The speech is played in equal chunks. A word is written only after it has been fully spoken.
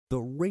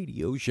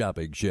Radio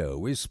Shopping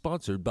Show is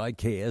sponsored by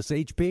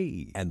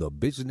KSHP and the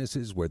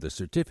businesses where the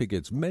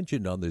certificates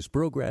mentioned on this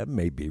program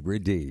may be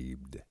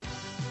redeemed.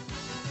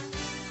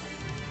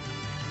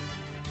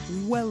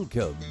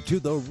 Welcome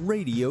to the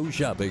Radio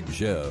Shopping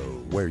Show,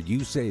 where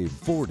you save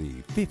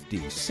 40, 50,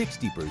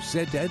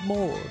 60% and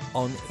more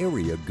on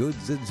area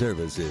goods and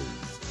services.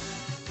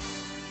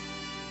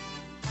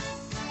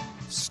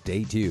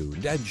 Stay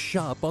tuned and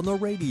shop on the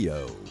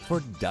radio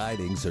for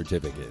dining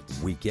certificates,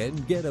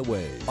 weekend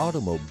getaway,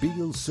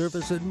 automobile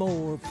service, and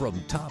more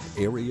from top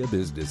area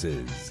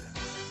businesses.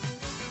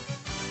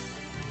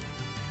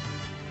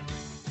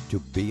 To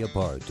be a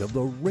part of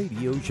the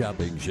Radio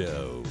Shopping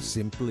Show,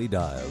 simply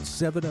dial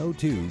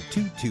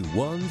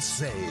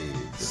 702-221-SAVE,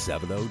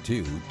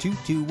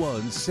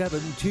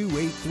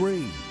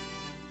 702-221-7283.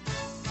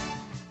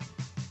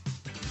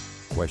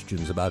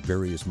 Questions about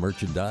various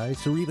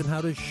merchandise or even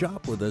how to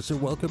shop with us are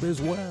welcome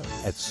as well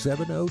at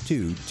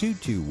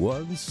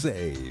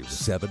 702-221-SAVE,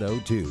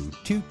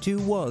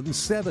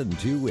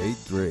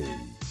 702-221-7283.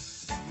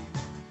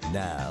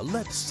 Now,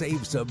 let's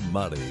save some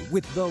money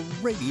with the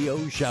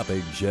Radio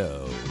Shopping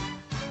Show.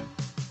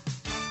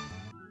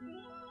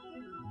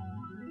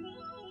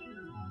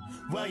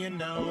 Well, you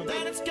know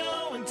that it's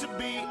going to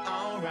be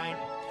alright.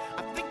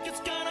 I think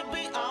it's gonna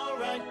be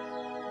alright.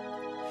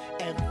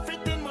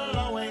 Everything will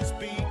always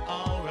be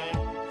alright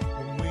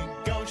when we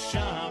go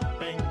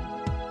shopping.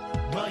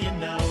 Well, you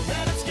know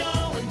that it's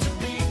going to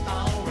be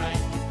alright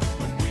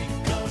when we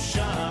go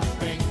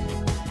shopping.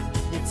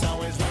 It's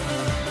always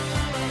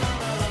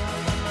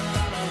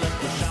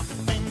let the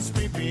shopping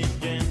spree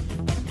begin.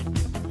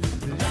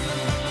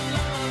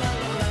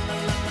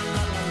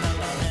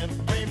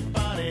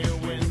 Everybody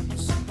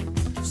wins,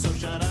 so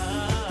shut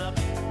up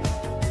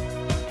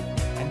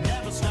and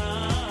never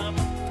stop.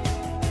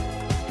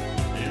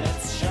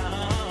 Let's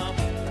shop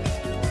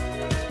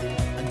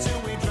until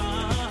we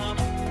drop.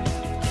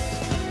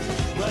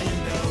 Well, you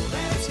know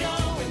that it's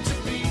going to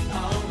be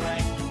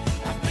alright.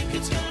 I think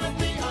it's gonna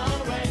be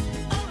alright,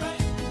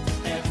 alright.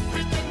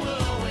 Everything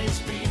will always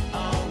be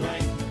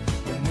alright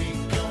when we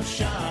go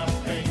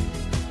shopping.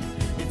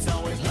 It's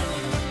always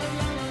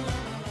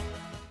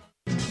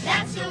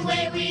That's the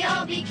way we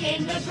all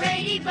became the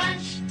Brady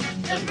Bunch.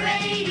 The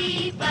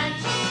Brady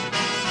Bunch.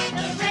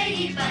 The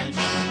Brady Bunch.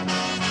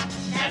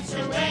 That's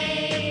the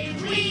way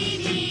we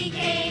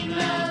became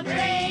the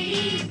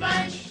Brady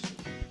Bunch.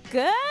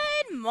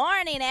 Good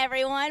morning,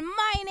 everyone.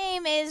 My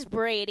name is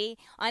Brady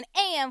on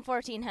AM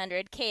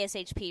 1400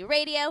 KSHP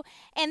Radio,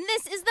 and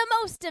this is the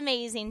most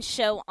amazing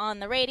show on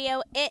the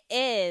radio. It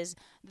is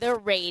the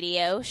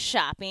Radio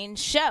Shopping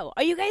Show.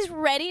 Are you guys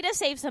ready to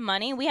save some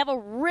money? We have a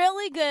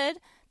really good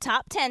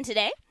top 10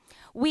 today.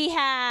 We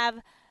have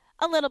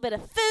a little bit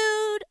of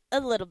food, a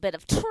little bit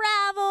of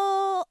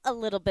travel, a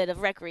little bit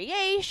of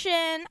recreation.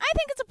 I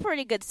think it's a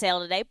pretty good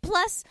sale today.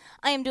 Plus,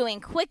 I am doing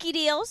quickie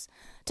deals.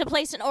 To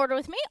place an order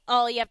with me,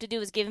 all you have to do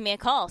is give me a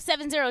call,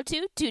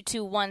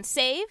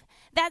 702-221-SAVE.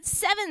 That's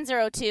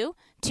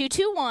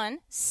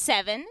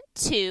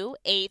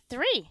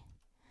 702-221-7283.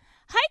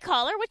 Hi,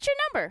 caller. What's your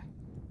number?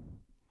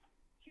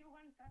 217-255.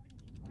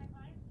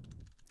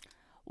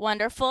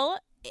 Wonderful.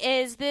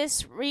 Is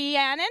this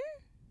Rhiannon?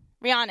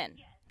 Rhiannon.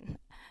 Yes.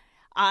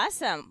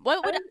 Awesome.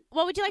 What would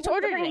you like to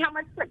order today? How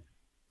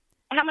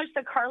much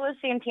the Carlos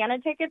Santana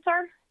tickets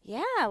are?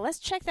 Yeah, let's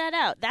check that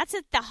out. That's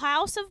at the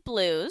House of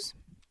Blues.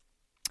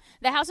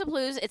 The House of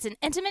Blues, it's an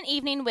intimate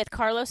evening with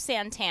Carlos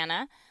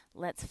Santana.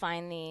 Let's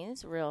find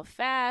these real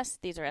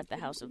fast. These are at the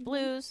House of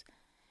Blues.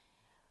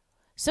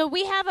 So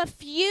we have a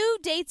few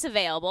dates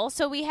available.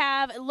 So we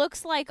have, it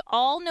looks like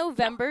all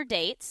November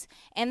dates,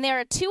 and there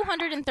are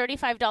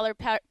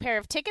 $235 pair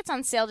of tickets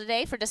on sale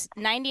today for just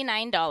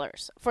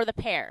 $99 for the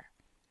pair.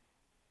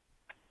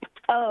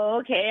 Oh,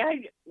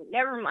 okay.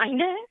 Never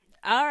mind it.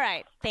 All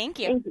right. Thank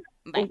you.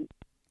 Bye.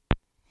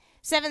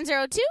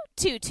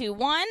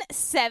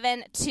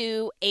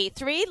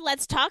 702-221-7283.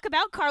 Let's talk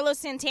about Carlos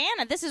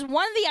Santana. This is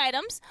one of the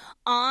items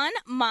on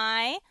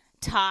my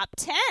top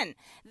 10.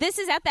 This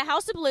is at the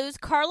House of Blues,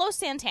 Carlos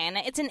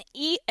Santana. It's an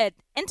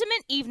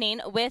intimate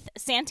evening with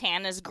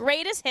Santana's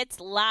greatest hits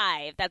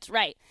live. That's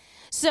right.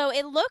 So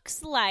it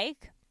looks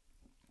like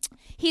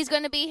he's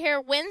going to be here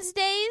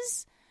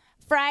Wednesdays,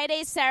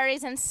 Fridays,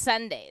 Saturdays, and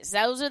Sundays.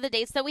 Those are the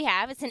dates that we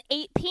have. It's an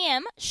 8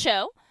 p.m.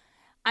 show.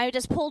 I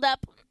just pulled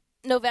up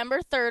November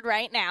 3rd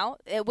right now,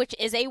 which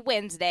is a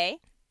Wednesday.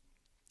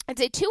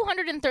 It's a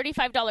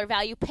 $235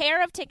 value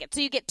pair of tickets.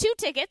 So you get 2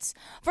 tickets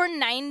for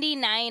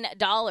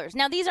 $99.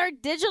 Now, these are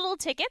digital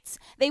tickets.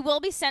 They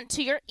will be sent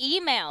to your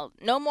email.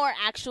 No more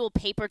actual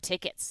paper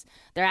tickets.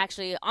 They're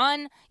actually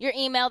on your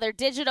email. They're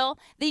digital.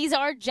 These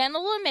are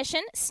general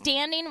admission,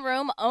 standing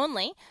room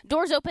only.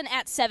 Doors open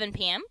at 7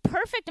 p.m.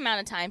 Perfect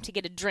amount of time to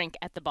get a drink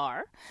at the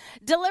bar.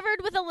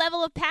 Delivered with a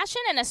level of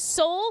passion and a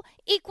soul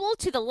equal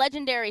to the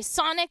legendary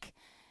sonic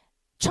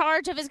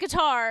charge of his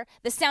guitar.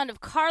 The sound of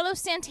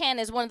Carlos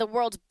Santana is one of the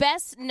world's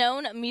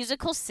best-known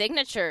musical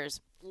signatures.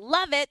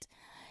 Love it.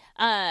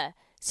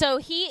 So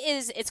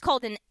it's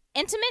called an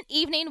intimate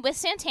evening with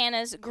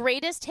Santana's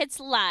greatest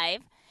hits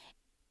live.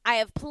 I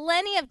have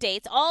plenty of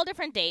dates, all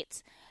different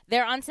dates.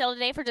 They're on sale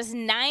today for just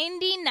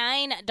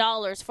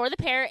 $99 for the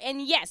pair.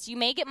 And yes, you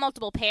may get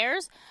multiple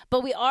pairs,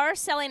 but we are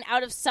selling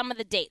out of some of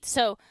the dates.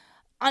 So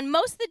on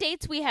most of the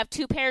dates, we have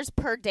 2 pairs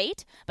per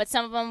date, but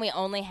some of them we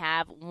only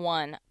have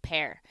 1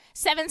 pair.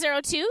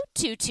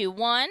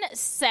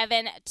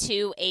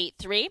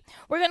 702-221-7283.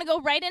 We're going to go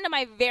right into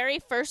my very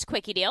first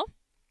quickie deal.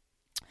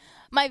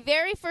 My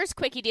very first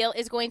quickie deal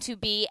is going to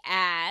be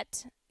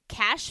at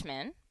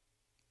Cashman.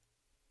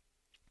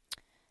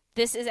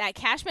 This is at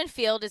Cashman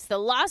Field. It's the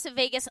Las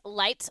Vegas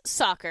Lights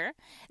Soccer.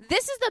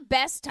 This is the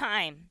best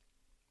time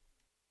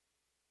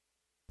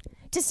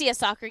to see a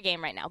soccer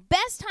game right now.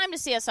 Best time to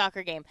see a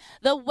soccer game.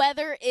 The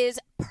weather is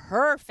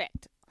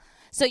perfect.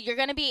 So you're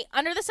going to be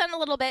under the sun a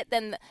little bit,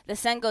 then the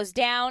sun goes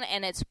down,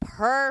 and it's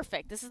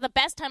perfect. This is the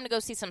best time to go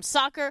see some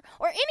soccer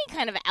or any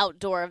kind of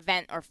outdoor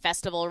event or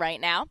festival right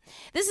now.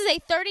 This is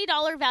a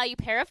 $30 value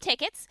pair of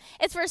tickets.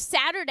 It's for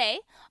Saturday,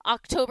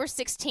 October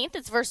 16th.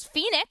 It's versus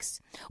Phoenix.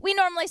 We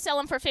normally sell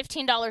them for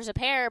 $15 a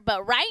pair,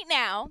 but right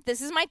now,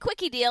 this is my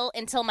quickie deal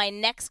until my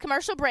next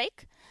commercial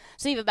break.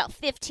 So you have about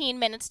 15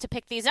 minutes to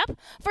pick these up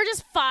for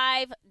just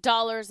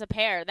 $5 a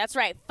pair. That's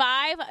right,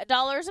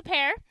 $5 a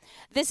pair.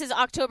 This is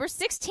October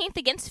 16th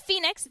against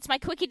Phoenix. It's my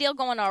quickie deal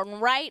going on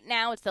right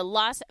now. It's the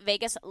Las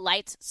Vegas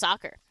Lights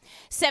Soccer.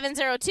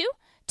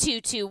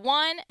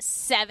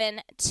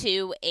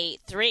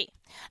 702-221-7283.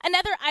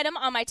 Another item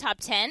on my top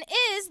 10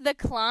 is the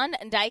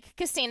Klondike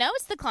Casino.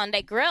 It's the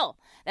Klondike Grill.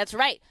 That's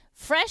right.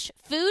 Fresh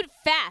food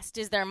fast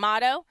is their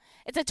motto.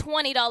 It's a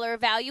 $20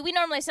 value. We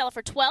normally sell it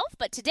for $12,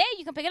 but today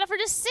you can pick it up for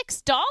just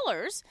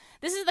 $6.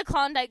 This is the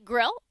Klondike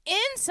Grill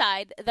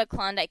inside the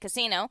Klondike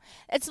Casino.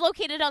 It's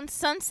located on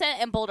Sunset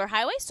and Boulder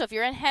Highway, so if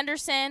you're in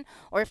Henderson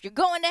or if you're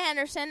going to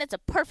Henderson, it's a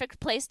perfect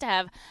place to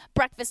have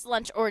breakfast,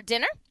 lunch, or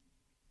dinner.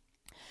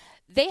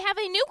 They have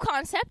a new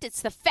concept.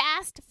 It's the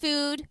fast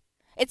food.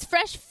 It's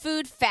fresh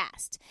food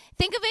fast.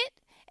 Think of it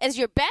as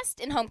your best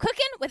in-home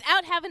cooking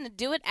without having to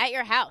do it at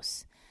your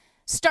house.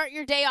 Start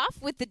your day off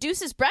with the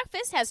Deuce's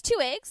breakfast. Has 2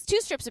 eggs, 2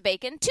 strips of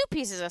bacon, 2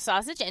 pieces of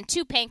sausage, and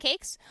 2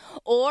 pancakes.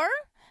 Or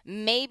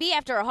maybe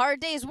after a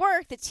hard day's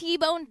work, the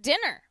T-bone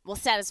dinner will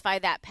satisfy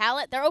that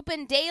palate. They're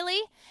open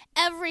daily,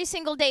 every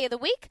single day of the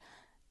week.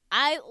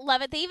 I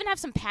love it. They even have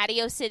some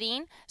patio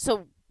sitting.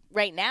 So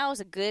right now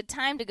is a good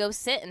time to go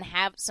sit and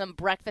have some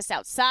breakfast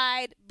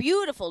outside.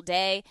 Beautiful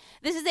day.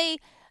 This is a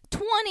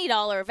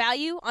 $20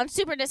 value on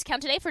super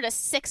discount today for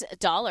just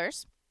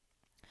 $6.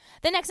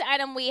 The next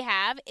item we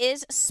have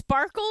is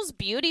Sparkles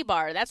Beauty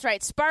Bar. That's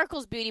right,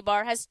 Sparkles Beauty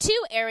Bar has 2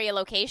 area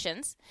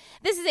locations.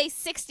 This is a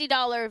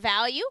 $60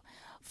 value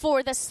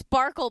for the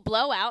Sparkle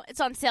Blowout. It's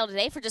on sale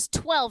today for just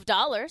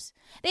 $12.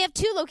 They have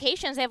 2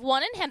 locations. They have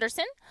one in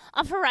Henderson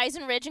off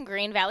Horizon Ridge and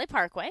Green Valley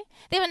Parkway.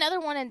 They have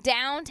another one in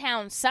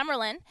downtown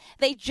Summerlin.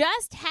 They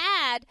just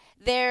had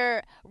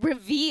their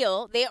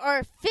reveal. They are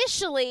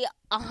officially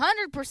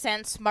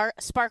 100%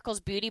 Sparkles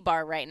Beauty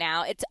Bar right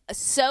now. It's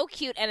so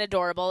cute and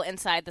adorable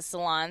inside the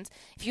salons.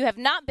 If you have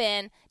not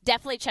been,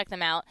 definitely check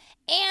them out.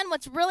 And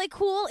what's really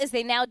cool is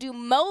they now do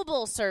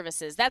mobile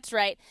services. That's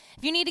right.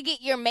 If you need to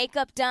get your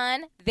makeup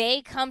done,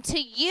 they come to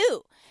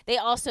you. They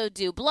also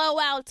do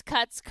blowouts,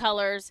 cuts,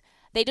 colors.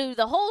 They do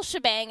the whole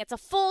shebang. It's a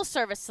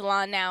full-service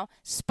salon now.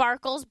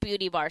 Sparkles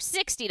Beauty Bar,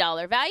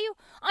 $60 value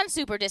on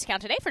super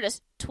discount today for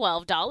just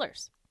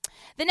 $12.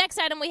 The next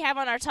item we have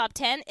on our top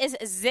 10 is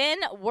Zen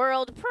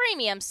World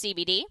Premium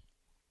CBD.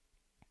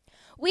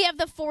 We have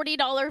the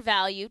 $40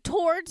 value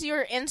towards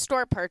your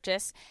in-store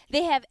purchase.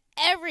 They have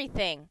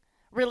everything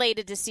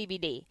related to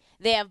CBD.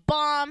 They have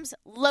balms,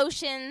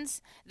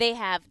 lotions, they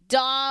have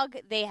dog,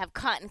 they have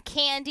cotton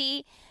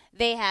candy,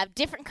 they have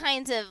different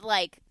kinds of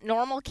like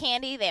normal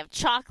candy, they have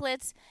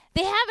chocolates.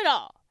 They have it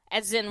all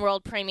at Zen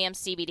World Premium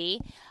CBD.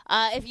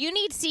 If you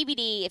need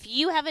CBD, if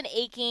you have an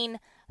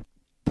aching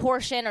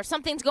portion or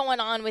something's going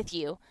on with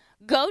you,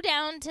 go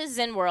down to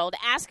Zen World,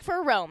 ask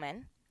for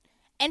Roman,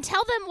 and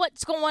tell them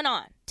what's going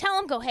on. Tell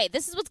him, hey,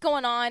 this is what's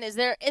going on. Is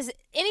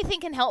anything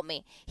can help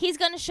me? He's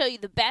going to show you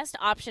the best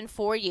option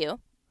for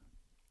you.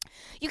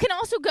 You can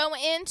also go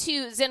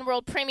into Zen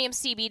World Premium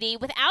CBD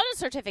without a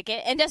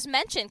certificate and just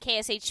mention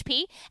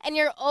KSHP, and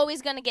you're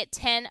always going to get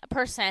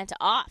 10%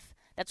 off.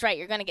 That's right,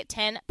 you're going to get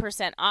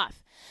 10%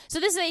 off.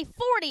 So this is a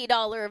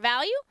 $40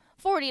 value.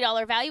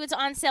 $40 value. It's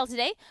on sale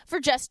today for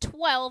just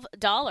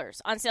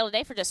 $12. On sale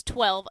today for just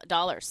 $12.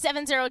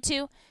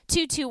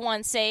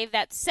 702-221-SAVE.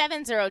 That's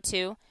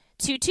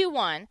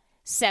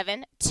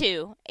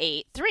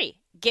 702-221-7283.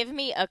 Give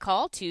me a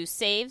call to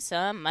save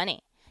some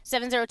money.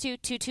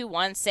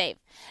 702-221-SAVE.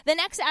 The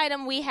next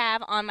item we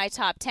have on my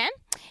top 10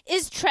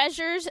 is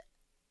Treasure's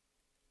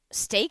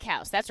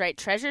Steakhouse. That's right,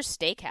 Treasure's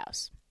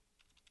Steakhouse.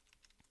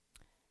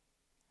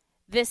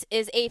 This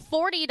is a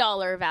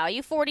 $40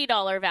 value.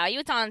 $40 value.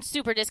 It's on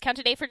super discount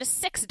today for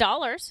just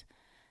 $6.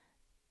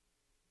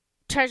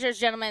 Treasure's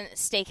Gentleman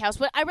Steakhouse.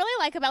 What I really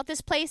like about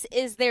this place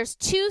is there's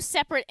 2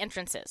 separate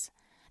entrances.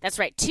 That's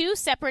right, 2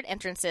 separate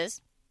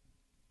entrances.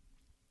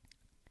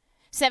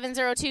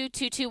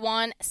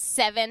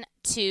 702-221-7283.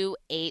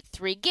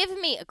 7283. Give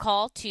me a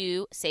call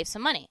to save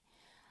some money.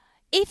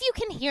 If you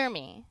can hear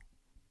me,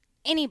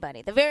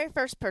 anybody, the very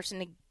first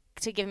person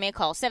to give me a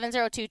call,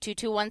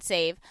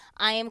 702-221-SAVE,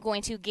 I am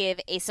going to give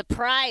a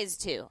surprise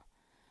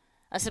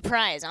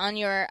on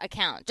your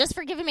account just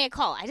for giving me a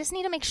call. I just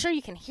need to make sure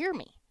you can hear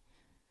me.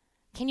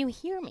 Can you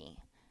hear me?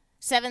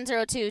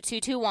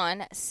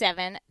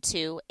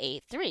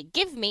 702-221-7283.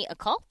 Give me a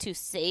call to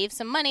save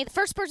some money. The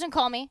first person to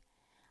call me,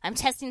 I'm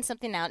testing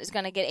something out, is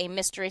going to get a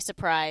mystery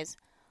surprise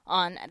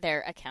on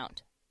their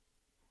account.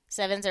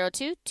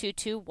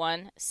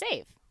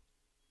 702-221-SAVE.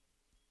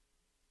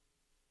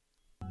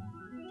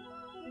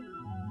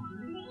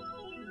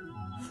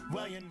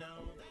 Well, you know.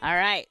 All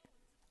right.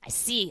 I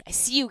see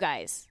you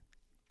guys.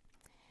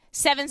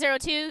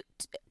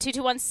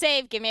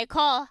 702-221-SAVE. Give me a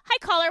call. Hi,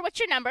 caller. What's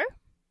your number?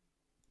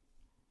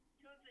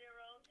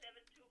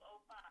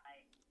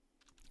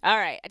 207205. All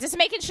right. Just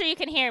making sure you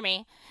can hear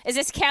me. Is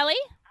this Kelly?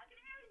 I can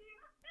hear you.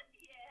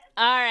 Yes.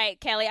 All right,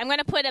 Kelly. I'm going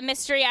to put a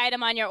mystery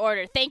item on your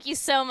order. Thank you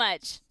so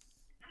much.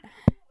 You're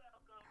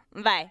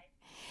welcome. Bye.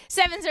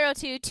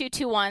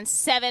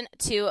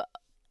 702-221-7283.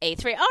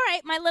 All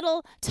right, my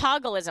little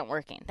toggle isn't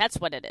working.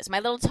 That's what it is. My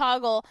little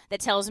toggle that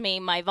tells me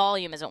my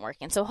volume isn't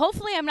working. So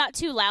hopefully I'm not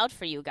too loud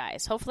for you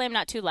guys. Hopefully I'm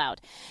not too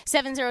loud.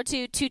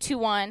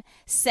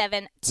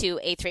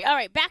 702-221-7283. All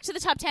right, back to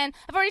the top 10.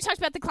 I've already talked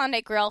about the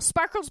Klondike Grill,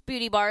 Sparkles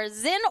Beauty Bar,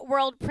 Zen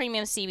World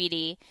Premium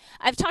CBD.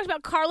 I've talked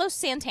about Carlos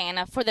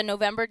Santana for the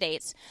November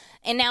dates.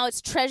 And now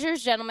it's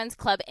Treasures Gentlemen's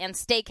Club and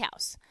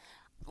Steakhouse.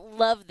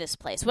 Love this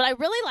place. What I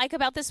really like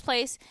about this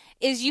place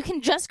is you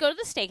can just go to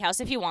the steakhouse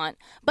if you want,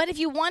 but if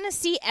you want to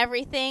see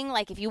everything,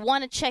 like if you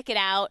want to check it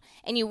out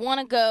and you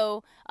want to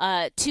go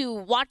to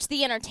watch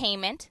the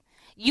entertainment,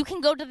 you can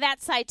go to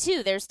that side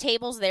too. There's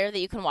tables there that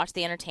you can watch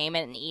the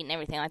entertainment and eat and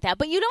everything like that,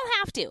 but you don't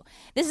have to.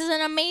 This is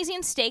an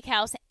amazing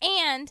steakhouse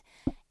and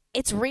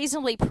it's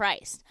reasonably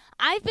priced.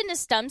 I've been to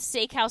some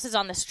steakhouses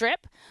on the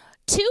Strip.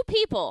 2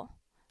 people,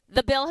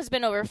 the bill has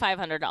been over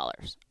 $500. All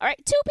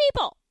right, 2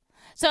 people.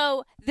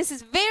 So this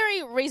is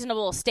very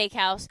reasonable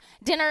steakhouse.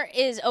 Dinner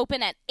is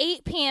open at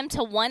 8 p.m.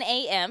 to 1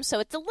 a.m., so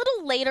it's a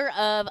little later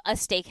of a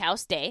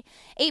steakhouse day.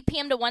 8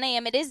 p.m. to 1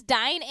 a.m. It is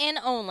dine-in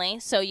only,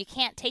 so you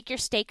can't take your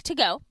steak to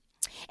go.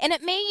 And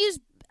it may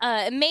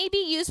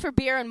be used for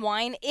beer and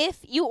wine if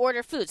you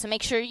order food, so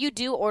make sure you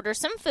do order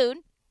some food.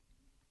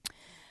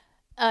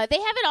 They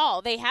have it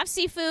all. They have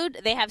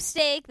seafood, they have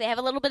steak, they have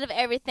a little bit of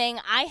everything.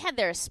 I had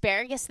their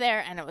asparagus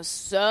there, and it was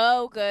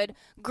so good.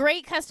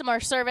 Great customer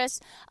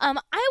service. I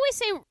always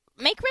say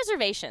make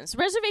reservations.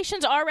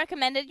 Reservations are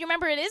recommended. You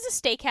remember, it is a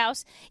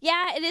steakhouse.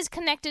 Yeah, it is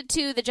connected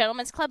to the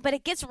Gentlemen's Club, but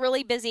it gets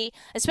really busy,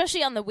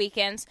 especially on the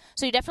weekends,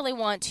 so you definitely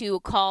want to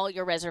call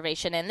your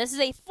reservation in. This is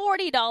a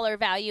 $40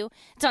 value.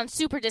 It's on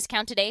super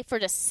discount today for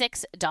just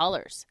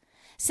 $6.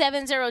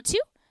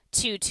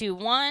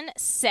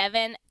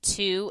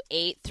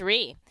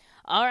 702-221-7283.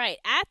 All right,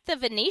 at the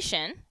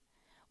Venetian,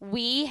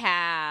 we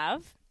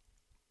have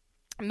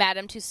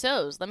Madame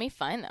Tussauds. Let me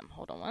find them.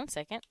 Hold on one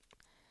second.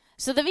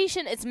 So the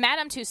Venetian, it's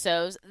Madame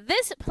Tussauds.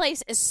 This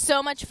place is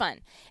so much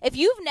fun. If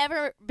you've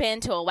never been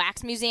to a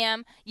wax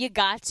museum, you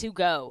got to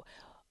go.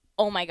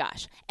 Oh my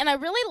gosh. And I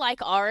really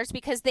like ours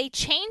because they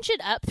change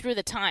it up through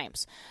the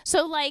times.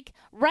 So like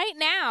right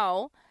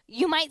now,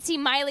 you might see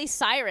Miley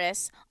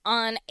Cyrus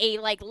on a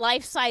like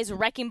life-size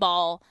wrecking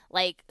ball,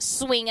 like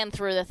swinging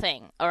through the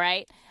thing. All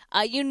right.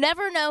 You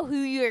never know who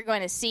you're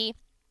going to see.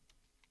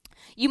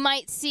 You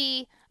might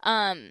see,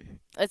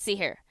 let's see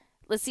here.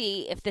 Let's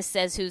see if this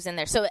says who's in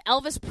there. So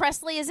Elvis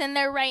Presley is in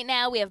there right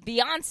now. We have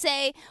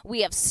Beyonce.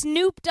 We have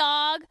Snoop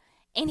Dogg.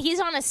 And he's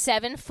on a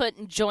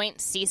 7-foot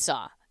joint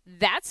seesaw.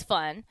 That's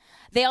fun.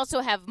 They also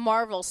have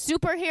Marvel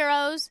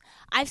superheroes.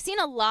 I've seen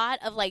a lot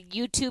of like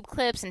YouTube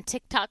clips and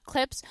TikTok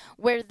clips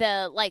where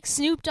the like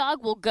Snoop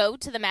Dogg will go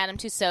to the Madame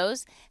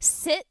Tussauds,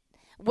 sit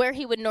where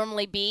he would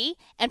normally be,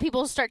 and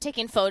people will start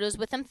taking photos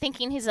with him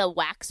thinking he's a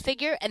wax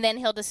figure, and then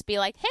he'll just be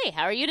like, hey,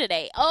 how are you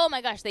today? Oh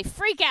my gosh, they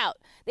freak out.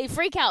 They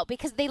freak out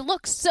because they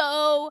look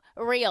so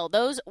real.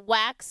 Those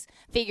wax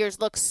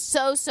figures look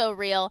so, so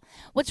real.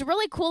 What's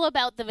really cool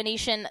about the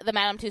Venetian, the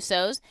Madame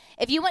Tussauds,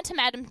 if you went to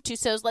Madame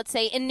Tussauds, let's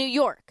say in New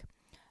York,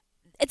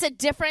 it's a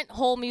different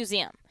whole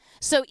museum.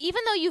 So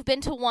even though you've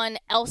been to one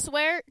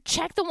elsewhere,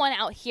 check the one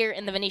out here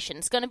in the Venetian.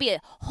 It's going to be a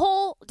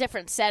whole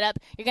different setup.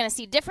 You're going to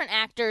see different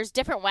actors,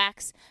 different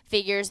wax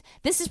figures.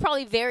 This is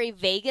probably very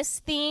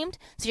Vegas themed,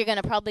 so you're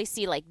going to probably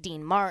see like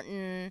Dean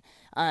Martin,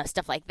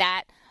 stuff like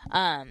that,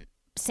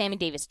 Sammy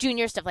Davis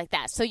Jr., stuff like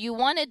that. So you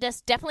want to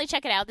just definitely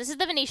check it out. This is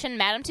the Venetian,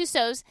 Madame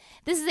Tussauds.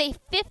 This is a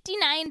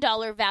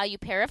 $59 value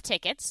pair of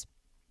tickets.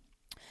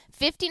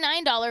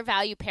 $59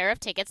 value pair of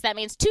tickets. That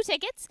means 2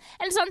 tickets,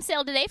 and it's on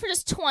sale today for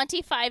just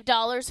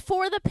 $25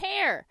 for the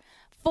pair.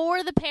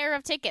 For the pair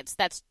of tickets.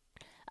 That's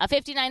a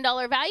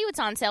 $59 value. It's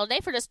on sale today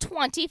for just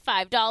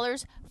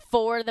 $25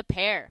 for the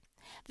pair.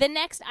 The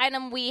next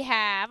item we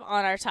have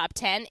on our top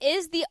 10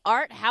 is the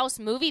Art House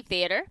Movie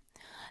Theater.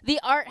 The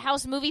Art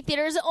House movie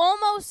theater is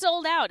almost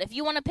sold out. If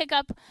you want to pick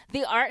up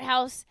the Art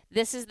House,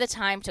 this is the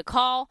time to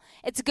call.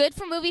 It's good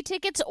for movie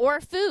tickets or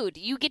food.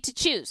 You get to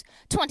choose.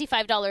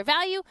 $25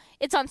 value.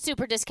 It's on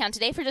super discount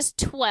today for just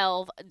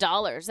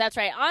 $12. That's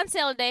right, on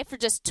sale today for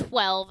just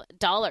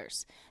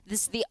 $12.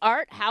 This is the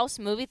Art House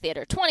movie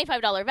theater.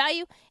 $25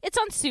 value. It's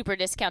on super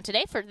discount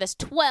today for this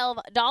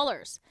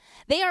 $12.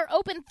 They are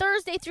open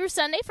Thursday through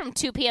Sunday from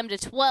 2 p.m. to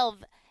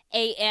 12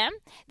 a.m.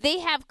 They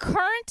have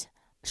current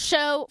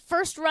show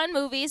first run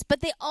movies,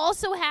 but they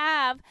also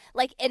have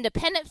like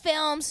independent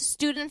films,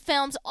 student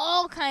films,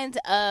 all kinds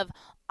of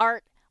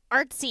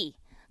artsy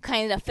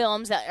kind of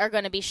films that are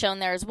going to be shown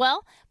there as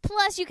well.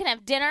 Plus you can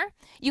have dinner.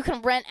 You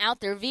can rent out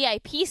their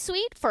VIP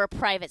suite for a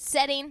private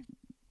setting.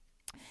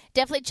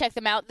 Definitely check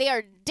them out. They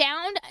are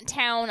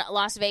downtown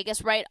Las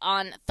Vegas, right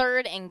on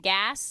 3rd and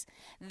Gas.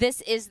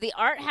 This is the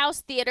Art House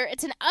Theater.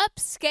 It's an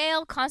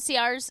upscale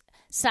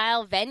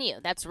concierge-style venue.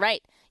 That's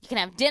right. You can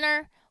have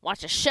dinner,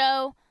 watch a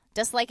show,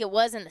 just like it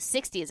was in the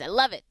 60s. I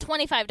love it.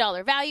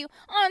 $25 value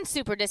on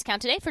super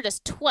discount today for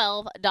just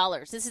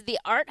 $12. This is the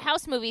Art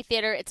House Movie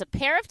Theater. It's a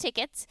pair of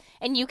tickets,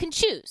 and you can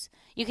choose.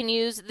 You can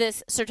use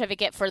this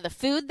certificate for the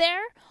food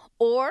there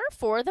or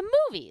for the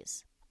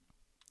movies.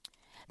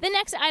 The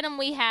next item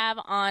we have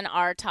on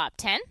our top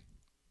 10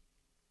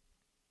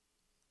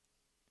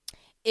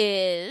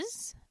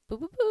 is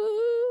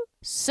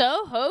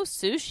Soho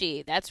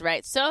Sushi. That's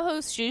right, Soho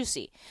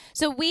Sushi.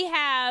 So we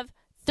have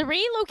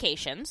 3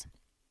 locations.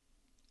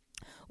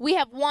 We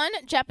have one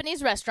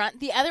Japanese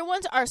restaurant. The other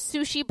ones are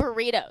sushi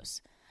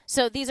burritos.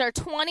 So these are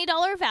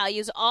 $20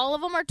 values. All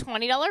of them are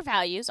 $20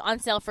 values on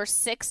sale for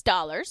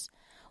 $6.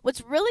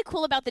 What's really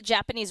cool about the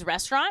Japanese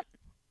restaurant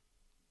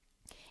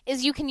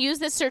is you can use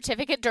this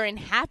certificate during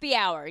happy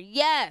hour.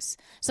 Yes.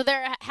 So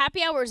their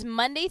happy hour is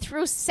Monday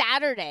through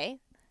Saturday.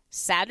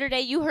 Saturday,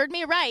 you heard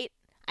me right.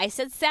 I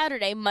said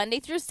Saturday, Monday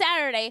through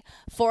Saturday,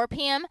 4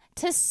 p.m.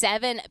 to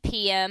 7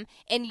 p.m.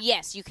 And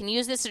yes, you can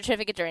use this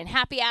certificate during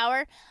happy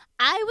hour.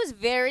 I was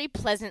very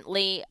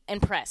pleasantly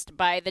impressed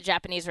by the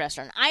Japanese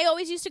restaurant. I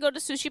always used to go to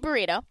Sushi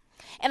Burrito,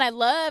 and I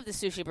love the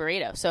Sushi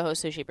Burrito, Soho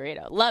Sushi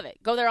Burrito. Love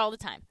it. Go there all the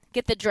time.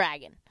 Get the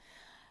dragon.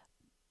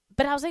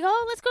 But I was like,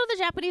 oh, let's go to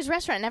the Japanese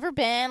restaurant. Never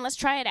been. Let's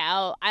try it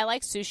out. I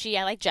like sushi.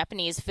 I like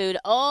Japanese food.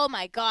 Oh,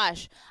 my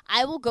gosh.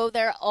 I will go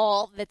there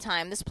all the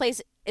time. This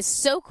place is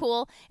so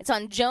cool. It's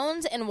on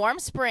Jones in Warm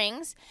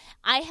Springs.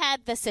 I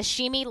had the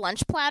sashimi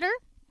lunch platter.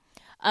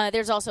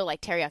 There's also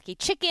like teriyaki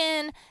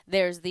chicken.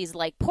 There's these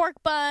like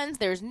pork buns.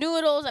 There's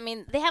noodles. I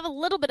mean, they have a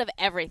little bit of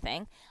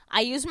everything.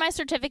 I used my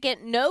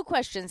certificate, no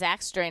questions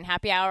asked during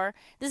happy hour.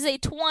 This is a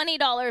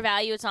 $20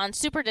 value. It's on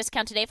super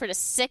discount today for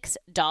just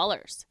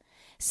 $6.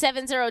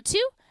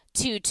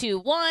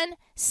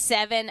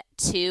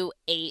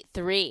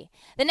 702-221-7283.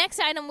 The next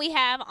item we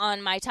have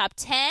on my top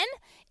 10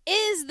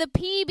 is the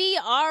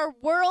PBR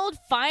World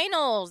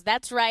Finals.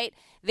 That's right.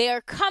 They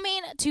are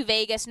coming to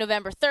Vegas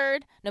November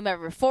 3rd,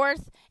 November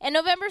 4th, and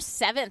November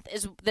 7th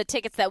is the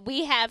tickets that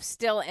we have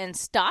still in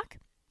stock.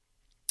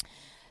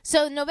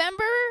 So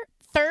November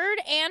 3rd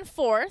and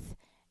 4th,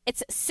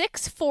 it's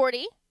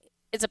 $640.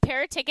 It's a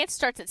pair of tickets,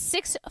 starts at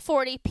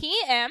 6:40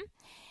 p.m.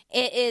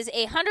 It is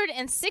a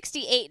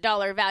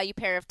 $168 value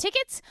pair of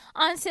tickets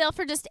on sale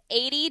for just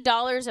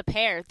 $80 a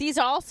pair. These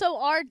also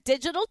are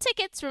digital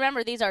tickets.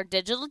 Remember, these are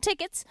digital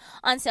tickets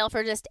on sale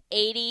for just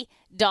 $80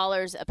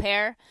 a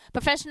pair.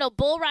 Professional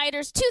Bull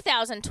Riders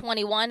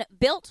 2021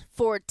 Built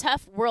for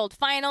Tough World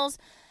Finals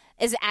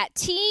is at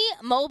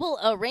T-Mobile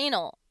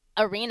Arena.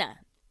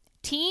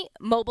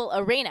 T-Mobile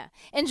Arena.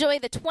 Enjoy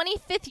the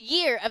 25th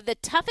year of the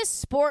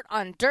toughest sport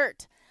on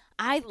dirt.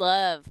 I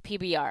love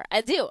PBR.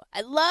 I do.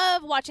 I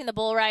love watching the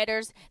bull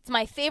riders. It's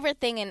my favorite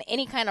thing in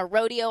any kind of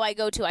rodeo I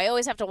go to. I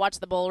always have to watch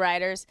the bull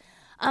riders.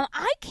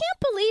 I can't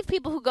believe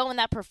people who go in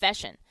that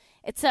profession.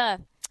 It's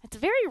a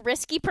very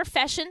risky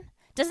profession.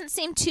 Doesn't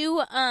seem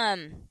too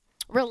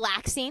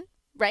relaxing,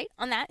 right,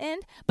 on that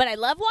end. But I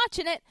love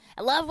watching it.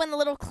 I love when the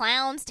little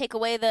clowns take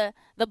away the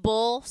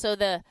bull so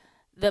the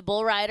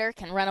bull rider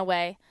can run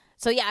away.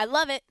 So, yeah, I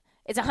love it.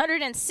 It's a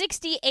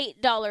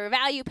 $168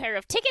 value pair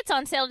of tickets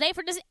on sale today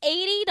for just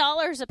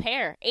 $80 a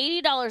pair.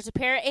 $80 a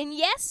pair. And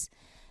yes,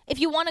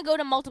 if you want to go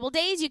to multiple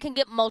days, you can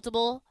get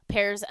multiple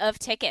pairs of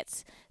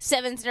tickets.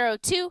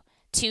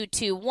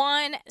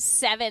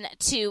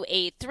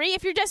 702-221-7283.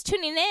 If you're just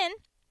tuning in,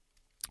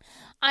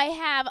 I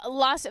have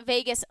Las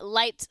Vegas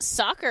Lights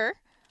Soccer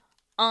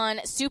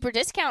on super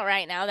discount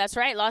right now. That's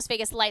right, Las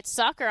Vegas Lights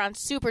Soccer on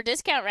super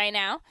discount right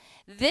now.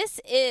 This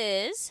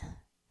is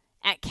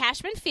at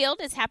Cashman Field.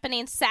 Is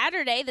happening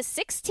Saturday the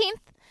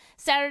 16th.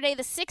 Saturday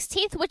the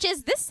 16th, which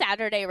is this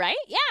Saturday, right?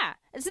 Yeah,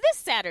 it's this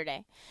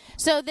Saturday.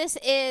 So this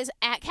is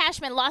at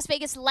Cashman, Las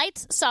Vegas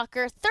Lights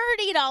Soccer,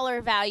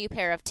 $30 value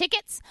pair of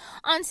tickets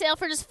on sale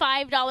for just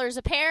 $5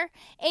 a pair,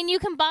 and you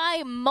can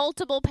buy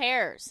multiple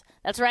pairs.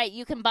 That's right,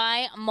 you can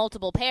buy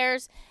multiple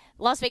pairs.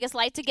 Las Vegas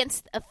Lights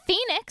against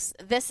Phoenix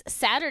this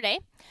Saturday.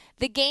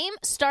 The game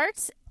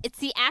starts, it's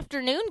the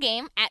afternoon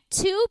game at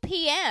 2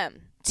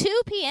 p.m.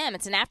 2 p.m.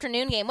 It's an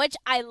afternoon game, which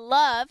I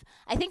love.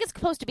 I think it's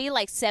supposed to be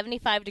like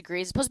 75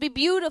 degrees. It's supposed to be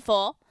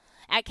beautiful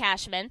at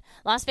Cashman.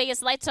 Las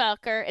Vegas Light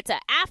Soccer. It's an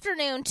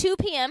afternoon, 2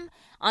 p.m.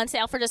 on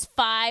sale for just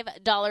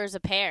 $5 a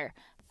pair.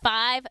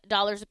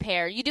 $5 a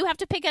pair. You do have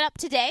to pick it up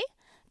today,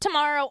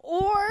 tomorrow,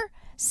 or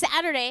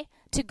Saturday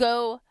to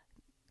go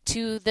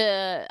to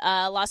the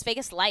Las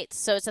Vegas Lights.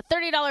 So it's a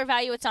 $30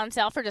 value. It's on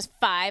sale for just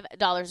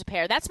 $5 a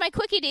pair. That's my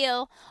quickie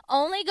deal,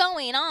 only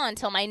going on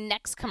until my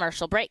next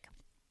commercial break.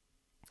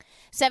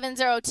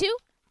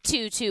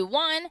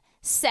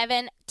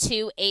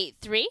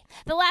 702-221-7283.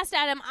 The last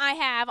item I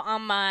have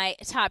on my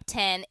top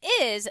 10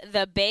 is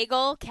the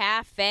Bagel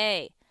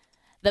Cafe.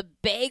 The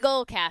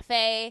Bagel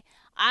Cafe.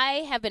 I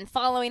have been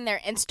following their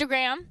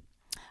Instagram.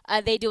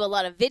 They do a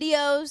lot of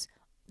videos.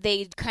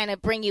 They kind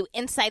of bring you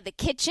inside the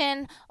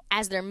kitchen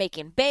as they're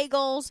making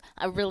bagels.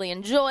 I really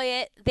enjoy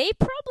it.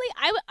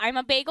 I'm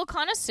a bagel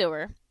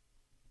connoisseur.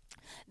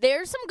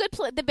 There's some good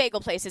the bagel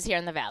places here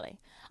in the Valley.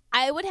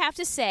 I would have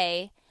to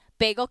say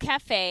Bagel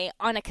Cafe,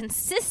 on a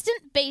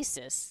consistent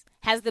basis,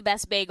 has the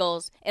best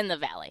bagels in the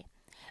Valley.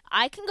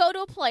 I can go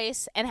to a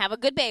place and have a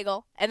good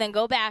bagel and then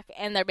go back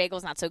and their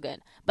bagel's not so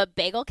good. But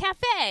Bagel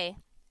Cafe,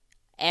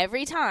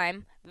 every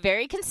time,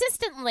 very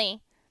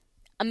consistently,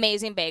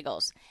 amazing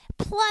bagels.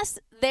 Plus,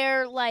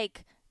 their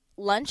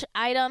lunch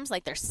items,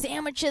 like their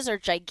sandwiches, are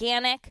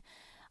gigantic.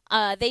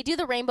 They do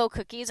the rainbow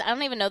cookies. I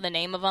don't even know the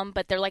name of them,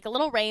 but they're like a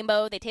little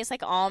rainbow. They taste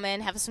like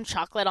almond, have some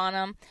chocolate on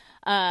them.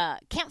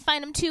 Can't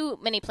find them too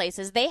many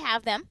places. They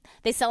have them.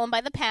 They sell them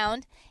by the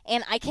pound,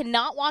 and I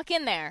cannot walk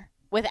in there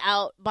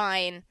without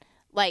buying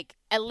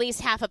at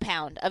least half a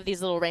pound of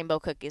these little rainbow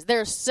cookies.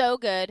 They're so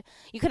good.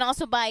 You can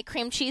also buy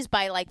cream cheese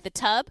by the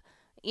tub.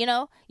 You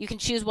know, you can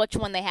choose which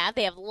one they have.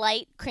 They have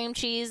light cream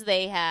cheese.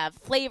 They have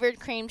flavored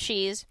cream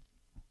cheese.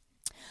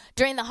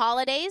 During the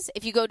holidays,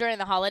 if you go during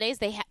the holidays,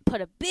 they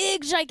put a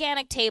big,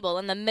 gigantic table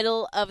in the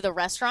middle of the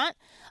restaurant,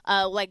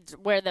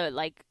 where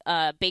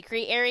the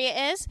bakery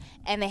area is,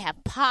 and they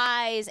have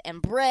pies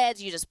and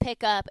breads you just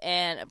pick up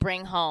and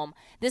bring home.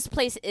 This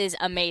place is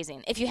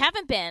amazing. If you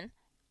haven't been,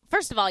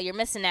 first of all, you're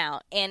missing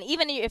out. And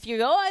even if you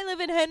go, I live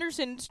in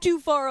Henderson, it's too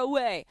far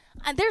away,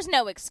 there's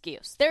no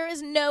excuse. There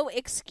is no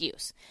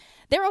excuse.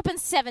 They're open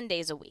 7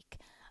 days a week.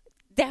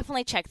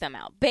 Definitely check them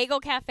out. Bagel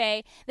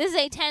Cafe. This is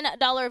a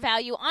 $10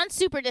 value on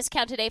super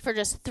discount today for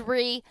just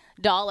 $3.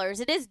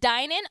 It is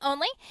dine-in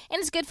only,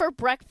 and it's good for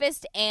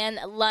breakfast and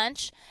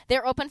lunch.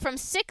 They're open from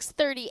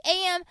 6:30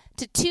 a.m.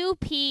 to 2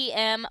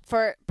 p.m.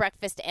 for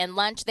breakfast and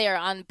lunch. They are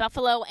on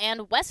Buffalo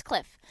and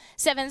Westcliff.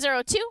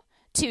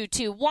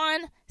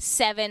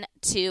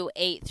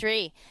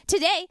 702-221-7283.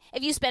 Today,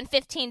 if you spend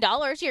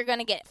 $15, you're going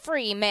to get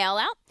free mail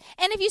out.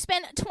 And if you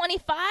spend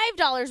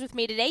 $25 with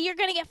me today, you're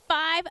going to get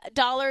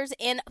 $5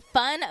 in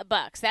fun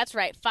bucks. That's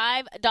right,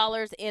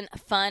 $5 in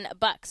fun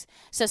bucks.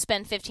 So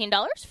spend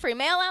 $15, free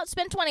mail out.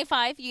 Spend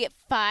 $25, you get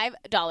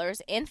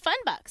 $5 in fun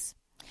bucks.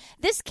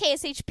 This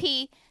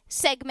KSHP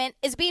segment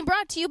is being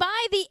brought to you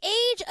by the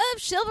Age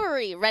of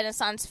Chivalry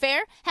Renaissance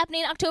Fair,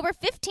 happening October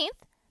 15th.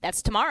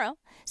 That's tomorrow.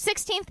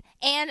 16th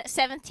and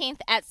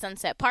 17th at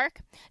Sunset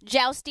Park.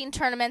 Jousting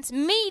tournaments,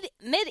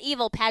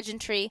 medieval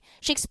pageantry,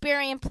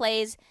 Shakespearean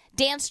plays,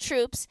 dance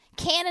troupes,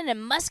 cannon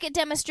and musket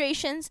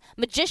demonstrations,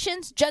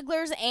 magicians,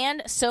 jugglers,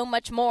 and so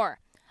much more.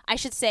 I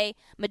should say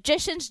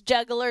magicians,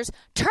 jugglers,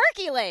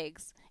 turkey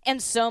legs,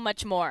 and so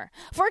much more.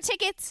 For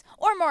tickets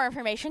or more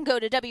information, go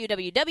to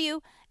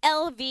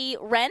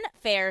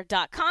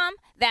www.lvrenfair.com.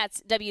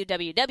 That's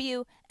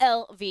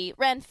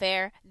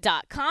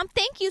www.lvrenfair.com.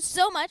 Thank you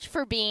so much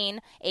for being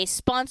a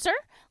sponsor.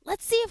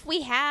 Let's see if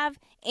we have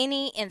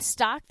any in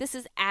stock. This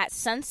is at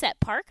Sunset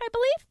Park, I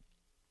believe.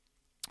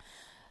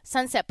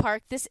 Sunset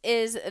Park. This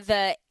is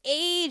the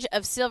Age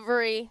of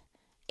Chivalry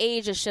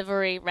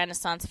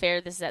Renaissance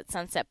Fair. This is at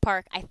Sunset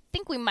Park. I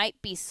think we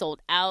might be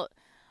sold out.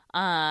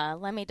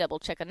 Let me double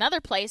check another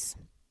place.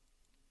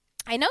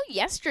 I know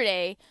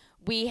yesterday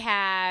we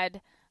had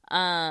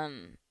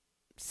some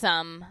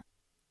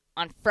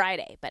on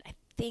Friday, but I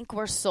think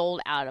we're sold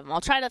out of them.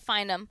 I'll try to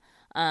find them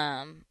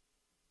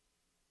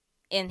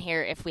in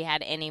here if we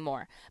had any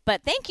more.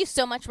 But thank you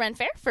so much, Ren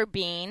Fair, for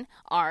being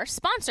our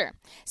sponsor.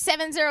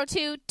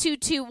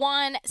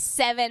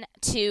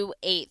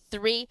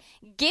 702-221-7283.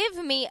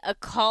 Give me a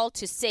call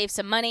to save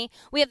some money.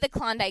 We have the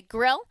Klondike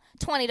Grill,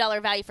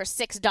 $20 value for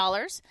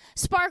 $6.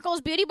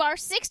 Sparkles Beauty Bar,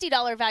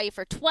 $60 value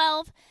for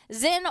 $12.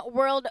 Zen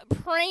World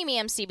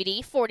Premium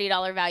CBD,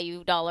 $40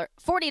 value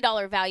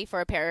for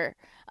a pair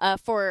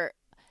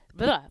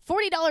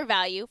 $40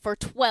 value for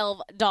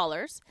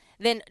 $12.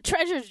 Then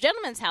Treasure's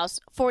Gentleman's House,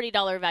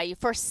 $40 value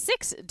for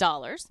 $6.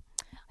 I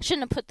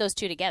shouldn't have put those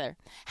two together.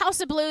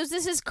 House of Blues,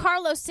 this is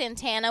Carlos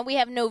Santana. We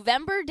have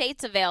November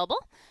dates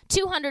available,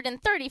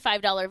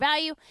 $235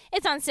 value.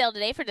 It's on sale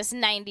today for just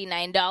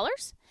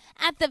 $99.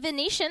 At the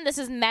Venetian, this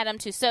is Madame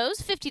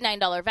Tussauds,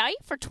 $59 value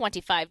for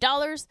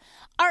 $25.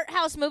 Art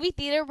House Movie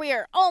Theater, we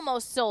are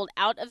almost sold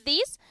out of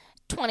these.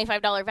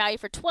 $25 value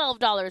for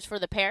 $12 for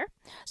the pair.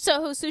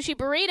 Soho Sushi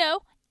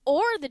Burrito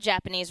or the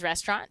Japanese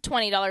restaurant,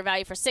 $20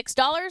 value for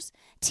 $6.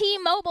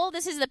 T-Mobile,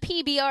 this is the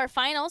PBR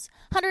Finals,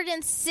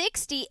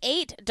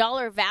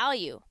 $168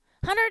 value.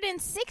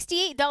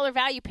 $168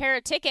 value pair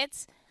of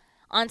tickets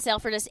on sale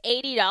for just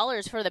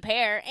 $80 for the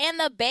pair. And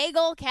the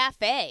Bagel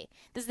Cafe,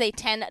 this is a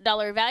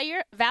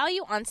 $10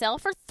 value on sale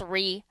for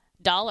 $3.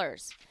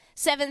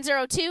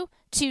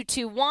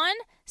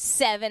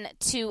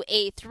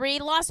 702-221-7283.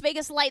 Las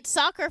Vegas Light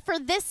Soccer for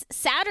this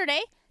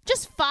Saturday,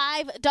 just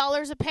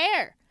 $5 a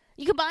pair.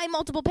 You can buy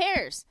multiple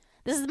pairs.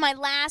 This is my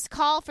last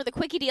call for the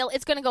quickie deal.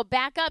 It's going to go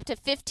back up to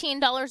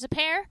 $15 a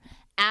pair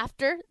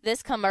after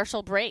this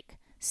commercial break.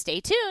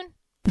 Stay tuned.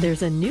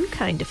 There's a new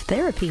kind of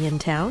therapy in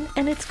town,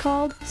 and it's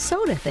called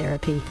soda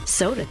therapy.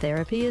 Soda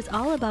therapy is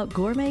all about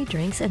gourmet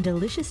drinks and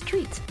delicious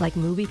treats like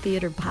movie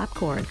theater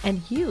popcorn and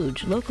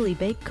huge locally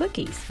baked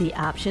cookies. The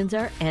options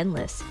are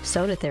endless.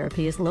 Soda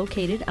therapy is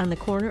located on the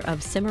corner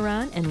of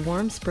Cimarron and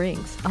Warm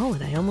Springs. Oh,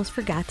 and I almost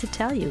forgot to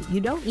tell you,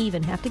 you don't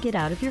even have to get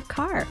out of your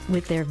car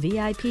with their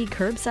VIP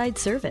curbside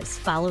service.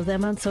 Follow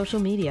them on social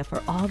media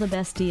for all the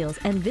best deals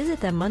and visit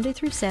them Monday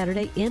through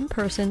Saturday in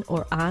person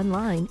or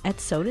online at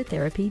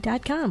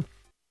sodatherapy.com.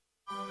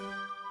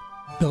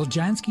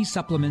 Beljanski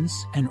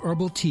supplements and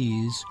herbal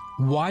teas,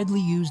 widely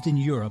used in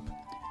Europe,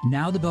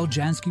 now the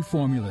Beljanski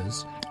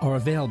formulas are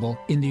available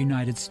in the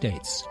United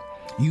States.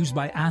 Used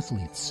by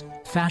athletes,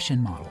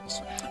 fashion models,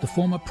 the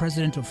former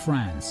president of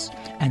France,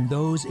 and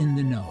those in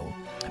the know.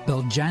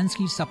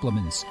 Beljanski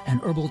supplements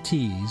and herbal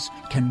teas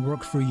can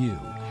work for you.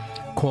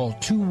 Call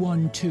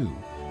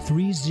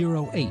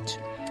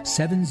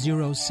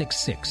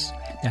 212-308-7066.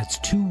 That's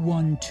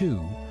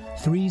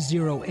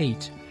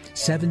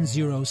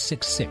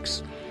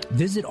 212-308-7066.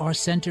 Visit our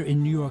center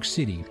in New York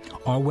City.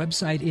 Our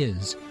website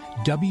is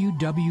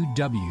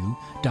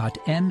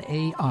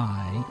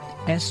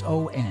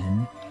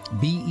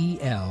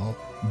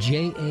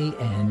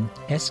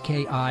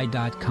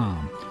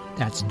www.maisonbeljanski.com.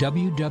 That's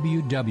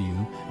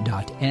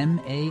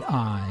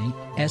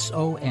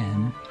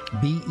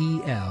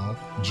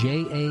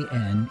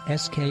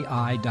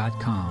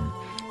www.maisonbeljanski.com.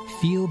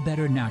 Feel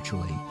better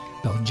naturally.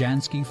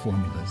 Beljanski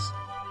formulas.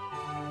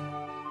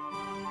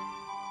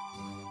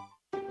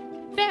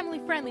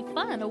 Family-friendly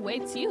fun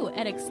awaits you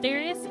at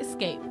Exterius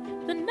Escape.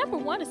 The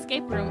 #1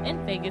 escape room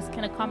in Vegas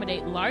can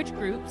accommodate large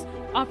groups,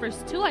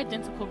 offers 2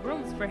 identical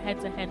rooms for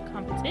head-to-head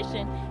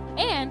competition,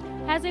 and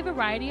has a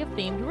variety of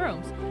themed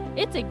rooms.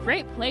 It's a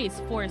great place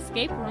for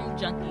escape room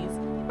junkies,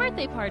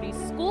 birthday parties,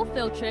 school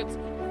field trips,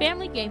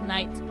 family game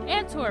nights,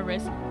 and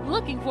tourists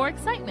looking for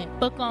excitement.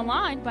 Book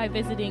online by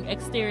visiting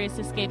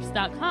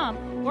exteriusescapes.com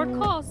or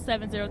call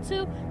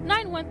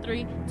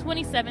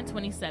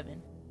 702-913-2727.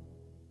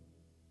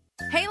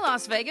 Hey,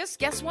 Las Vegas,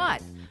 guess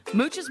what?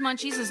 Mooch's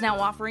Munchies is now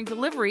offering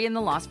delivery in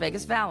the Las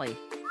Vegas Valley.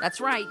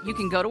 That's right, you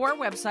can go to our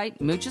website,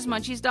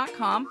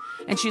 moochesmunchies.com,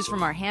 and choose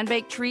from our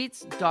hand-baked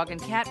treats, dog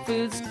and cat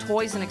foods,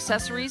 toys, and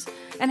accessories,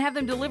 and have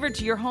them delivered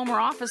to your home or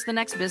office the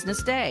next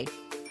business day.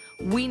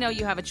 We know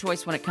you have a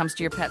choice when it comes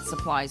to your pet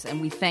supplies, and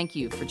we thank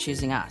you for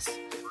choosing us.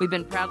 We've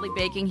been proudly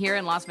baking here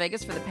in Las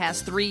Vegas for the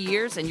past 3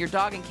 years, and your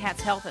dog and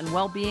cat's health and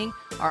well-being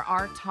are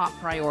our top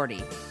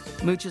priority.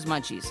 Mooch's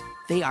Munchies,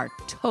 they are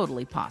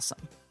totally possum.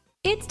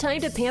 It's time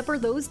to pamper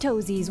those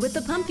toesies with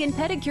the Pumpkin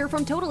Pedicure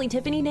from Totally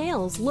Tiffany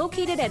Nails,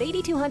 located at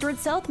 8200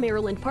 South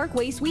Maryland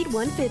Parkway, Suite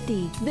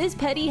 150. This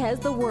petty has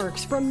the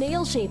works, from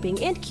nail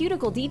shaping and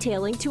cuticle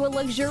detailing to a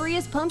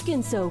luxurious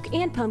pumpkin soak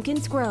and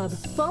pumpkin scrub,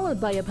 followed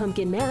by a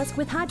pumpkin mask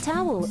with hot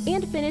towel,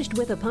 and finished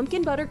with a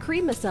pumpkin butter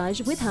cream massage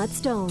with hot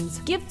stones.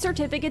 Gift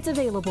certificates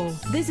available.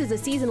 This is a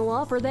seasonal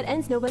offer that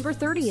ends November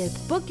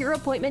 30th. Book your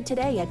appointment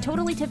today at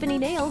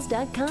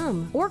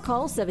TotallyTiffanyNails.com or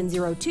call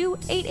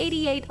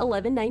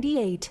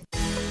 702-888-1198.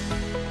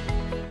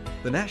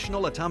 The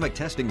National Atomic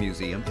Testing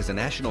Museum is a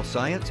national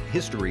science,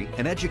 history,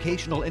 and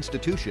educational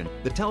institution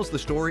that tells the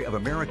story of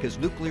America's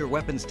nuclear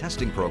weapons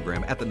testing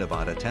program at the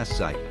Nevada Test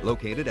Site.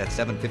 Located at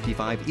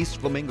 755 East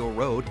Flamingo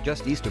Road,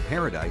 just east of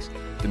Paradise,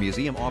 the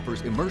museum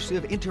offers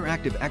immersive,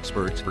 interactive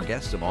experts for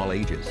guests of all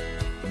ages.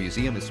 The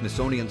museum is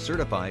Smithsonian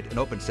certified and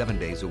open 7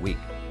 days a week.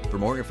 For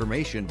more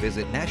information,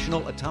 visit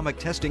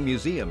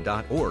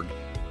nationalatomictestingmuseum.org.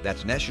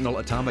 That's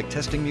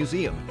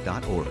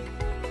nationalatomictestingmuseum.org.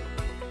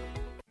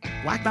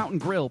 Black Mountain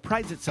Grill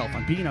prides itself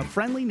on being a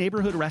friendly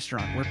neighborhood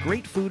restaurant where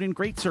great food and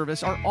great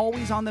service are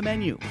always on the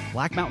menu.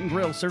 Black Mountain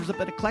Grill serves up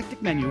an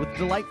eclectic menu with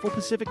delightful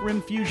Pacific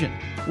Rim fusion,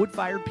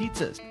 wood-fired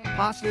pizzas,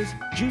 pastas,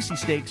 juicy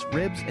steaks,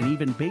 ribs, and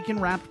even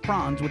bacon-wrapped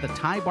prawns with a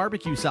Thai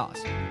barbecue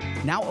sauce.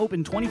 Now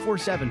open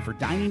 24/7 for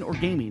dining or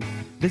gaming.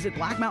 Visit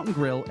Black Mountain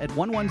Grill at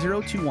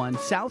 11021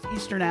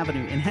 Southeastern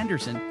Avenue in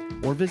Henderson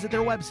or visit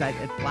their website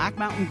at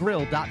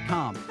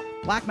blackmountaingrill.com.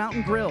 Black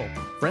Mountain Grill.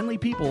 Friendly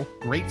people,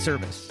 great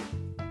service.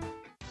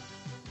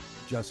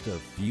 Just a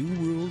few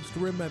rules to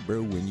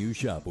remember when you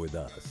shop with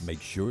us. Make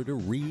sure to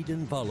read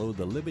and follow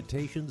the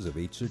limitations of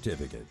each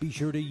certificate. Be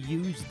sure to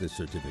use the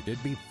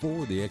certificate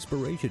before the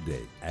expiration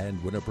date.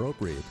 And when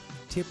appropriate,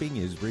 tipping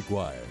is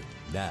required.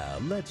 Now,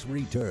 let's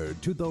return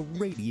to the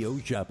Radio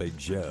Shopping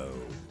Show.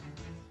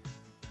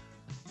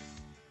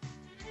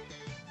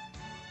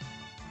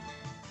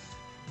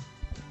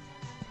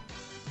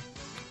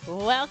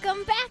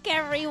 Welcome back,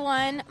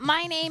 everyone.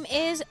 My name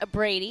is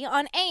Brady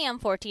on AM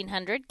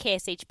 1400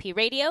 KSHP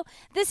Radio.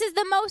 This is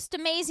the most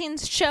amazing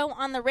show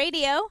on the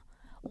radio.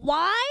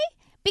 Why?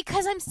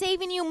 Because I'm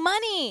saving you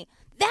money.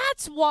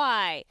 That's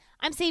why.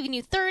 I'm saving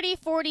you 30,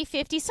 40,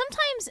 50,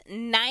 sometimes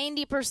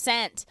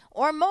 90%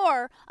 or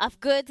more of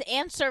goods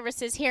and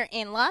services here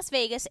in Las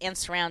Vegas and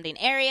surrounding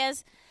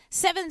areas.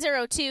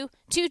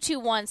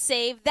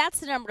 702-221-SAVE. That's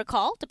the number to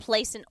call to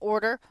place an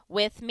order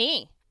with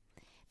me.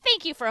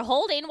 Thank you for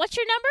holding. What's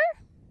your number?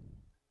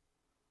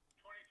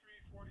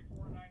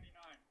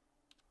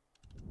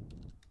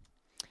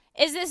 234499.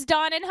 Is this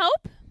Dawn and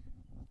Hope? Yes,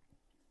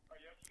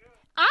 it is.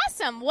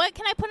 Awesome. What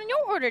can I put in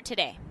your order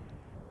today?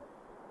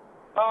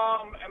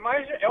 Am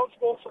I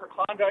eligible for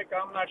Klondike?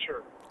 I'm not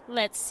sure.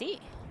 Let's see.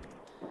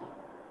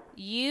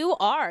 You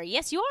are.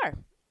 Yes, you are.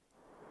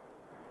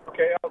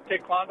 Okay, I'll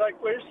take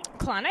Klondike, please.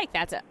 Klondike,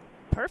 that's a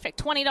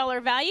perfect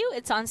 $20 value.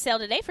 It's on sale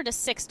today for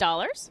just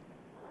 $6.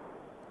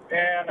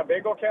 And a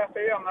Bagel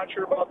Cafe, I'm not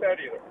sure about that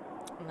either.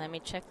 Let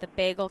me check the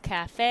Bagel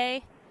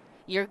Cafe.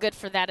 You're good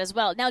for that as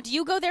well. Now, do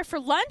you go there for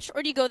lunch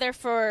or do you go there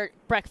for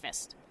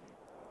breakfast?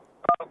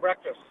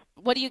 Breakfast.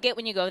 What do you get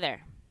when you go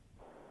there?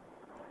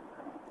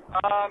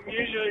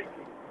 Usually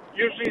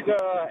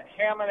the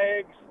ham and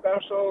egg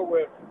special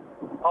with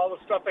all the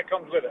stuff that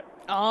comes with it.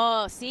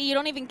 Oh, see, you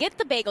don't even get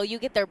the bagel. You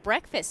get their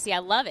breakfast. See, I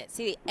love it.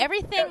 See,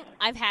 everything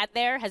I've had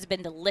there has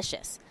been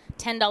delicious.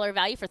 $10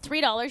 value for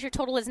 $3. Your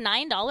total is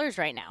 $9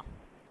 right now.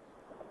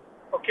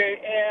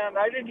 Okay, and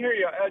I didn't hear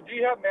you. Do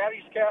you have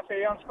Maddie's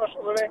Cafe on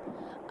special today?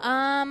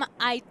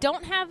 I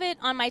don't have it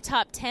on my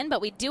top 10, but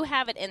we do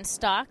have it in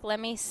stock. Let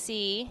me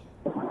see.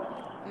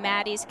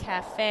 Maddie's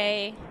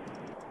Cafe.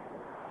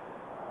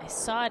 I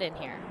saw it in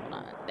here. Hold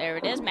on. There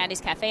it is, Maddie's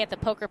Cafe at the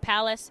Poker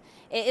Palace.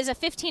 It is a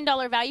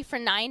 $15 value for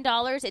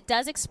 $9. It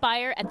does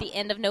expire at the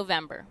end of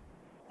November.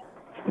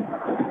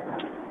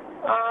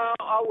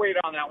 I'll wait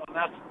on that one.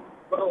 That's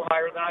a little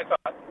higher than I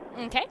thought.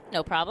 Okay,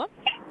 no problem.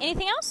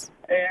 Anything else?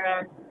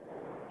 And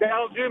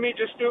that'll do me.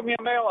 Just do me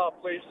a mail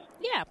out, please.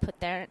 Yeah,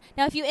 put there.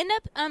 Now, if you end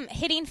up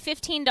hitting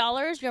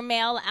 $15, your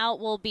mail out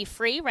will be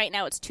free. Right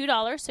now it's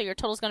 $2, so your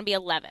total is going to be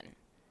 $11.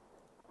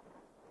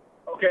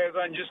 Okay,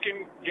 then just give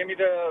me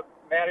the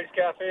Maddie's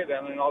Cafe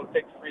then, and I'll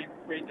take free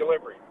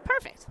delivery.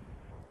 Perfect.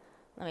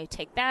 Let me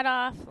take that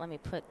off. Let me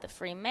put the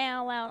free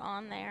mail out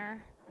on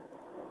there.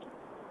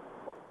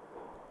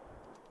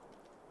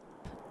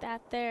 Put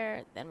that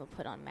there. Then we'll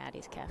put on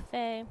Maddie's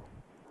Cafe.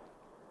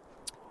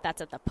 That's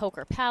at the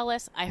Poker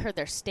Palace. I heard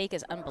their steak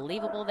is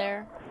unbelievable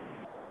there.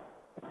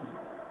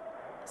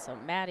 So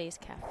Maddie's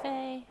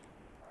Cafe.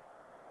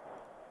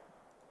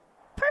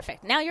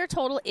 Perfect. Now your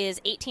total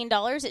is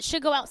 $18. It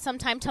should go out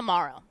sometime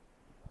tomorrow.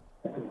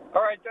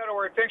 All right, that'll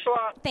work. Thanks a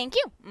lot. Thank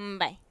you.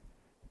 Bye.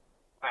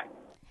 Bye.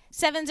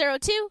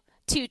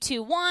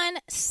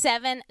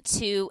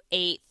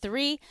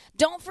 702-221-7283.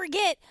 Don't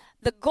forget,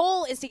 the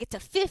goal is to get to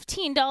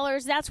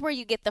 $15. That's where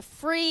you get the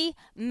free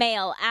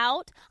mail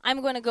out.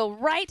 I'm going to go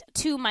right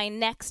to my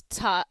next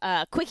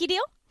quickie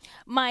deal.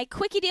 My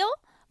quickie deal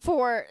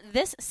for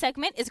this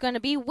segment is going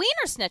to be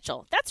Wiener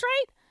Schnitzel. That's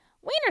right,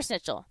 Wiener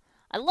Schnitzel.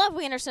 I love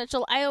Wiener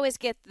Schnitzel. I always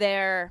get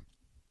their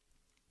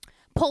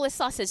Polish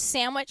sausage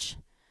sandwich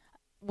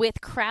with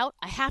kraut.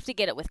 I have to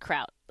get it with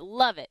kraut.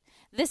 Love it.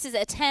 This is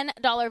a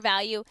 $10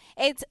 value.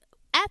 It's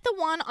at the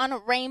one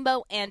on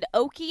Rainbow and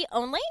Okie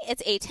only.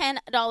 It's a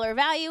 $10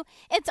 value.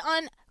 It's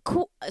on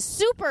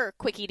super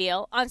quickie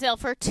deal on sale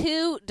for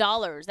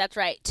 $2. That's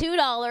right,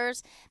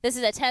 $2. This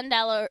is a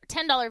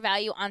 $10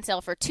 value on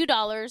sale for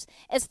 $2.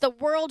 It's the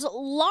world's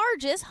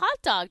largest hot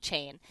dog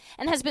chain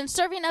and has been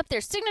serving up their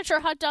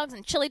signature hot dogs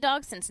and chili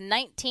dogs since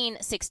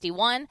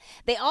 1961.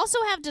 They also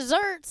have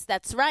desserts.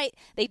 That's right.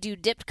 They do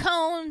dipped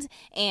cones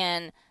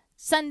and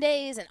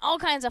sundaes and all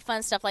kinds of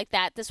fun stuff like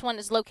that. This one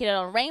is located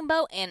on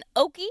Rainbow and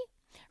Okie.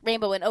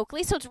 Rainbow and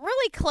Oakley, so it's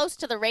really close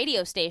to the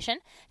radio station.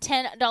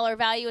 $10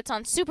 value. It's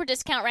on super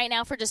discount right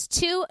now for just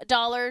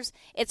 $2.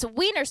 It's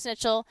Wiener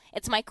Schnitzel.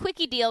 It's my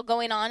quickie deal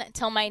going on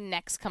until my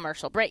next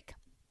commercial break.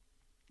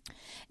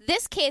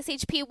 This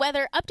KSHP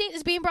weather update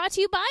is being brought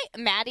to you by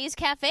Maddie's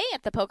Cafe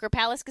at the Poker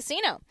Palace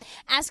Casino.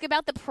 Ask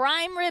about the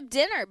prime rib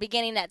dinner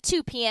beginning at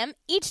 2 p.m.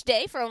 each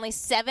day for only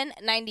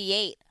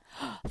 $7.98.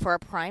 For a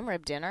prime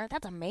rib dinner?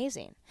 That's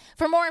amazing.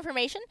 For more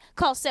information,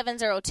 call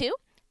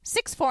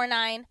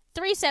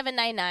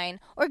 702-649-3799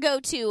 or go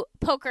to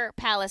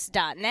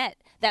pokerpalace.net.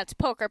 That's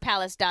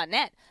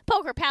pokerpalace.net.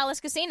 Poker Palace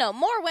Casino.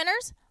 More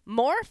winners,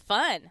 more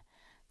fun.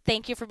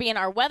 Thank you for being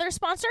our weather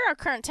sponsor. Our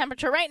current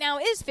temperature right now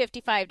is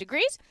 55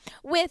 degrees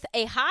with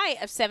a high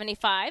of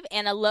 75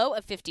 and a low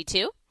of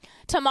 52.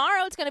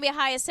 Tomorrow it's going to be a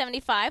high of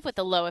 75 with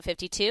a low of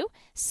 52.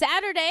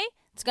 Saturday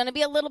it's going to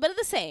be a little bit of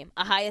the same,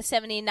 a high of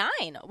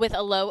 79 with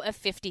a low of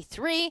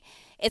 53.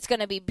 It's going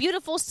to be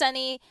beautiful,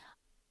 sunny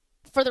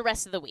for the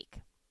rest of the week.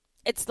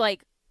 It's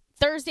like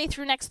Thursday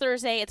through next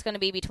Thursday, it's going to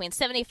be between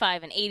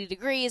 75 and 80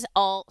 degrees,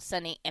 all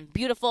sunny and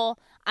beautiful.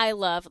 I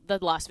love the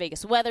Las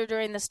Vegas weather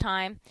during this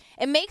time.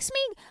 It makes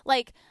me,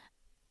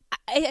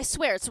 I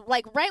swear, it's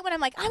like right when I'm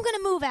like, I'm going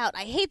to move out.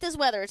 I hate this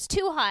weather. It's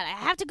too hot. I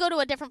have to go to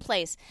a different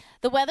place.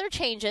 The weather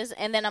changes,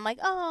 and then I'm like,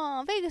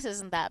 oh, Vegas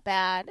isn't that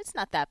bad. It's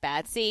not that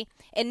bad. See,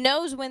 it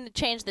knows when to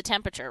change the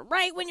temperature.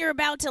 Right when you're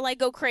about to, like,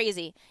 go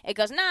crazy, it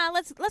goes, nah,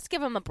 let's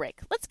give them a break.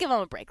 Let's give them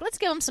a break. Let's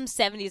give them some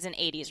 70s and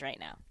 80s right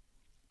now.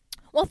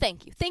 Well,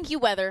 thank you. Thank you,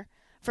 weather,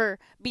 for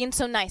being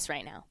so nice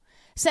right now.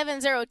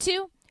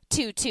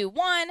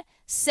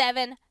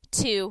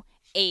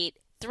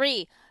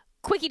 702-221-7283.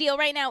 Quickie deal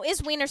right now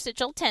is Wiener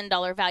Schnitzel,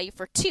 $10 value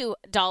for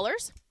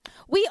 $2.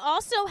 We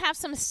also have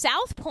some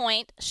South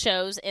Point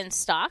shows in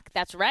stock.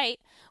 That's right.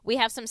 We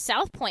have some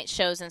South Point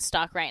shows in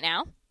stock right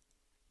now.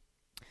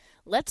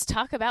 Let's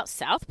talk about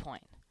South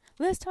Point.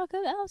 Let's talk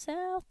about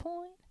South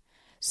Point.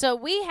 So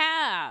we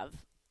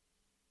have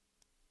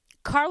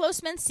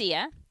Carlos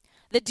Mencia,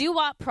 the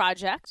Doo-Wop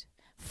Project,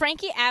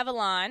 Frankie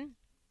Avalon,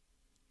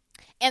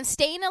 and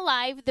Staying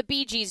Alive, the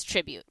Bee Gees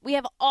tribute. We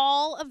have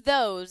all of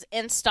those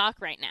in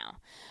stock right now.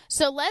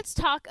 So let's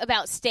talk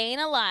about Staying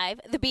Alive,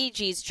 the Bee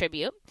Gees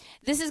tribute.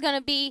 This is going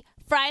to be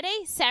Friday,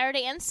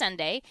 Saturday, and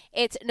Sunday.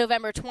 It's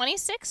November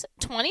 26th,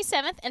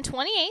 27th, and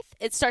 28th.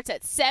 It starts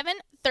at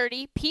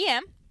 7:30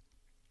 p.m.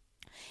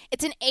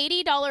 It's an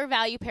 $80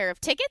 value pair of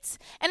tickets,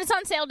 and it's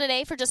on sale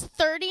today for just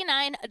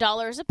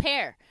 $39 a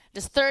pair.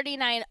 Just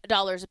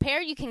 $39 a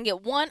pair. You can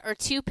get one or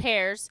two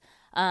pairs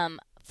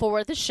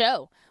for the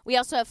show. We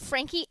also have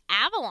Frankie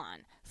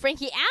Avalon.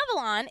 Frankie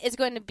Avalon is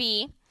going to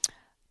be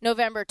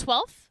November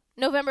 12th,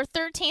 November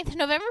 13th,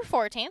 November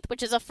 14th,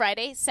 which is a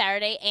Friday,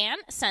 Saturday,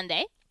 and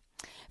Sunday.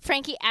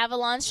 Frankie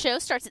Avalon's show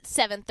starts at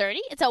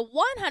 7:30. It's a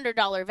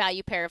 $100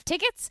 value pair of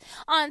tickets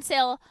on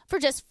sale for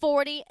just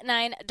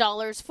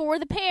 $49 for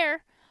the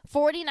pair.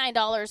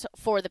 $49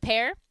 for the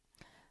pair.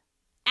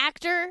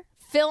 Actor,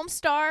 film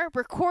star,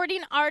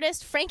 recording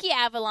artist Frankie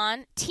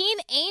Avalon, teen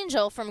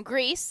angel from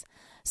Greece.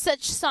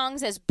 Such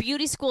songs as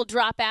Beauty School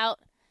Dropout,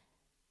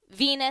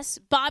 Venus,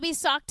 Bobby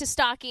Sock to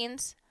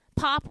Stockings,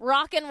 pop,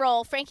 rock and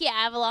roll. Frankie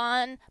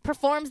Avalon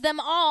performs them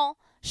all.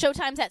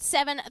 Showtime's at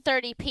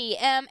 7:30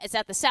 p.m. It's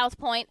at the South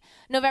Point,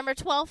 November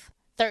 12th,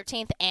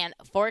 13th, and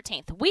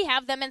 14th. We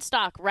have them in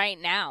stock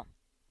right now.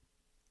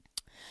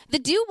 The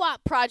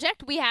Doo-Wop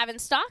Project we have in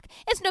stock.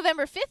 It's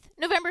November 5th,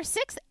 November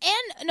 6th,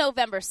 and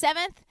November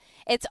 7th.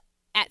 It's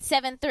at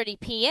 7:30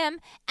 p.m.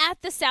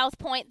 at the South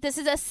Point. This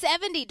is a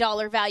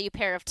 $70 value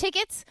pair of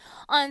tickets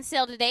on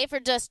sale today for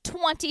just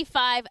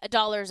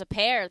 $25 a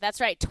pair. That's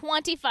right,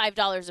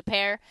 $25 a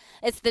pair.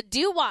 It's the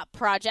Doo-Wop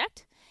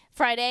Project.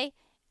 Friday,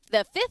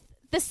 the 5th,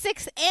 the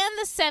 6th, and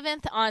the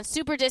 7th on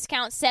super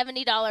discount,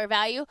 $70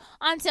 value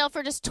on sale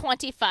for just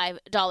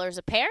 $25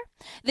 a pair.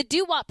 The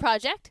Doo-Wop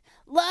Project.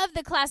 Love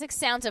the classic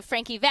sounds of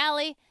Frankie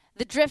Valli,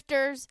 the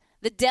Drifters,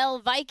 the Dell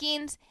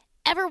Vikings.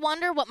 Ever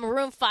wonder what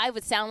Maroon 5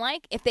 would sound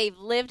like if they've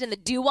lived in the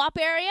doo-wop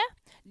area?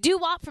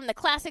 Doo-wop from the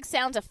classic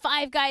sounds of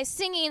five guys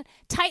singing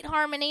tight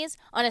harmonies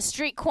on a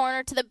street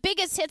corner to the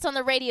biggest hits on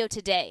the radio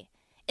today.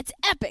 It's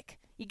epic.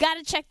 You got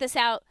to check this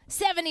out.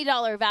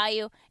 $70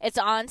 value. It's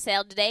on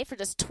sale today for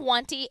just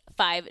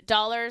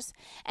 $25.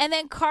 And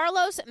then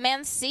Carlos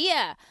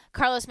Mencia.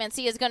 Carlos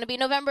Mencia is going to be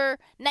November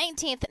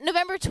 19th,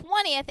 November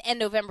 20th, and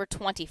November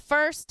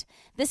 21st.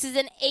 This is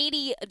an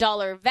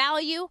 $80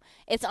 value.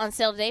 It's on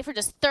sale today for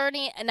just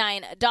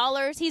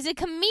 $39. He's a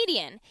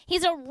comedian.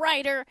 He's a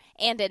writer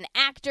and an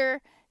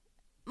actor.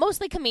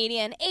 Mostly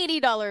comedian,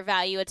 $80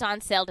 value. It's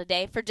on sale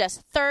today for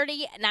just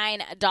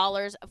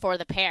 $39 for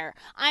the pair.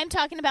 I'm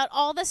talking about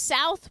all the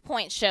South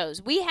Point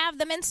shows. We have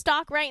them in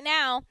stock right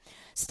now.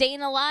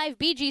 Staying Alive,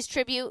 Bee Gees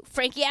Tribute,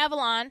 Frankie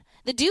Avalon,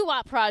 The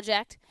Doo-Wop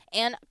Project,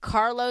 and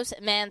Carlos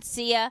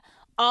Mencia,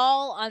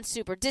 all on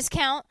super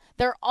discount.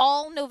 They're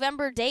all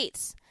November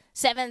dates.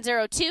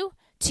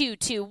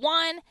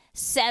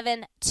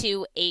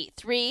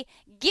 702-221-7283.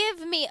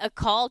 Give me a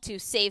call to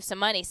save some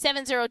money.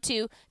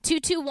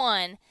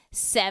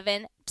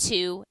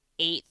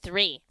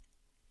 702-221-7283.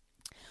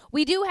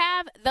 We do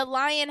have the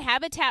Lion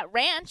Habitat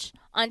Ranch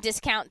on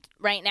discount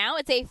right now.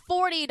 It's a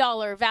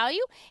 $40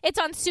 value. It's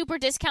on super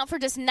discount for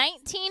just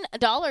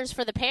 $19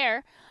 for the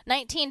pair.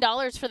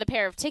 $19 for the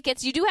pair of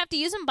tickets. You do have to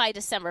use them by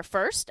December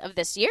 1st of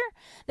this year.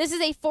 This is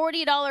a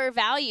 $40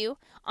 value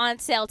on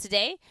sale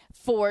today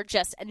for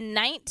just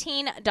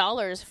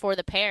 $19 for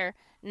the pair.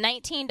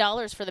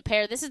 $19 for the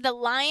pair. This is the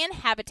Lion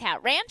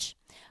Habitat Ranch.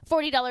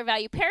 $40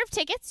 value pair of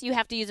tickets. You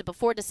have to use it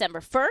before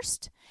December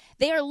 1st.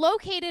 They are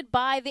located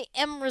by the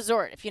M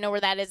Resort, if you know where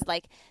that is,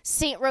 like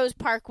St. Rose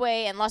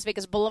Parkway and Las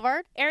Vegas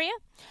Boulevard area.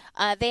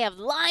 They have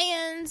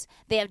lions,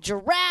 they have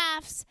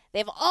giraffes, they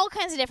have all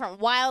kinds of different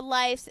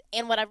wildlife,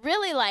 and what I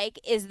really like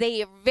is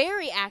they are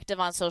very active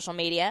on social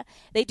media.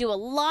 They do a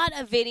lot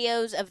of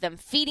videos of them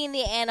feeding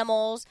the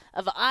animals,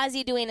 of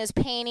Ozzy doing his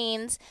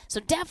paintings, so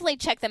definitely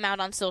check them out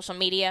on social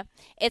media.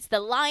 It's the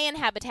Lion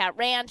Habitat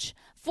Ranch,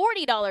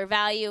 $40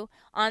 value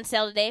on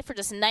sale today for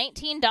just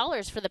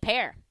 $19 for the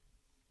pair.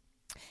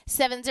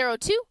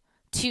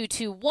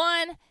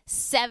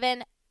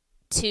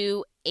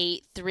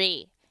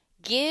 702-221-7283.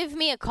 Give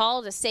me a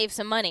call to save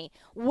some money.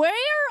 Where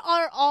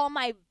are all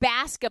my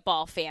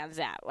basketball fans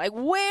at? Like,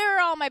 where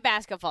are all my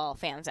basketball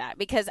fans at?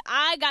 Because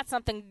I got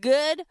something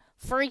good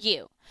for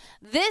you.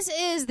 This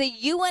is the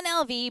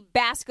UNLV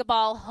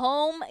basketball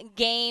home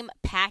game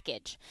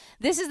package.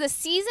 This is the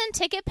season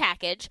ticket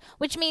package,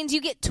 which means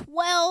you get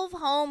 12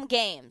 home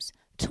games.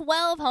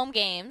 12 home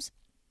games.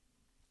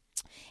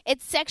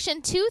 It's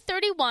section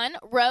 231,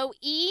 row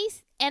E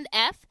and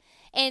F.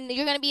 And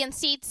you're going to be in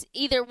seats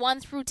either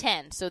 1 through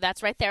 10. So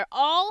that's right there.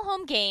 All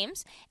home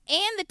games.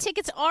 And the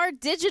tickets are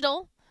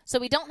digital. So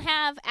we don't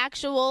have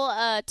actual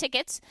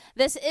tickets.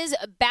 This is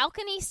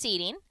balcony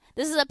seating.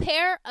 This is a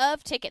pair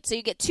of tickets. So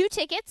you get 2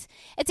 tickets.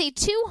 It's a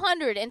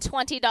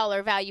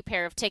 $220 value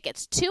pair of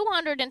tickets.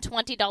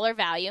 $220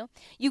 value.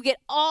 You get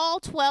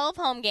all 12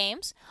 home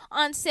games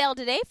on sale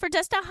today for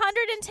just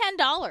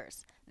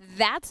 $110.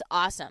 That's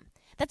awesome.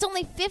 That's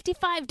only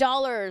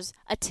 $55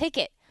 a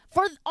ticket.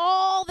 For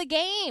all the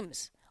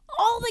games.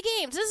 All the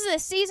games. This is a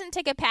season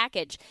ticket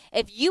package.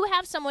 If you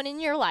have someone in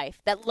your life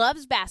that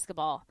loves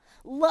basketball,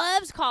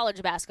 loves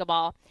college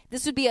basketball,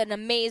 this would be an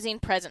amazing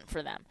present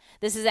for them.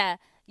 This is a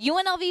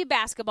UNLV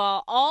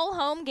basketball, all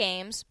home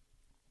games,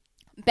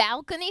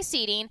 balcony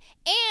seating,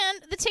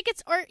 and the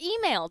tickets are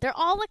emailed. They're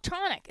all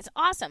electronic. It's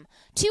awesome.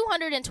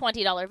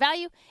 $220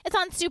 value. It's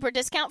on super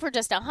discount for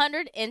just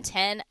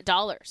 $110.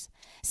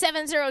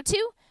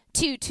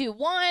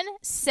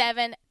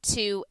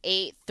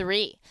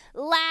 702-221-7283.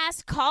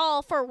 Last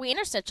call for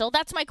Wiener Schnitzel.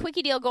 That's my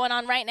quickie deal going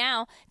on right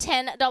now.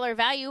 $10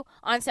 value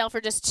on sale for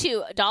just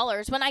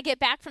 $2. When I get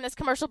back from this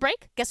commercial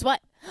break, guess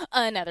what?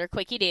 Another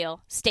quickie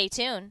deal. Stay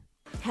tuned.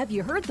 Have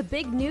you heard the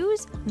big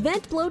news?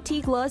 Vent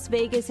Boutique Las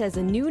Vegas has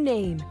a new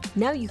name.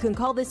 Now you can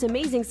call this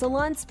amazing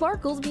salon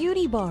Sparkles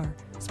Beauty Bar.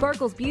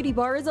 Sparkles Beauty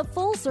Bar is a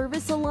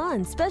full-service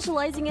salon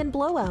specializing in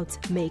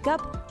blowouts,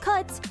 makeup,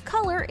 cuts,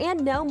 color,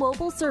 and now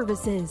mobile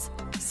services.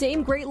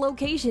 Same great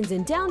locations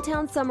in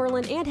downtown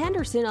Summerlin and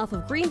Henderson off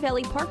of Green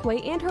Valley Parkway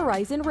and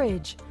Horizon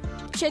Ridge.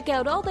 Check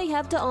out all they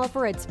have to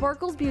offer at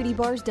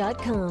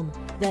sparklesbeautybars.com.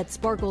 That's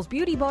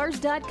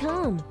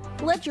sparklesbeautybars.com.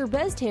 Let your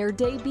best hair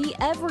day be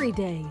every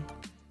day.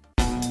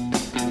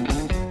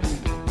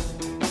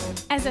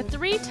 As a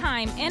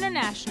 3-time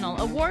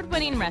international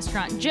award-winning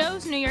restaurant,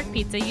 Joe's New York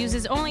Pizza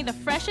uses only the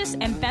freshest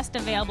and best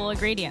available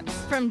ingredients.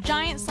 From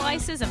giant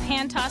slices of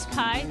hand-tossed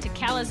pie to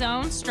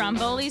calzones,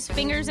 strombolis,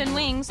 fingers, and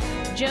wings,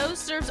 Joe's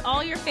serves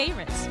all your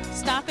favorites.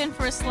 Stop in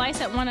for a slice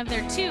at one of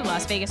their 2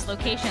 Las Vegas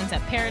locations at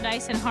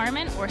Paradise and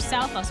Harmon or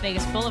South Las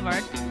Vegas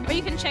Boulevard, or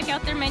you can check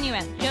out their menu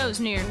at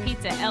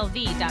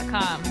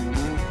joesnewyorkpizzalv.com.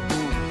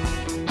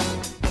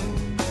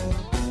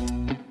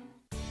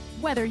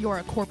 Whether you're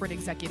a corporate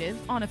executive,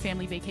 on a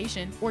family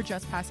vacation, or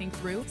just passing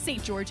through,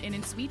 St. George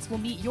Inn & Suites will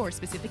meet your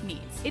specific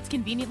needs. It's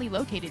conveniently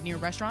located near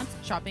restaurants,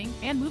 shopping,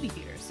 and movie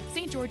theaters.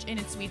 St. George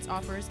Inn & Suites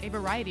offers a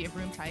variety of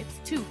room types,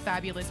 2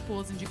 fabulous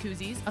pools and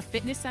jacuzzis, a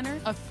fitness center,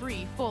 a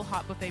free full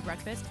hot buffet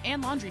breakfast,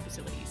 and laundry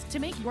facilities. To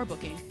make your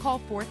booking, call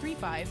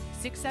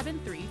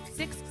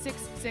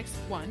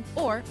 435-673-6661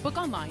 or book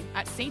online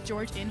at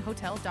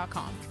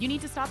stgeorgeinnhotel.com. You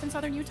need to stop in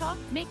Southern Utah?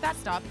 Make that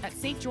stop at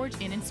St. George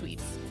Inn &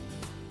 Suites.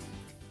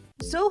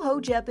 Soho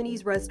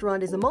Japanese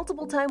Restaurant is a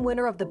multiple-time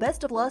winner of the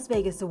Best of Las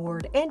Vegas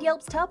Award and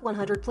Yelp's Top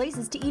 100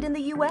 Places to Eat in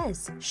the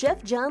U.S.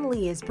 Chef John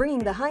Lee is bringing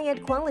the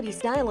high-end quality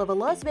style of a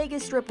Las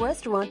Vegas strip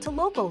restaurant to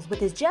locals with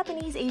his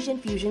Japanese-Asian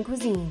fusion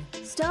cuisine.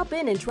 Stop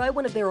in and try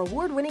one of their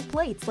award-winning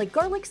plates like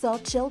garlic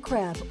soft shell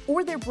crab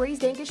or their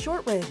braised Angus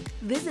short rib.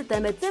 Visit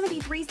them at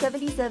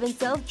 7377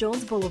 South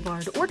Jones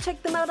Boulevard or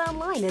check them out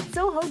online at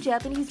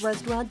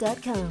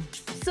SohoJapaneseRestaurant.com.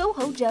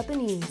 Soho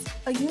Japanese,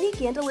 a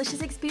unique and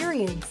delicious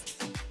experience.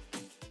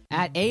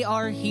 At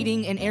AR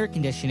Heating and Air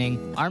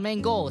Conditioning, our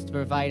main goal is to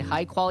provide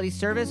high-quality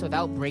service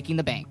without breaking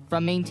the bank.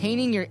 From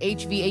maintaining your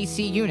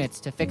HVAC units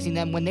to fixing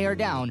them when they are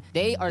down,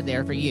 they are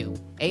there for you.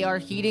 AR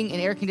Heating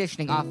and Air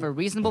Conditioning offer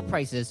reasonable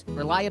prices,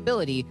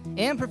 reliability,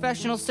 and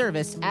professional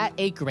service at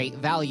a great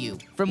value.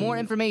 For more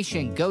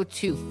information, go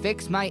to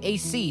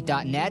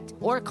fixmyac.net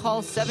or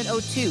call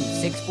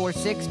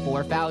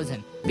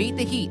 702-646-4000. Beat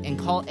the heat and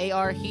call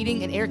AR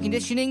Heating and Air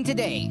Conditioning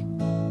today.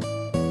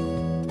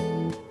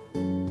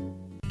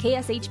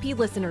 KSHP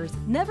listeners,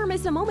 never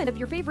miss a moment of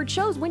your favorite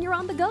shows when you're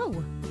on the go.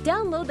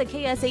 Download the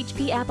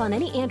KSHP app on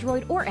any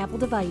Android or Apple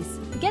device.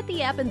 Get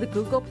the app in the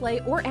Google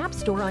Play or App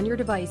Store on your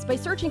device by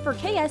searching for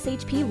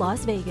KSHP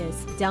Las Vegas.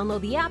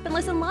 Download the app and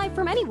listen live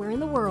from anywhere in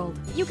the world.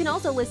 You can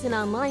also listen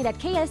online at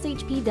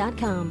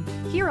kshp.com.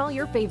 Hear all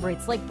your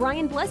favorites like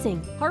Brian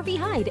Blessing, Harvey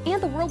Hyde,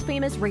 and the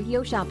world-famous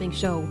radio shopping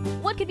show.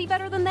 What could be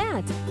better than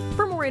that?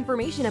 For more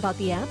information about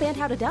the app and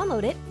how to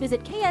download it,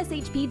 visit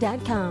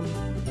kshp.com.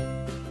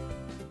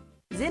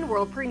 Zen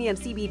World Premium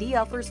CBD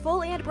offers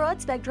full and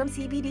broad-spectrum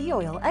CBD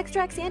oil,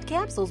 extracts, and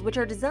capsules which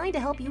are designed to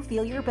help you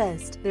feel your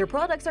best. Their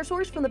products are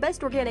sourced from the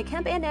best organic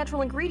hemp and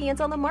natural ingredients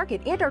on the market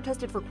and are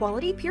tested for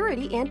quality,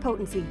 purity, and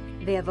potency.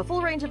 They have a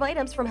full range of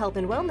items from health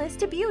and wellness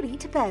to beauty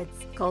to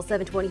pets. Call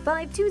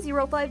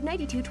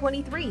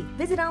 725-205-9223.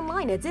 Visit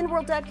online at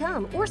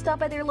zenworld.com or stop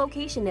by their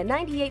location at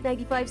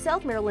 9895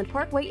 South Maryland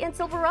Parkway and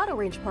Silverado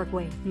Range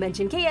Parkway.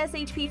 Mention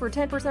KSHP for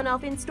 10%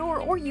 off in-store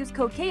or use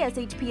code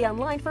KSHP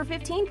online for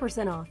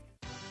 15% off.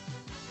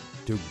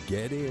 To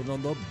get in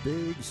on the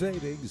big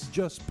savings,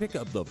 just pick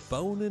up the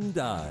phone and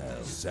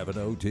dial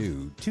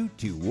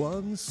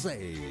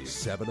 702-221-SAVE,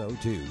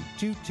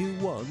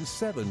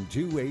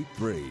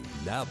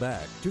 702-221-7283. Now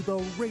back to the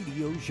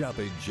Radio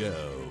Shopping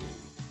Show.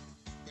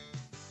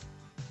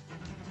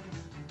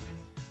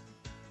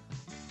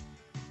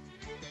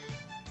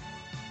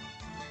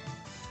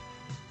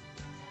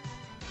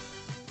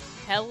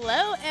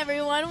 Hello,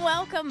 everyone.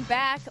 Welcome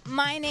back.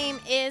 My name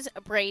is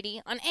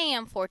Brady on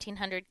AM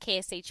 1400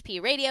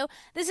 KSHP Radio.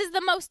 This is the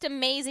most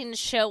amazing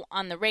show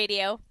on the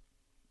radio.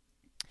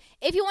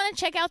 If you want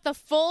to check out the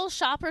full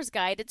shopper's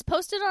guide, it's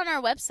posted on our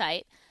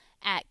website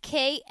at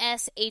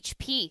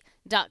kshp.com.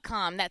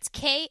 That's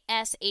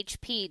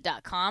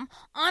kshp.com.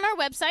 On our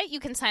website, you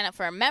can sign up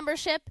for a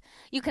membership.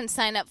 You can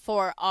sign up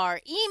for our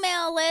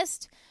email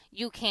list.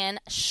 You can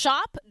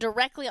shop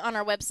directly on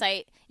our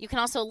website. You can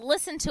also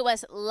listen to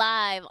us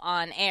live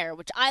on air,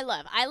 which I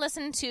love. I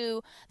listen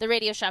to the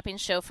Radio Shopping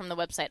Show from the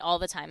website all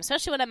the time,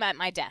 especially when I'm at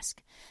my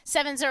desk.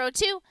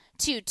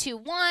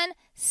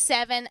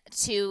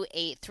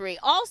 702-221-7283.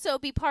 Also,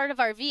 be part of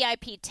our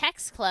VIP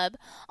text club.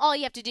 All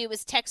you have to do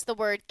is text the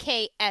word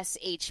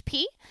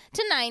KSHP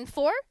to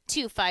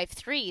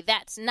 94253.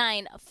 That's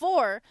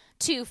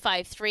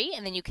 94253,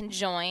 and then you can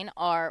join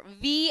our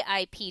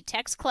VIP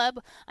text club.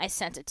 I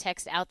sent a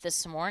text out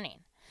this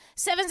morning.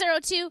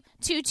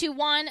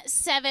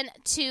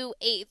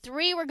 702-221-7283.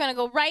 We're going to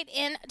go right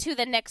into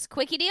the next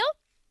quickie deal.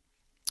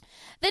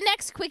 The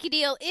next quickie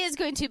deal is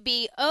going to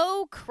be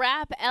Oh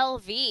Crap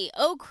LV.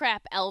 Oh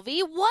Crap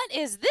LV. What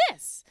is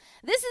this?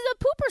 This is a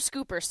pooper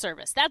scooper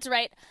service. That's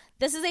right.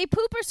 This is a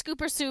pooper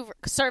scooper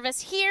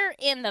service here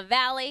in the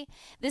Valley.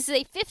 This is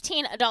a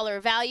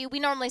 $15 value.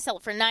 We normally sell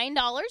it for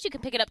 $9. You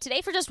can pick it up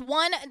today for just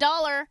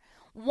 $1.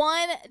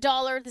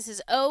 $1. This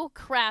is Oh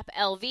Crap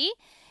LV.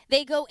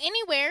 They go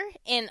anywhere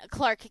in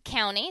Clark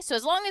County. So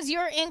as long as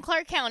you're in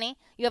Clark County,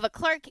 you have a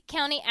Clark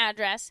County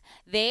address,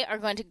 they are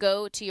going to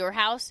go to your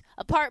house,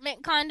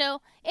 apartment,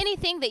 condo,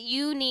 anything that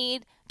you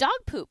need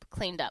dog poop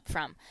cleaned up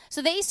from.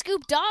 So they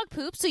scoop dog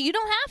poop so you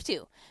don't have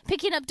to.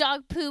 Picking up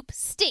dog poop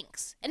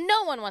stinks, and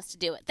no one wants to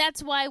do it.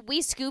 That's why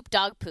we scoop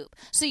dog poop,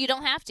 so you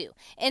don't have to.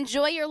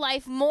 Enjoy your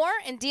life more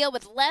and deal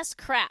with less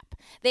crap.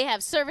 They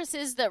have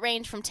services that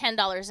range from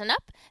 $10 and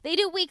up. They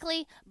do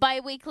weekly,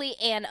 bi-weekly,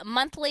 and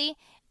monthly,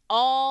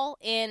 all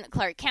in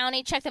Clark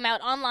County. Check them out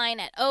online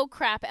at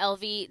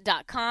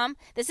ohcraplv.com.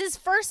 This is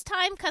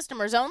first-time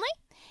customers only.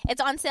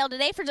 It's on sale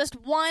today for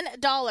just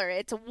 $1.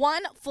 It's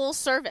one full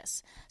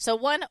service. So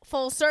one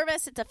full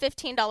service, it's a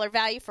 $15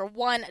 value for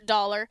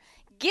 $1.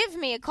 Give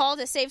me a call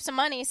to save some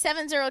money,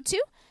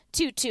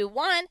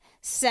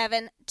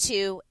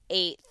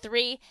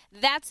 702-221-7283.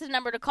 That's the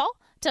number to call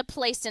to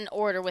place an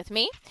order with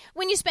me.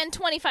 When you spend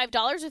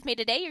 $25 with me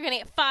today, you're going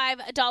to get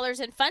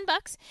 $5 in fun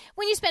bucks.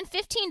 When you spend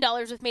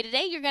 $15 with me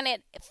today, you're going to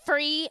get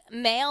free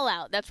mail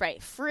out. That's right,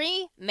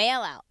 free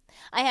mail out.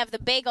 I have the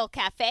Bagel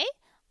Cafe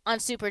on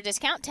super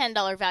discount,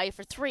 $10 value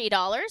for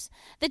 $3.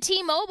 The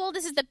T-Mobile,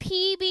 this is the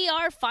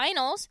PBR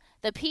Finals.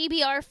 The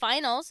PBR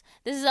Finals,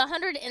 this is a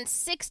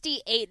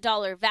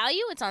 $168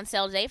 value. It's on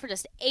sale today for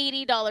just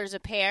 $80 a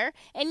pair.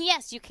 And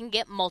yes, you can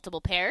get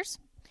multiple pairs.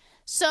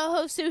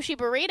 Soho Sushi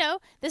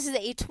Burrito, this is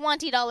a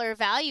 $20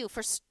 value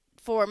for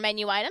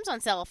menu items on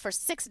sale for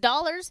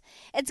 $6.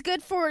 It's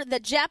good for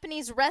the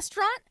Japanese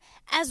restaurant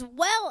as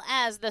well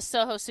as the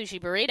Soho Sushi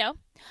Burrito.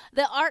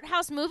 The Art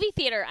House Movie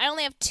Theater, I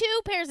only have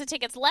 2 pairs of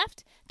tickets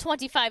left,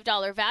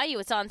 $25 value.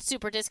 It's on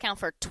super discount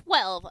for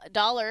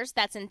 $12.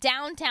 That's in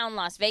downtown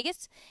Las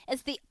Vegas.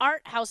 It's the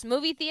Art House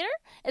Movie Theater.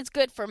 It's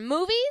good for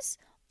movies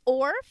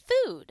or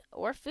food.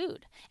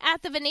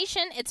 At the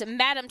Venetian, it's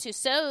Madame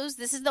Tussauds.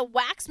 This is the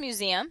Wax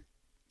Museum.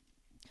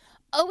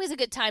 Always a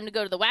good time to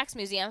go to the Wax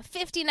Museum.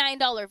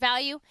 $59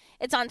 value.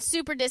 It's on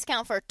super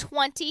discount for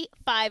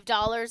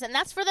 $25, and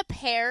that's for the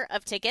pair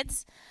of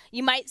tickets.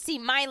 You might see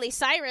Miley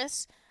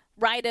Cyrus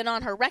ride in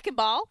on her wrecking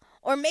ball,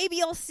 or maybe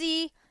you'll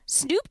see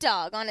Snoop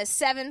Dogg on his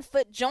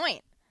 7-foot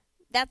joint.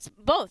 That's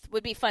both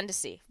would be fun to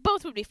see.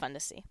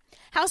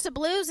 House of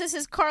Blues, this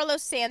is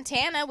Carlos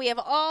Santana. We have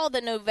all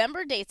the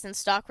November dates in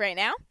stock right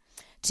now.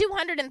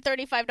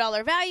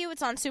 $235 value.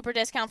 It's on super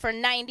discount for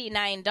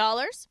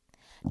 $99.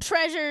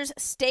 Treasures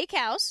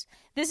Steakhouse.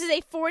 This is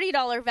a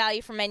 $40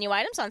 value for menu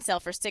items on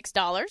sale for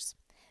 $6.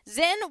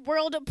 Zen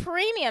World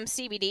Premium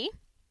CBD.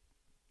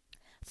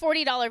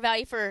 $40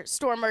 value for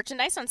store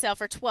merchandise on sale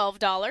for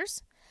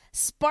 $12.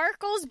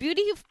 Sparkles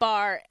Beauty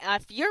Bar.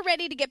 If you're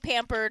ready to get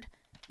pampered,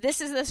 This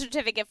is the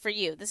certificate for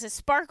you. This is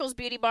Sparkles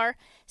Beauty Bar,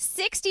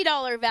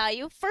 $60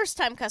 value,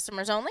 first-time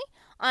customers only,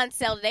 on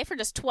sale today for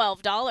just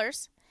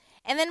 $12.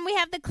 And then we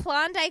have the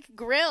Klondike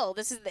Grill.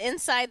 This is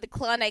inside the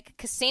Klondike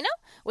Casino,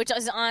 which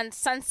is on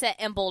Sunset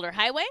and Boulder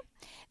Highway.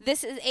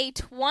 This is a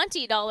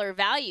 $20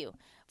 value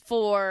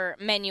for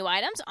menu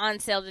items on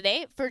sale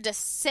today for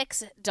just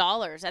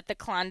 $6 at the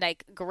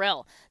Klondike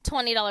Grill.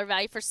 $20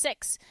 value for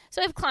 $6.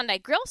 So we have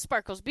Klondike Grill,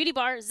 Sparkles Beauty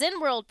Bar,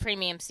 Zen World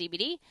Premium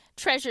CBD,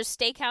 Treasures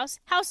Steakhouse,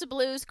 House of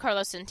Blues,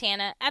 Carlos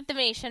Santana, At the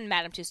Venetian,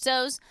 Madame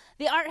Tussauds,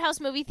 the Art House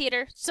Movie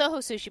Theater, Soho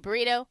Sushi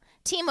Burrito,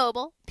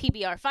 T-Mobile,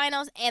 PBR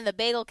Finals, and the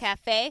Bagel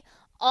Cafe,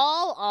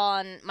 all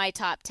on my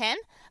top 10.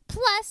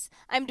 Plus,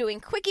 I'm doing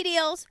quickie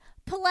deals.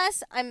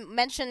 Plus, I'm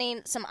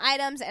mentioning some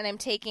items and I'm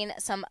taking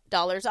some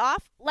dollars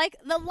off, like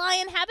the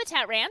Lion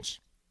Habitat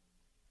Ranch.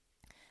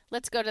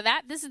 Let's go to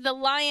that. This is the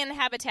Lion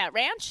Habitat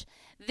Ranch.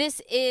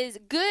 This is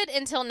good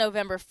until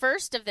November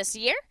 1st of this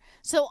year.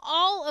 So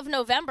all of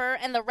November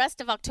and the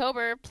rest of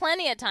October,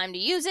 plenty of time to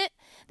use it.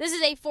 This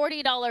is a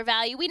 $40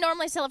 value. We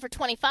normally sell it for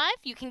 $25.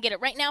 You can get it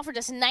right now for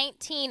just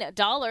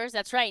 $19.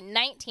 That's right,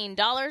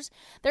 $19.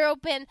 They're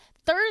open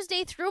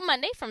Thursday through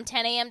Monday from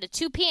 10 a.m. to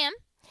 2 p.m.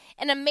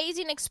 An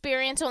amazing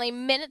experience, only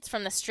minutes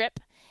from the Strip.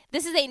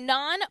 This is a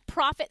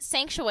non-profit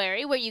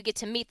sanctuary where you get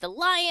to meet the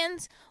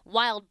lions,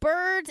 wild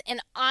birds, and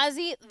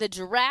Ozzy the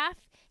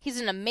giraffe. He's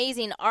an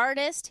amazing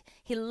artist.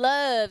 He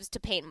loves to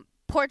paint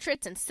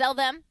portraits and sell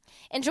them.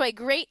 Enjoy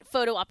great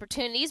photo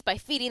opportunities by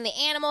feeding the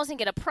animals and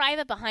get a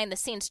private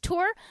behind-the-scenes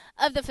tour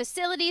of the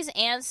facilities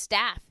and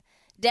staff.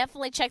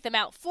 Definitely check them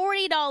out.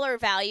 $40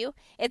 value.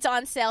 It's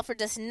on sale for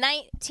just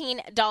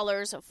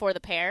 $19 for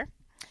the pair.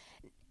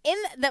 In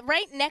the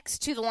right next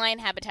to the Lion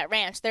Habitat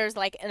Ranch, there's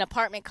like an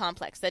apartment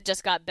complex that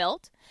just got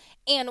built.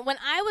 And when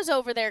I was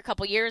over there a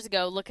couple years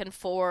ago looking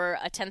for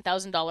a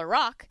 $10,000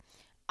 rock,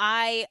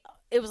 it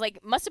was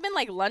like, must have been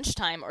like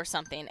lunchtime or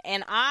something.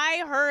 And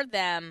I heard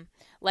them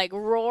like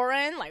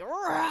roaring, like,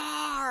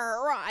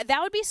 roar, roar.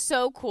 That would be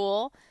so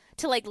cool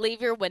to like leave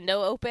your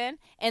window open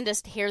and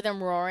just hear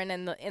them roaring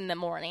in the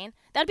morning.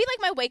 That'd be like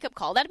my wake up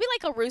call. That'd be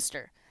like a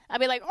rooster. I'd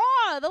be like,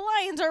 oh, the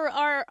lions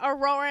are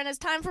roaring. It's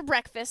time for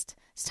breakfast.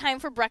 It's time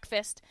for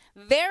breakfast.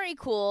 Very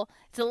cool.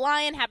 It's the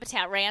Lion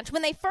Habitat Ranch.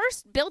 When they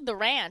first built the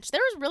ranch,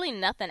 there was really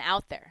nothing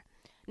out there.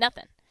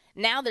 Nothing.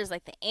 Now there's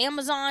like the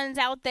Amazons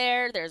out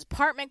there. There's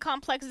apartment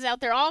complexes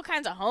out there. All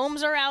kinds of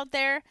homes are out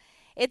there.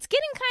 It's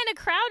getting kind of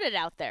crowded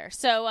out there.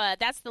 So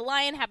that's the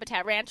Lion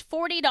Habitat Ranch.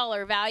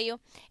 $40 value.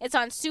 It's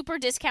on super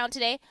discount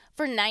today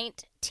for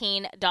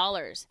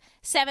 $19.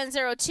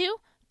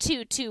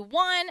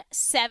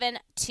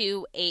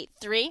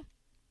 702-221-7283.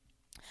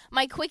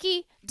 My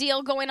quickie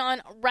deal going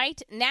on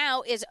right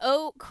now is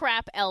Oh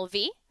Crap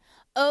LV.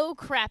 Oh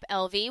Crap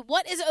LV.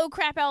 What is Oh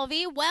Crap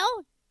LV?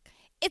 Well,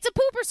 it's a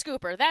pooper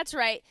scooper. That's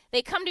right.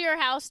 They come to your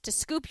house to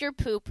scoop your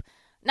poop,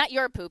 not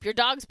your poop, your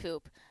dog's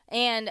poop,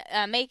 and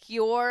make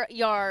your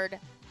yard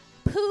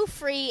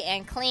poo-free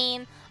and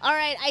clean. All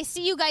right, I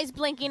see you guys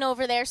blinking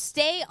over there.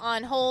 Stay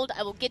on hold.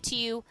 I will get to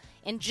you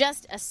in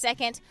just a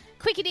second.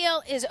 Quickie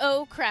deal is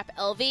Oh Crap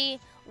LV.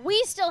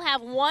 We still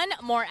have one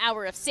more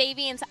hour of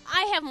savings.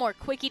 I have more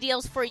quickie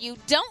deals for you.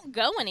 Don't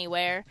go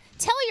anywhere.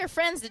 Tell your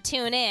friends to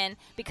tune in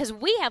because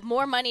we have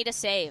more money to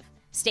save.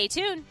 Stay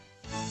tuned.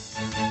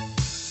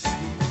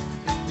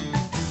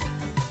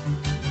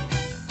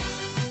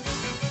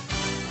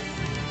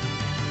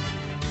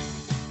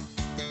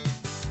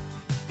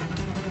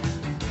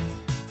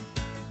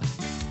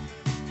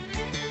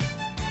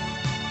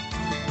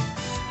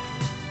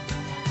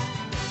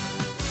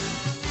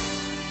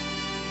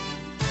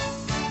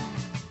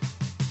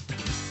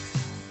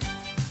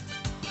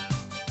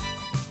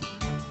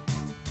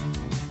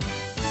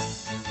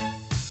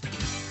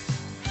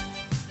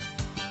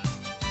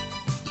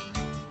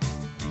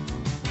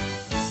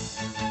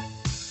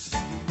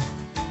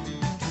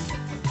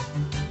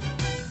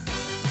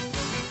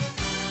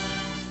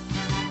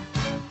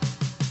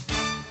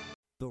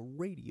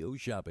 Radio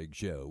Shopping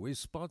Show is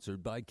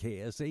sponsored by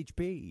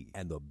KSHP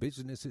and the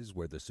businesses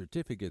where the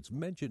certificates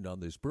mentioned on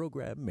this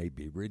program may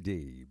be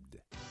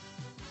redeemed.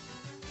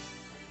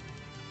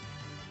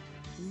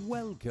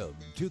 Welcome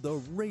to the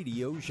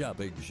Radio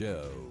Shopping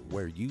Show,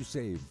 where you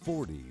save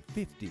 40,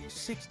 50,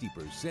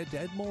 60%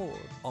 and more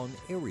on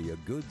area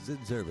goods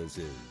and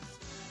services.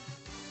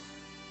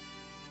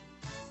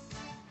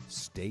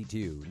 Stay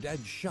tuned and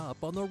shop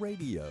on the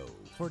radio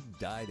for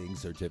dining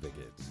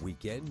certificates,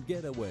 weekend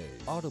getaway,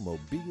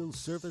 automobile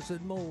service,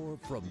 and more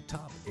from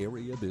top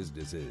area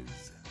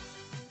businesses.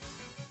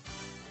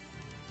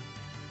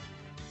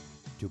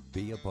 To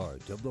be a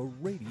part of the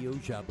Radio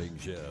Shopping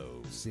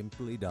Show,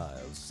 simply dial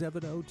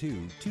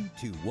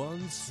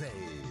 702-221-SAVE,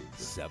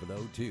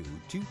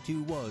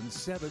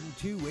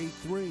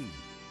 702-221-7283.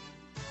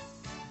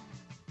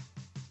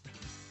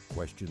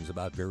 Questions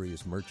about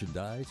various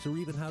merchandise or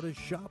even how to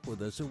shop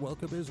with us are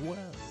welcome as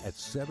well at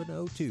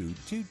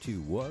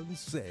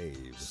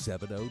 702-221-SAVE,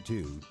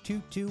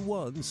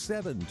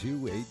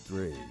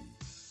 702-221-7283.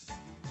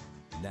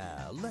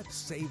 Now, let's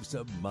save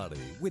some money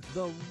with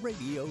the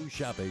Radio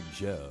Shopping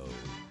Show.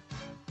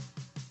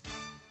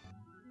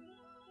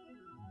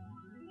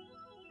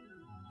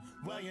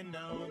 Well, you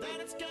know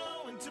that it's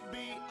going to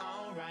be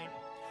alright.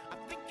 I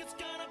think it's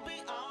gonna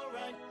be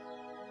alright.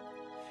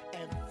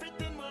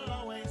 Everything will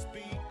always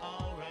be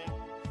alright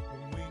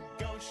when we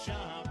go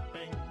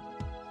shopping.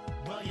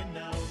 Well, you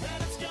know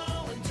that it's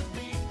going to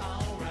be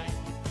alright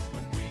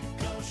when we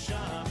go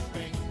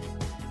shopping.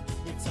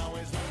 It's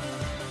always let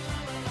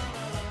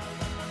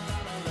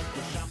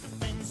the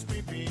shopping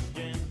spree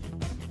begin.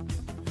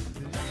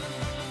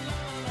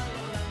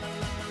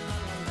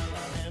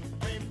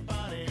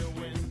 Everybody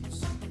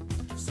wins,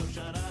 so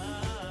shut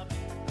up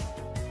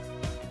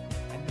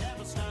and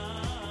never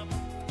stop.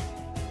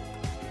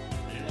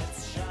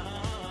 Let's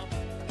shop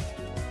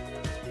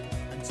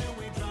until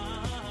we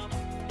drop.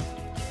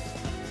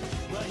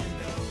 Well, you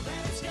know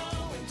that it's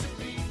going to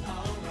be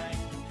alright.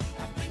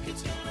 I think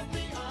it's gonna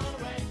be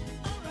alright,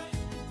 alright.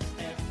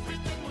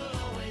 Everything will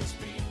always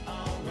be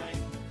alright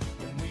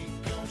when we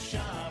go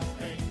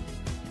shopping.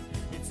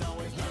 It's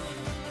always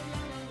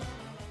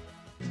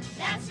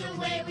That's the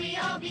way we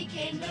all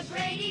became the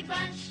Brady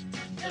Bunch.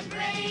 The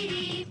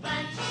Brady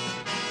Bunch.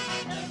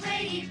 The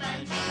Brady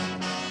Bunch.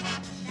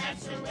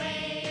 That's the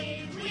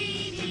way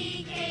we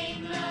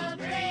became the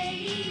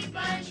Brady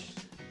Bunch.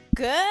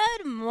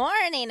 Good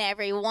morning,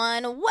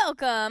 everyone.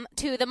 Welcome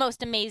to the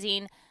most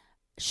amazing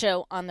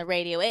show on the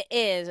radio. It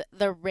is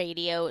the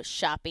Radio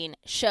Shopping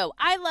Show.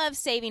 I love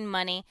saving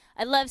money.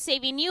 I love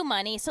saving you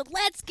money. So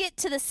let's get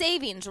to the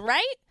savings,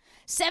 right?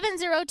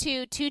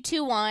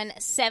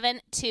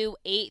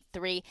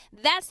 702-221-7283.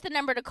 That's the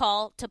number to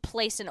call to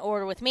place an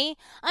order with me.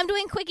 I'm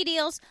doing quickie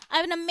deals. I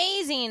have an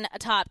amazing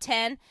top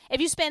 10.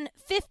 If you spend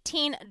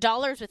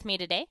 $15 with me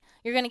today,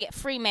 you're going to get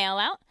free mail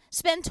out.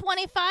 Spend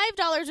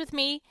 $25 with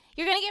me,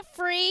 you're going to get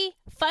free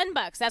fun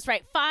bucks. That's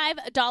right,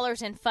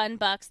 $5 in fun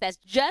bucks. That's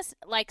just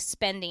like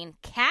spending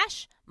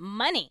cash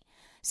money.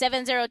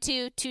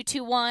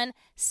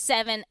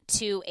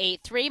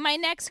 702-221-7283. My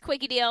next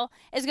quickie deal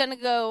is going to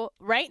go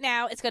right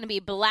now. It's going to be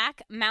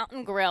Black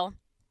Mountain Grill.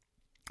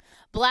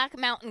 Black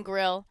Mountain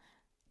Grill.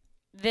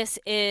 This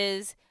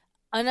is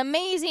an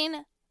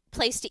amazing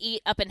place to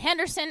eat up in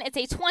Henderson. It's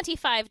a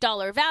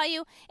 $25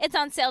 value. It's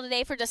on sale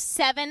today for just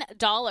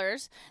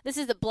 $7. This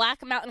is the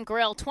Black Mountain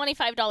Grill,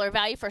 $25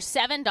 value for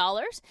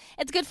 $7.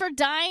 It's good for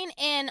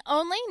dine-in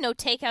only, no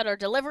takeout or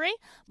delivery.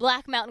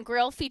 Black Mountain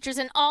Grill features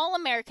an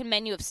all-American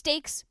menu of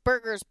steaks,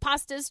 burgers,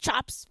 pastas,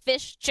 chops,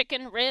 fish,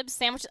 chicken, ribs,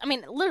 sandwiches. I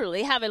mean,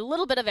 literally have a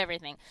little bit of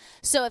everything.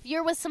 So if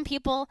you're with some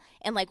people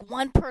and like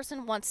one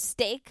person wants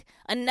steak,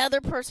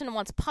 another person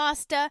wants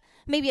pasta,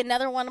 maybe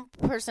another one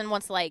person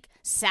wants like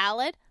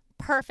salad,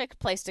 perfect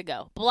place to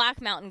go.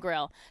 Black Mountain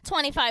Grill.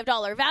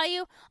 $25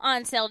 value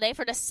on sale today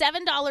for just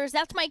 $7.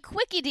 That's my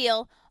quickie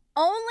deal,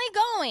 only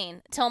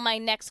going till my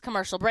next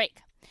commercial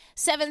break.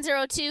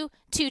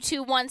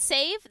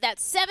 702-221-SAVE.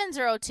 That's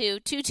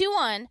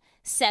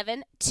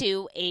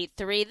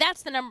 702-221-7283.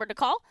 That's the number to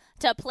call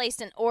to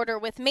place an order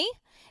with me.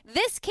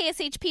 This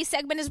KSHP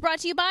segment is brought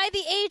to you by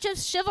the Age of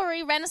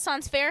Chivalry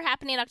Renaissance Fair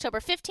happening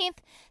October 15th,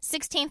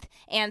 16th,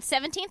 and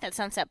 17th at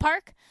Sunset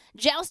Park.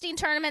 Jousting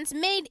tournaments,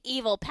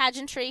 medieval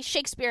pageantry,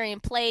 Shakespearean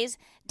plays,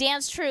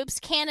 dance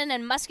troupes, cannon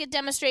and musket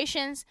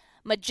demonstrations,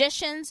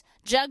 magicians,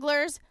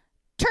 jugglers,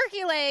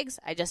 turkey legs,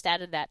 I just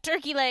added that,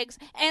 turkey legs,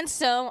 and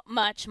so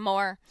much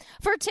more.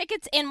 For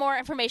tickets and more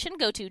information,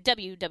 go to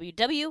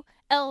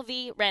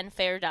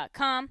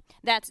www.lvrenfair.com.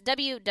 That's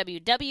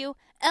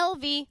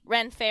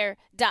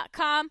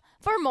www.lvrenfair.com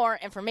for more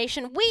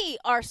information. We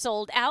are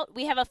sold out.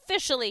 We have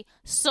officially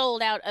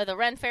sold out of the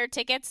Ren Fair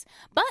tickets,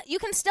 but you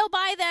can still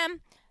buy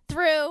them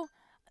through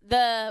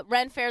the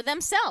Ren Fair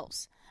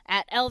themselves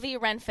at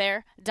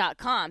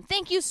lvrenfair.com.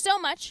 Thank you so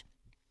much,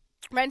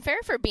 Ren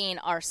Fair, for being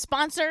our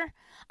sponsor.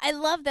 I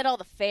love that all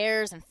the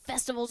fairs and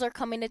festivals are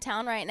coming to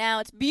town right now.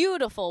 It's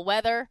beautiful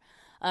weather.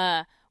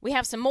 We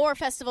have some more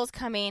festivals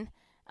coming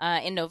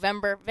in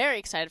November. Very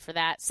excited for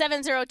that.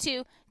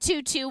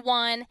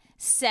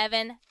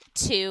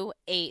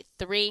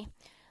 702-221-7283.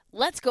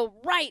 Let's go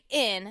right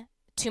in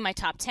to my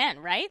top 10,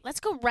 right? Let's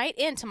go right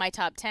into my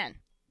top 10.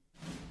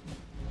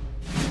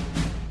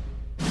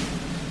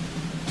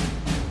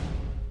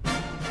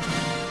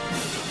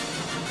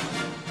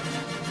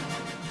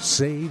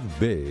 Save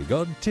big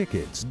on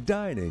tickets,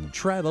 dining,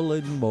 travel,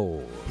 and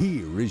more.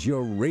 Here is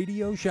your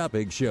Radio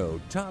Shopping Show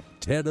Top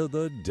 10 of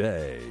the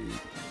day.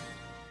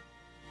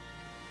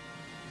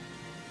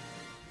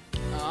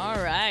 All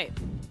right.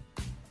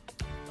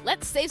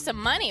 Let's save some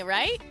money,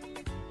 right?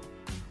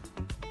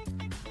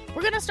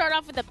 We're going to start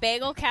off with the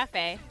Bagel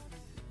Cafe.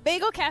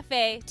 Bagel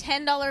Cafe,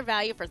 $10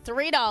 value for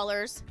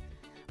 $3.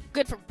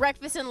 Good for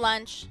breakfast and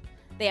lunch.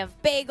 They have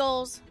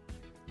bagels.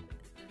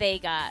 They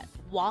got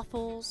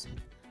waffles.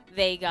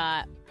 They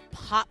got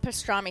hot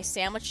pastrami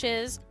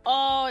sandwiches.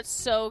 Oh, it's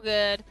so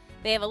good.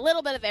 They have a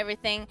little bit of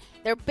everything.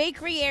 Their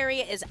bakery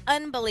area is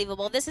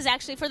unbelievable. This is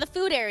actually for the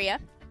food area.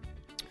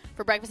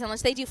 For breakfast and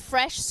lunch, they do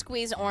fresh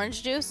squeezed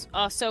orange juice.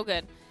 Oh, so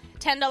good.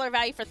 $10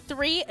 value for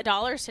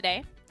 $3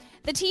 today.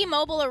 The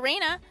T-Mobile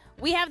Arena,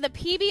 we have the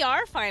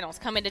PBR Finals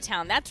coming to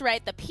town. That's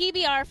right, the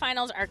PBR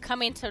Finals are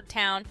coming to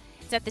town.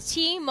 It's at the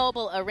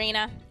T-Mobile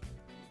Arena.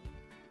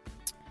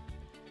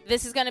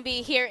 This is going to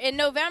be here in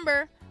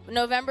November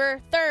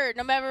 3rd,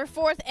 November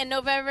 4th, and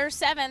November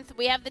 7th.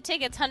 We have the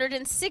tickets,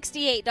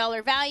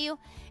 $168 value.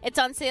 It's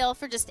on sale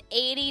for just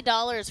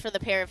 $80 for the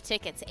pair of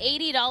tickets.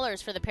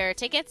 $80 for the pair of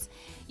tickets.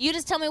 You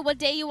just tell me what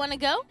day you want to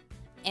go,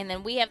 and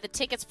then we have the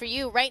tickets for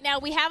you. Right now,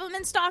 we have them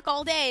in stock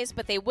all days,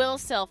 but they will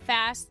sell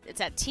fast. It's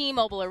at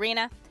T-Mobile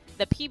Arena,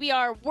 the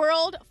PBR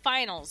World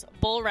Finals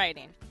bull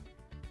riding.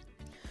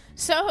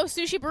 Soho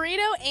Sushi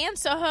Burrito and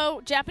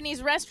Soho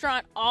Japanese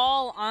Restaurant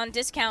all on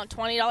discount,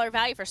 $20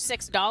 value for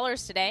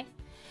 $6 today.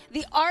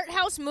 The Art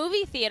House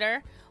Movie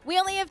Theater, we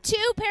only have 2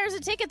 pairs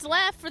of tickets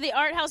left for the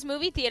Art House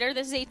Movie Theater.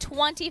 This is a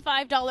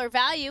 $25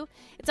 value.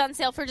 It's on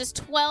sale for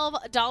just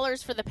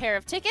 $12 for the pair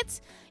of tickets.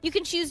 You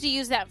can choose to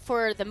use that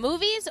for the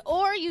movies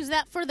or use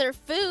that for their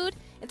food.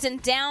 It's in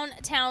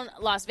downtown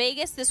Las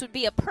Vegas. This would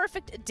be a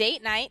perfect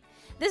date night.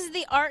 This is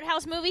the Art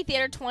House Movie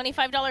Theater,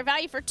 $25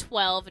 value for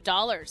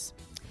 $12.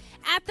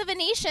 At the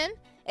Venetian,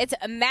 it's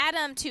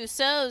Madame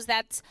Tussauds.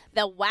 That's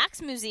the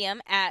wax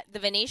museum at the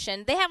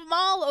Venetian. They have them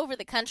all over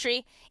the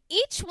country.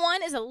 Each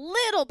one is a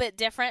little bit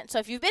different. So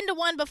if you've been to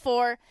one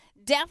before,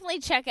 definitely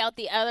check out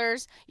the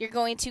others. You're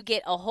going to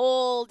get a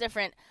whole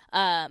different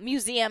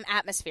museum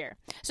atmosphere.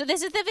 So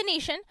this is the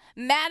Venetian.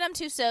 Madame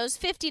Tussauds,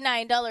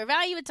 $59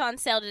 value. It's on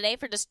sale today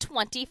for just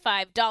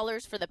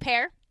 $25 for the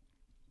pair.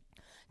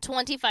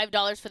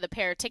 $25 for the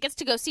pair of tickets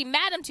to go see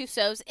Madame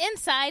Tussauds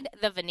inside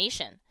the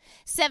Venetian.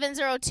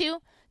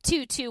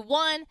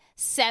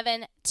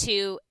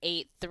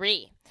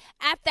 702-221-7283.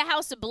 At the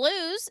House of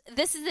Blues,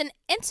 this is an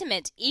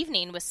intimate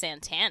evening with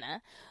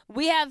Santana.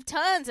 We have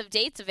tons of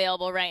dates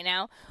available right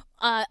now,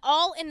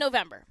 all in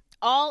November.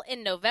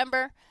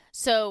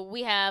 So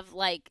we have,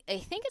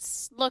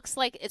 looks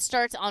like it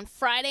starts on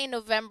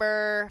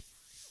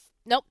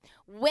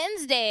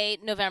Wednesday,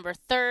 November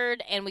 3rd,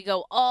 and we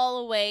go all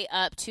the way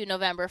up to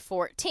November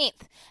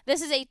 14th.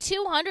 This is a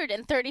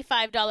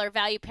 $235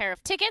 value pair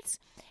of tickets,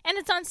 and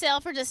it's on sale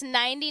for just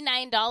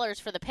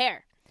 $99 for the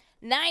pair.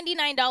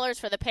 $99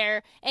 for the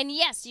pair, and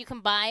yes, you can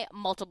buy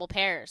multiple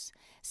pairs.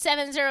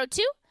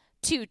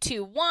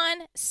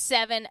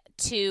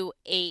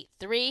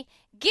 702-221-7283.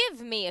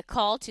 Give me a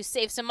call to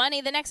save some money.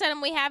 The next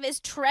item we have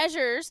is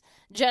Treasures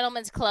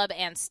Gentlemen's Club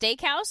and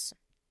Steakhouse.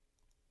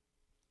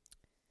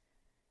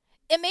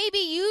 It may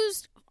be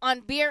used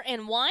on beer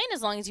and wine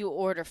as long as you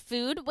order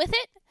food with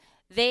it.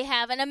 They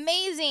have an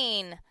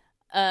amazing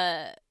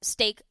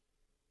steakhouse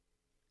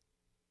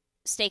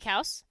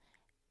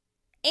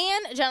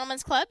and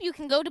Gentlemen's Club. You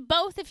can go to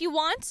both if you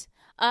want.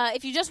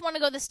 If you just want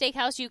to go to the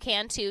steakhouse, you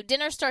can too.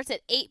 Dinner starts at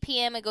 8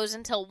 p.m. and goes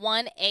until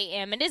 1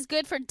 a.m. It is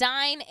good for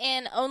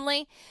dine-in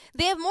only.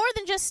 They have more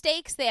than just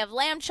steaks. They have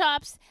lamb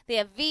chops. They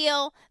have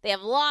veal. They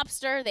have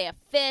lobster. They have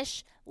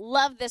fish.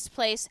 Love this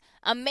place.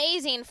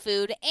 Amazing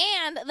food.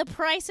 And the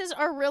prices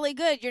are really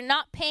good. You're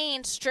not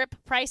paying strip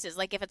prices.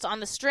 Like if it's on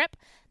the strip,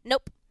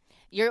 nope.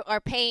 You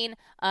are paying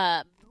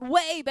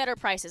way better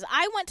prices.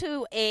 I went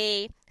to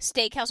a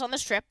steakhouse on the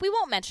strip. We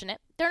won't mention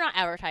it. They're not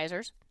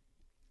advertisers.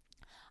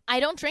 I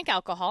don't drink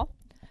alcohol,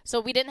 so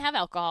we didn't have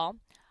alcohol.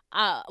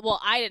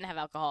 I didn't have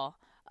alcohol.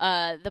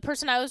 The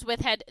person I was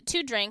with had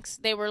 2 drinks.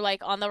 They were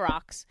like on the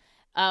rocks.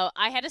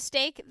 I had a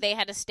steak. They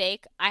had a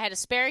steak. I had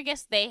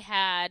asparagus. They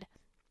had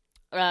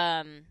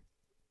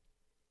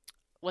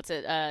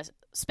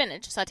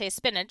spinach, sauteed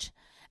spinach.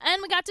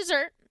 And we got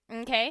dessert,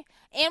 okay?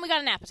 And we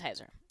got an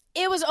appetizer.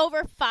 It was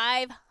over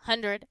 $500.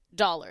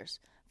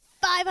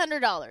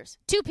 $500.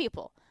 2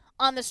 people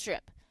on the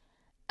strip.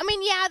 I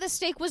mean, yeah, the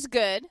steak was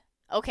good,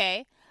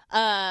 okay?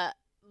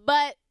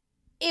 But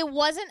it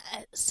wasn't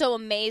so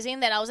amazing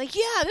that I was like,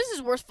 yeah, this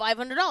is worth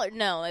 $500.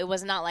 No, it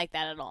was not like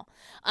that at all.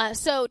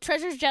 So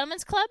Treasures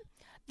Gentlemen's Club,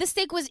 the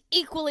steak was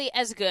equally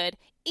as good,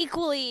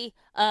 equally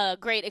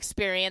great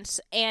experience,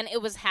 and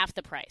it was half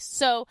the price.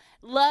 So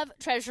love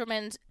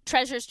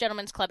Treasures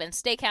Gentlemen's Club and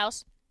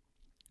Steakhouse.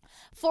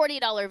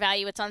 $40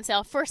 value. It's on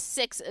sale for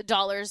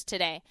 $6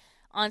 today.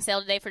 On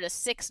sale today for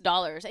just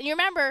 $6. And you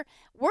remember,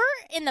 we're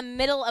in the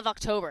middle of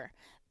October.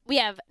 We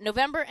have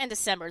November and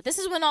December. This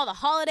is when all the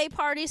holiday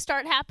parties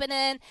start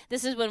happening.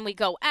 This is when we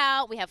go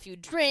out, we have a few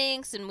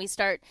drinks, and we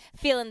start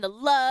feeling the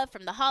love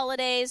from the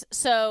holidays.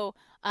 So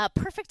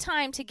perfect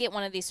time to get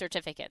one of these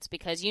certificates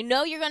because you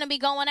know you're going to be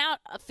going out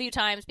a few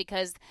times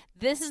because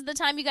this is the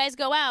time you guys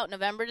go out,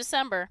 November,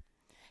 December.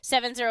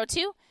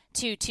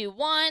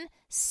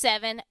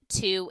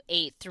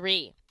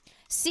 702-221-7283.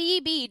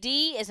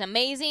 CBD is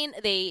amazing.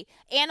 The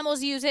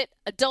animals use it,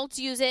 adults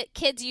use it,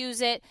 kids use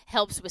it,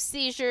 helps with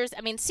seizures.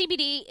 I mean,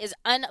 CBD is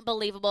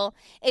unbelievable.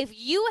 If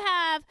you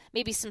have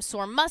maybe some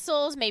sore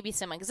muscles, maybe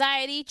some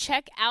anxiety,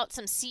 check out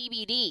some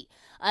CBD.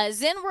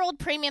 Zen World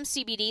Premium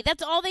CBD,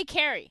 that's all they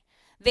carry.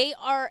 They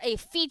are a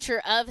feature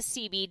of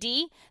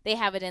CBD. They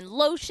have it in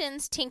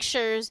lotions,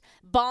 tinctures,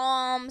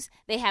 balms.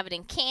 They have it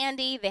in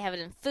candy. They have it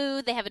in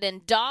food. They have it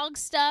in dog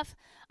stuff,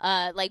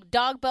 like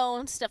dog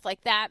bones, stuff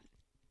like that.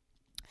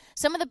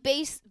 Some of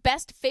the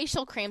best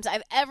facial creams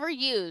I've ever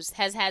used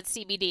has had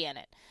CBD in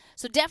it.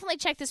 So definitely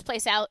check this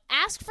place out.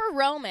 Ask for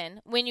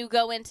Roman when you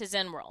go into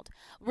Zen World.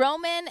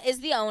 Roman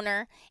is the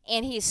owner,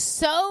 and he's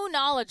so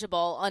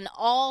knowledgeable on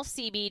all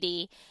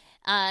CBD.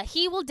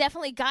 He will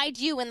definitely guide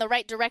you in the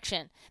right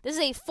direction. This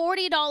is a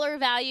 $40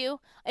 value.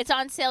 It's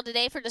on sale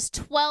today for just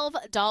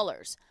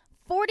 $12.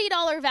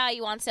 $40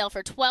 value on sale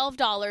for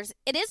 $12.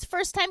 It is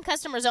first-time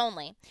customers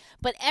only,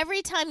 but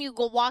every time you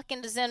go walk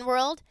into Zen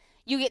World,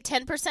 you get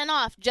 10%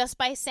 off just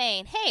by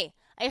saying, hey,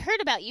 I heard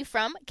about you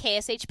from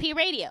KSHP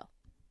Radio.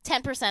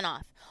 10%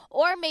 off.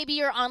 Or maybe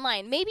you're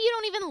online. Maybe you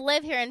don't even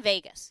live here in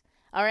Vegas.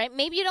 All right?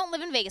 Maybe you don't live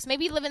in Vegas.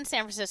 Maybe you live in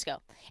San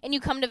Francisco, and you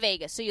come to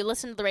Vegas, so you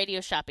listen to the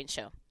radio shopping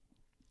show.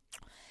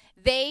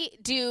 They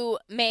do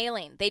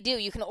mailing. They do.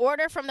 You can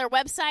order from their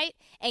website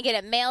and get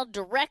it mailed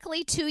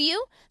directly to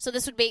you. So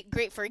this would be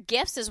great for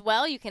gifts as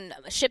well. You can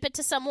ship it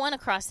to someone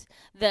across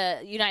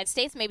the United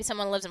States. Maybe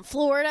someone lives in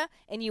Florida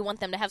and you want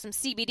them to have some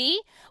CBD.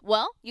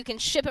 Well, you can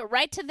ship it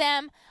right to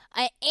them.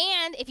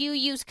 And if you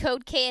use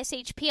code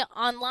KSHP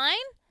online,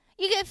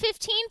 you get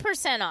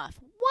 15% off.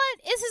 What?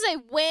 This is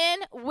a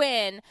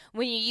win-win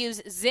when you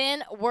use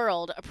Zen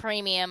World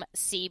Premium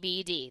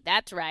CBD.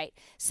 That's right.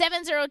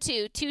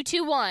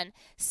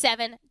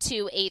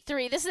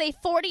 702-221-7283. This is a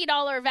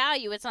 $40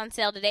 value. It's on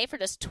sale today for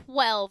just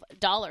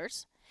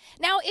 $12.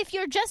 Now, if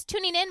you're just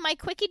tuning in, my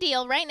quickie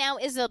deal right now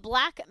is the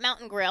Black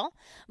Mountain Grill.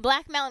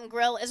 Black Mountain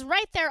Grill is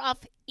right there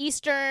off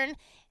Eastern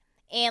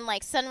and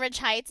like Sunridge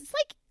Heights. It's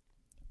like,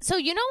 so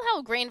you know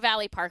how Green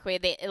Valley Parkway,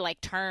 it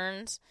like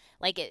turns?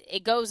 Like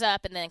it goes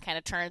up and then it kind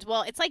of turns.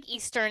 Well, it's like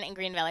Eastern and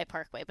Green Valley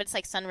Parkway, but it's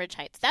like Sunridge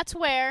Heights. That's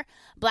where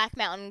Black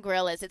Mountain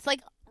Grill is. It's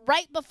like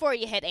right before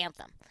you hit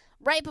Anthem.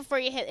 Right before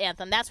you hit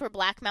Anthem. That's where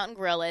Black Mountain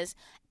Grill is.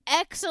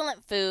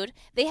 Excellent food.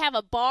 They have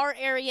a bar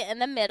area in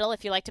the middle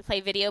if you like to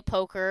play video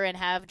poker and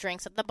have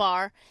drinks at the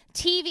bar.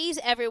 TVs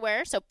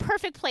everywhere, so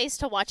perfect place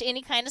to watch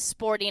any kind of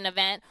sporting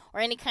event or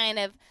any kind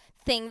of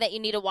thing that you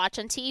need to watch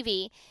on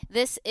TV.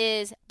 This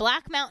is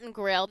Black Mountain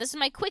Grill. This is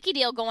my quickie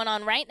deal going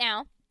on right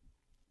now.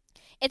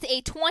 It's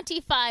a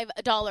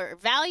 $25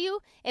 value.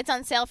 It's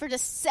on sale for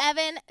just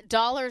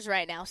 $7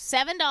 right now.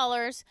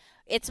 $7.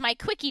 It's my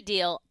quickie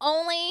deal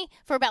only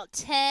for about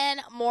 10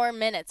 more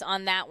minutes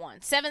on that one.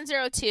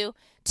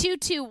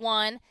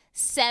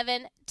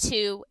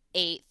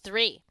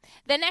 702-221-7283.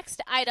 The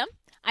next item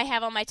I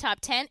have on my top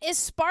 10 is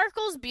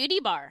Sparkles Beauty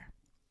Bar.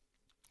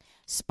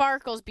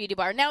 Sparkles Beauty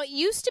Bar. Now, it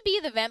used to be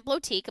the Vent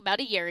Boutique about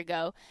a year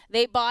ago.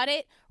 They bought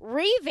it,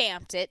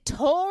 revamped it,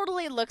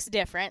 totally looks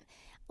different.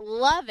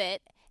 Love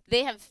it.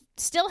 They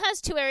still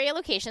has 2 area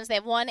locations. They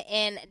have one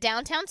in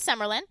downtown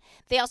Summerlin.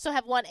 They also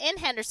have one in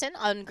Henderson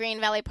on Green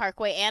Valley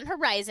Parkway and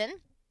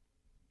Horizon.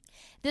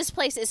 This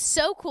place is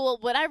so cool.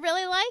 What I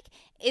really like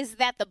is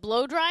that the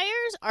blow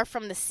dryers are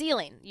from the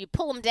ceiling. You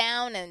pull them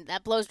down and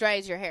that blows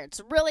dries your hair. It's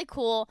really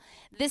cool.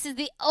 This is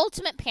the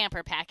ultimate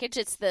pamper package.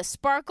 It's the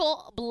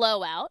Sparkle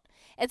Blowout.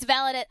 It's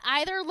valid at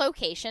either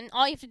location.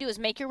 All you have to do is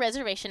make your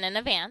reservation in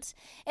advance.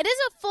 It is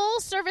a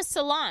full-service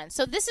salon,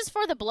 so this is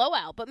for the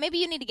blowout, but maybe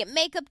you need to get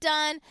makeup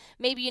done.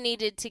 Maybe you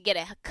needed to get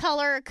a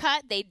color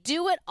cut. They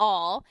do it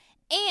all,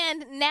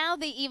 and now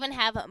they even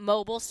have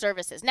mobile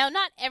services. Now,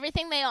 not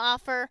everything they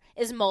offer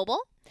is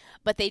mobile,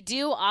 but they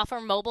do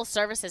offer mobile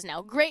services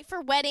now. Great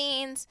for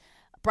weddings,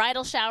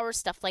 bridal showers,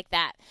 stuff like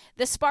that.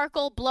 The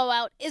Sparkle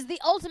Blowout is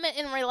the ultimate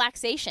in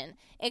relaxation,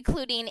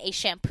 including a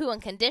shampoo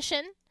and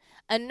condition,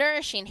 a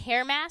nourishing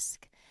hair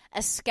mask,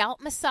 a scalp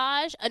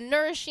massage, a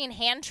nourishing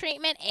hand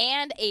treatment,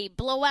 and a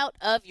blowout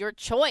of your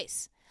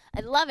choice.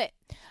 I love it.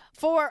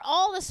 For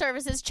all the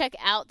services, check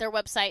out their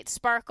website,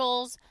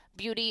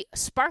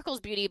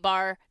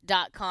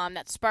 sparklesbeautybar.com.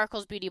 That's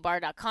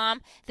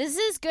sparklesbeautybar.com. This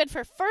is good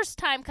for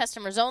first-time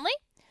customers only.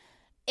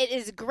 It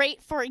is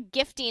great for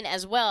gifting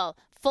as well.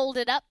 Fold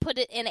it up, put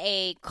it in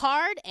a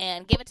card,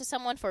 and give it to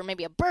someone for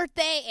maybe a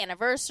birthday,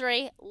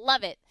 anniversary.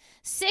 Love it.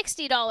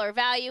 $60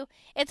 value.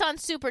 It's on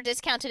super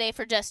discount today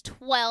for just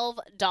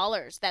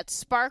 $12. That's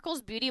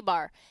Sparkles Beauty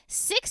Bar.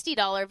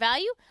 $60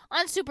 value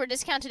on super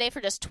discount today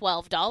for just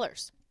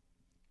 $12.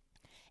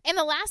 And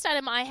the last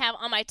item I have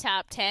on my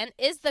top 10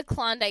 is the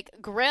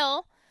Klondike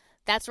Grill.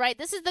 That's right.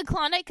 This is the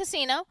Klondike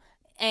Casino.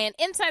 And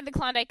inside the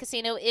Klondike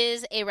Casino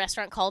is a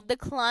restaurant called the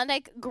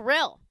Klondike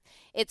Grill.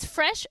 It's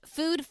fresh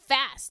food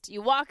fast.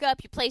 You walk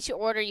up, you place your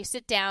order, you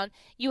sit down,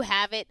 you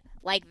have it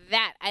like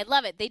that. I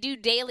love it. They do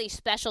daily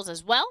specials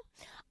as well.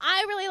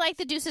 I really like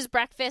the Deuce's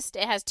Breakfast.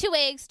 It has 2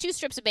 eggs, 2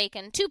 strips of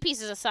bacon, 2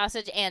 pieces of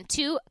sausage, and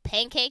 2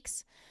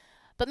 pancakes.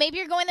 But maybe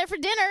you're going there for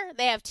dinner.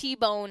 They have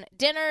T-bone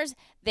dinners.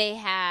 They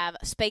have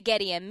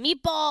spaghetti and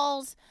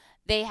meatballs.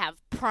 They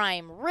have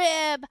prime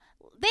rib.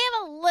 They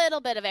have a little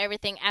bit of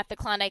everything at the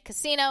Klondike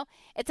Casino.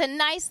 It's a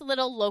nice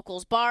little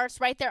locals bar. It's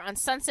right there on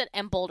Sunset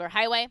and Boulder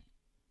Highway.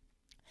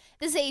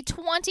 This is a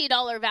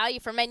 $20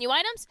 value for menu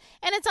items,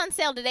 and it's on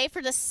sale today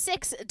for just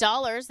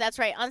 $6. That's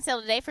right, on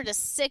sale today for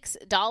just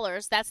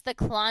 $6. That's the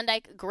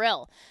Klondike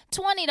Grill.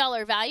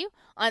 $20 value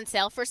on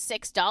sale for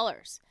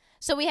 $6.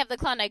 So we have the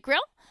Klondike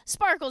Grill,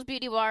 Sparkles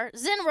Beauty Bar,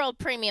 Zen World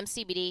Premium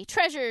CBD,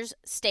 Treasures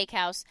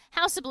Steakhouse,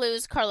 House of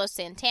Blues, Carlos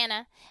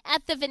Santana,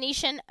 at the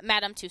Venetian,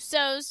 Madame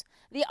Tussauds,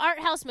 the Art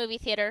House Movie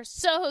Theater,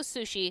 Soho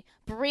Sushi,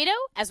 Burrito,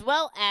 as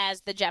well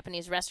as the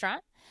Japanese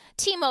restaurant,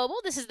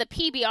 T-Mobile, this is the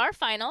PBR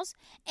Finals,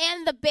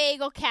 and the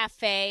Bagel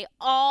Cafe,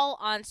 all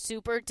on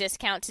super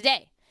discount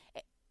today.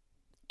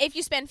 If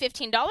you spend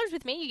 $15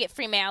 with me, you get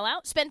free mail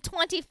out. Spend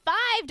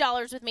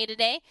 $25 with me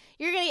today,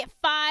 you're going to get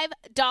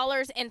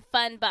 $5 in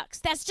fun bucks.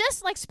 That's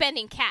just like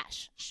spending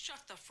cash. Shut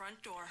the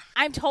front door.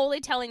 I'm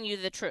totally telling you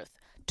the truth.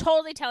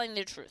 Totally telling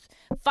you the truth.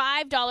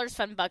 $5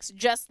 fun bucks,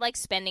 just like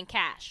spending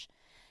cash.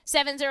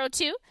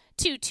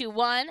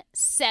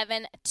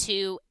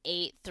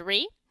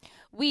 702-221-7283.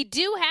 We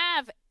do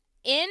have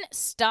in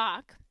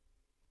stock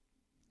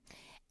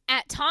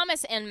at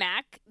Thomas and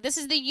Mack, this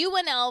is the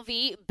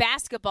UNLV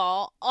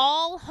basketball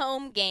all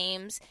home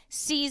games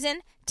season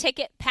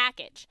ticket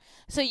package.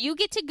 So you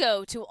get to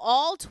go to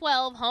all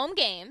 12 home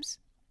games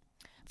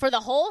for the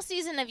whole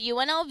season of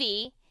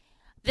UNLV.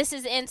 This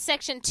is in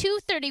section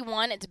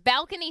 231. It's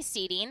balcony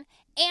seating.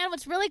 And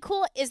what's really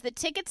cool is the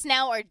tickets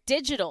now are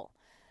digital.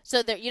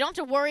 So that you don't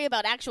have to worry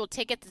about actual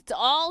tickets. It's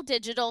all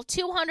digital,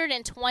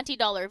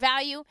 $220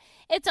 value.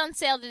 It's on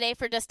sale today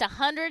for just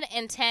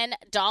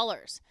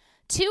 $110.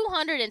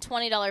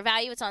 $220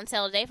 value. It's on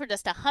sale today for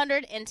just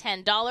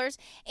 $110.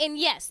 And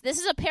yes, this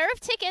is a pair of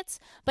tickets,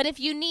 but if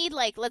you need,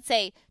 like, let's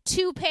say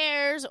 2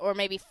 pairs or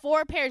maybe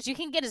 4 pairs, you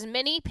can get as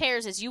many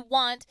pairs as you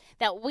want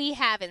that we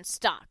have in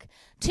stock.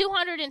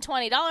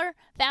 $220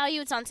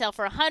 value. It's on sale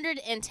for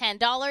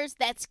 $110.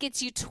 That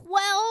gets you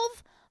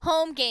 12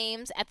 home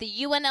games at the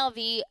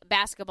UNLV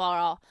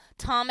basketball,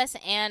 Thomas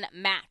and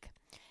Mack.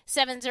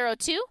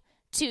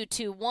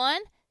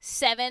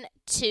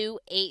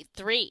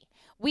 702-221-7283.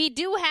 We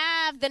do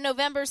have the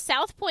November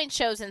South Point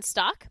shows in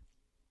stock.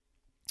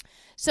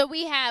 So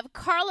we have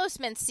Carlos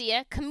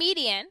Mencia,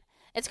 comedian.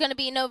 It's going to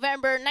be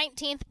November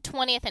 19th,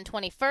 20th, and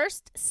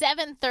 21st.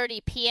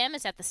 7:30 p.m.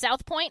 is at the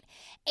South Point.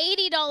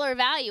 $80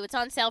 value. It's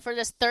on sale for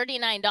just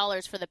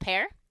 $39 for the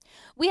pair.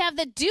 We have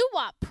the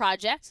Doo-Wop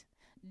Project.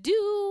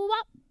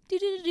 Doo-Wop,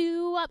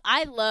 doo-doo-doo-wop.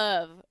 I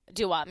love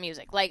doo-wop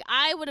music. Like,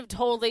 I would have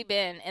totally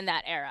been in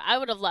that era. I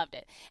would have loved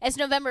it. It's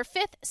November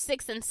 5th,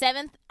 6th, and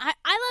 7th. I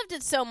loved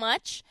it so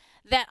much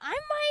that I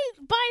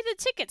might buy the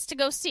tickets to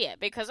go see it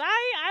because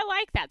I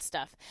like that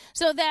stuff.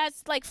 So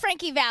that's like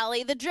Frankie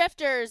Valli, the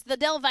Drifters, the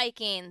Del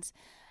Vikings.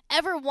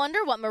 Ever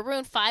wonder what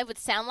Maroon 5 would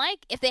sound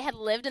like if they had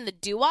lived in the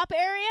doo-wop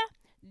area?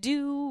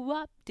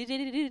 Doo-wop,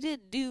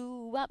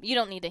 doo-wop. You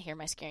don't need to hear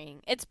my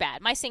singing. It's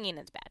bad. My singing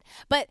is bad.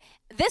 But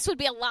this would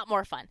be a lot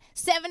more fun.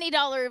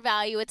 $70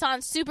 value. It's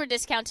on super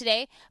discount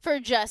today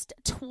for just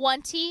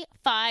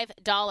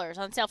 $25.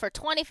 On sale for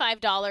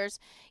 $25.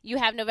 You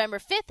have November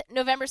 5th,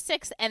 November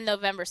 6th, and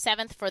November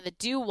 7th for the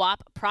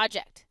Doo-Wop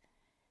Project.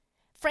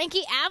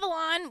 Frankie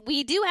Avalon.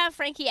 We do have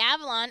Frankie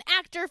Avalon,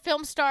 actor,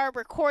 film star,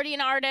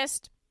 recording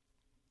artist.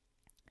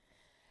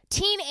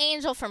 Teen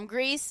Angel from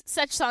Greece,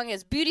 such song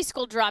as Beauty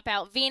School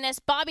Dropout, Venus,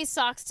 Bobby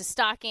Socks to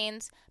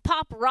Stockings,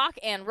 Pop, Rock,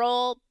 and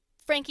Roll.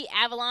 Frankie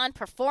Avalon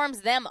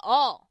performs them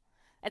all.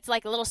 That's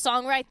like a little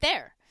song right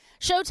there.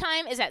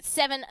 Showtime is at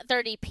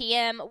 7:30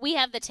 p.m. We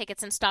have the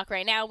tickets in stock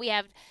right now. We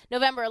have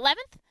November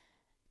 11th,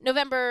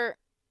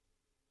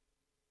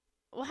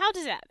 how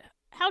does that?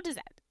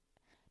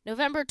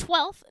 November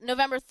 12th,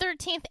 November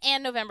 13th,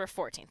 and November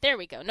 14th. There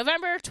we go.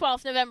 November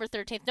 12th, November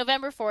 13th,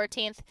 November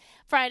 14th,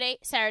 Friday,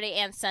 Saturday,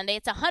 and Sunday.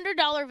 It's a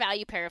 $100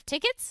 value pair of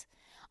tickets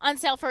on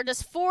sale for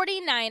just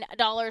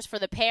 $49 for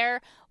the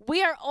pair.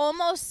 We are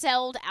almost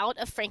sold out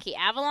of Frankie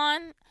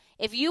Avalon.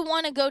 If you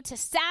want to go to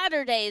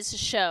Saturday's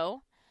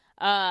show,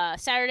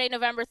 Saturday,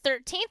 November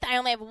 13th, I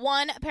only have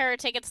 1 pair of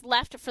tickets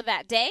left for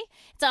that day.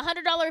 It's a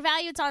 $100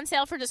 value. It's on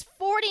sale for just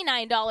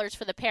 $49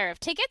 for the pair of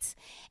tickets.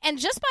 And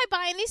just by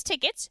buying these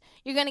tickets,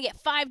 you're going to get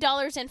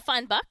 $5 in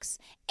fun bucks,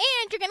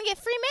 and you're going to get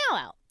free mail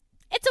out.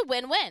 It's a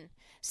win-win.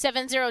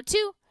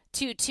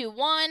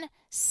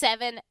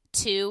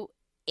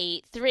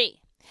 702-221-7283.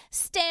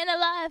 Staying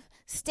alive,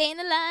 staying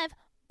alive.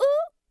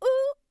 Ooh,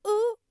 ooh,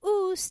 ooh,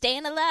 ooh.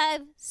 Staying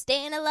alive,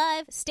 staying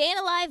alive, staying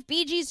alive.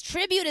 Bee Gees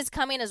tribute is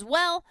coming as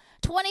well.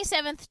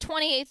 27th,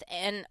 28th,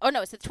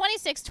 it's the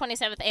 26th,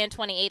 27th, and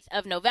 28th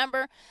of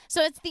November.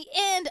 So it's the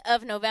end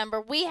of November.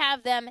 We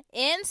have them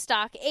in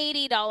stock,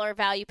 $80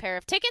 value pair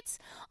of tickets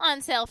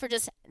on sale for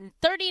just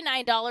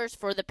 $39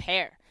 for the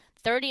pair.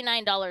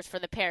 $39 for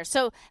the pair.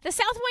 So the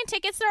South Point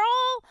tickets, they're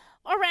all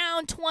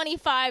around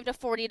 $25 to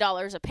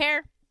 $40 a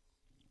pair.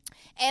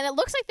 And it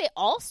looks like they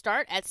all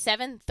start at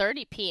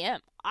 7:30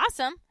 p.m.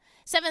 Awesome.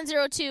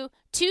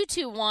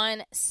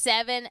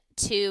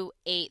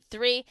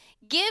 702-221-7283.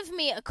 Give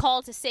me a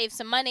call to save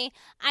some money.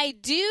 I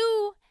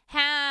do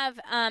have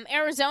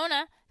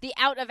Arizona, the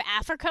Out of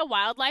Africa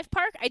Wildlife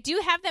Park. I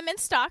do have them in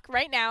stock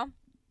right now.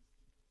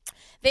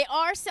 They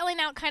are selling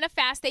out kind of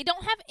fast. They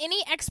don't have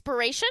any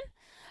expiration.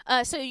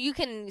 So you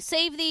can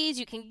save these.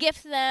 You can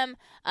gift them.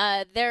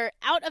 They're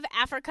Out of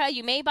Africa.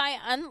 You may buy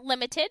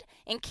unlimited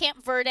in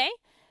Camp Verde.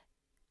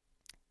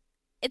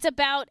 It's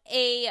about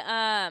a,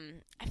 I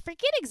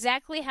forget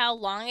exactly how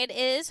long it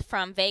is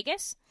from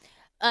Vegas.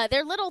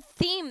 Their little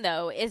theme,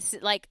 though, is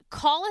like,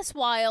 call us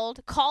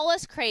wild, call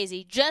us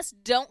crazy,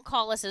 just don't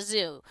call us a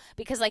zoo,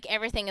 because like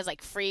everything is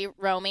like free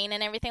roaming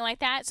and everything like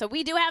that. So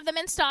we do have them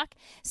in stock.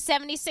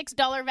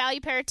 $76 value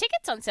pair of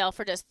tickets on sale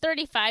for just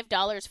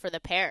 $35 for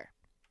the pair.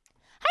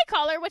 Hi,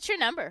 caller. What's your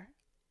number?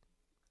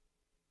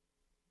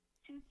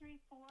 234-1220.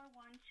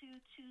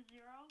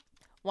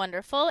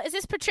 Wonderful. Is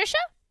this Patricia?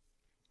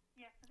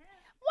 Yes, it is.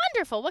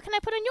 Wonderful. What can I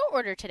put on your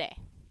order today?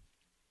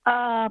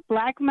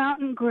 Black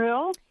Mountain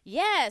Grill.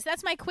 Yes,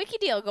 that's my quickie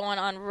deal going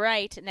on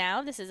right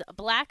now. This is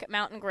Black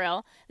Mountain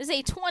Grill. This is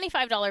a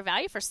 $25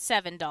 value for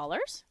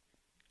 $7.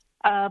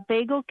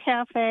 Bagel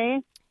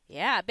Cafe.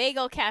 Yeah,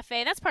 Bagel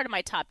Cafe. That's part of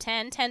my top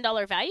 10.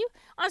 $10 value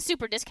on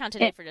super discount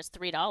today for just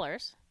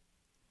 $3.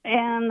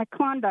 And the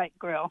Klondike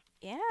Grill.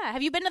 Yeah.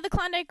 Have you been to the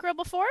Klondike Grill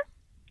before?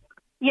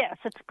 Yes,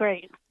 it's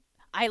great.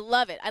 I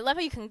love it. I love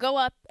how you can go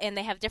up and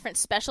they have different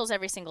specials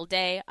every single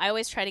day. I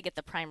always try to get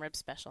the prime rib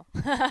special.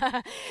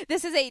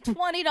 This is a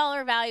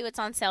 $20 value. It's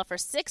on sale for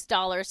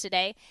 $6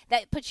 today.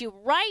 That puts you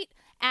right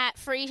at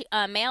free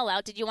mail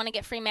out. Did you want to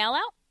get free mail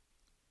out?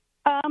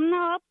 No,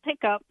 I'll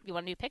pick up. You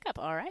want to do pickup?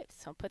 All right.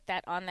 So put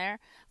that on there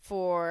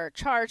for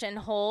charge and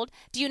hold.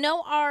 Do you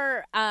know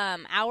our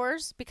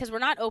hours? Because we're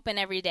not open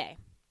every day.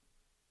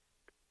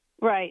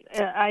 Right.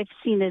 I've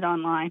seen it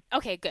online.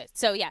 Okay, good.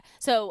 So, yeah.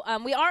 So,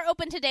 we are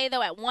open today,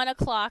 though, at 1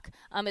 o'clock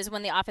is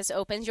when the office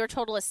opens. Your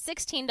total is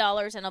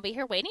 $16, and I'll be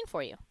here waiting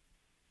for you.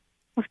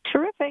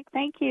 Terrific.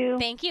 Thank you.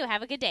 Thank you.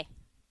 Have a good day.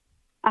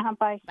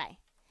 Bye. Bye.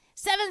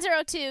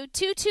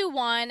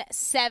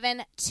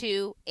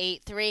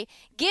 702-221-7283.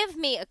 Give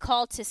me a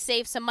call to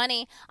save some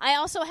money. I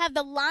also have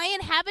the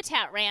Lion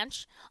Habitat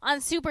Ranch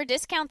on super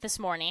discount this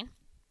morning.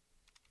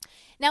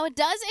 Now, it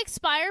does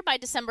expire by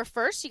December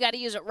 1st. You got to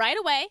use it right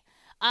away.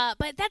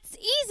 But that's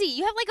easy.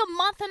 You have like a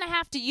month and a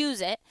half to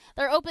use it.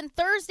 They're open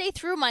Thursday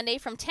through Monday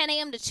from 10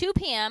 a.m. to 2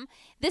 p.m.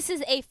 This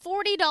is a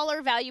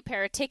 $40 value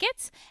pair of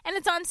tickets, and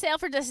it's on sale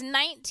for just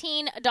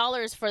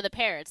 $19 for the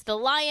pair. It's the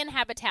Lion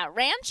Habitat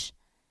Ranch.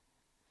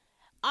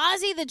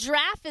 Ozzy the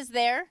Giraffe is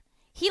there.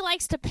 He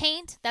likes to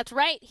paint. That's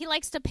right. He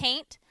likes to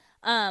paint.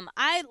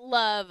 I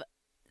love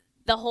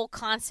the whole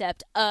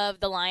concept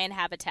of the Lion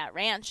Habitat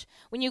Ranch.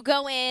 When you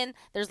go in,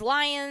 there's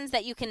lions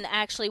that you can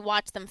actually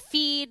watch them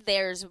feed.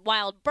 There's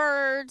wild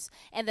birds,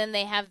 and then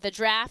they have the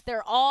giraffe.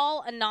 They're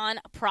all a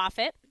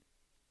non-profit.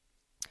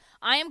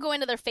 I am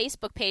going to their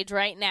Facebook page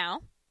right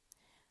now.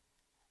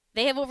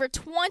 They have over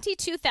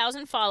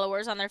 22,000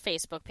 followers on their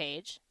Facebook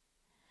page.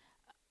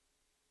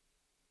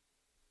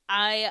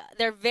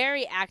 They're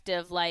very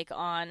active, like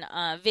on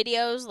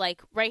videos,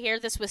 like right here.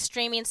 This was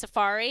streaming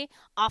Safari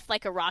off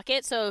like a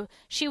rocket. So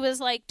she was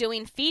like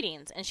doing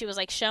feedings, and she was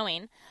like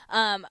showing.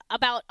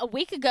 About a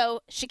week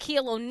ago,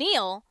 Shaquille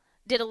O'Neal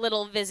did a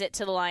little visit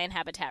to the Lion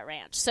Habitat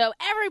Ranch. So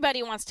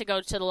everybody wants to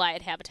go to the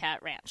Lion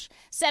Habitat Ranch.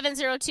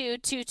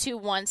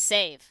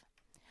 702-221-SAVE.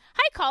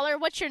 Hi, caller.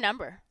 What's your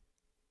number?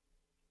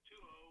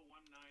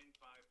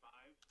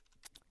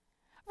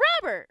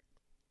 201955. Robert.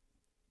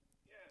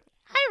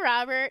 Hi,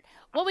 Robert.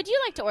 What would you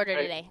like to order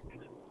today? I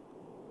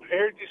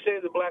heard you say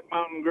the Black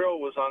Mountain Grill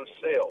was on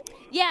sale.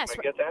 Yes.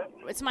 Can I get that?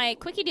 It's my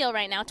quickie deal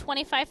right now,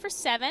 25 for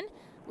 7.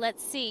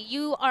 Let's see.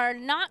 You are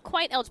not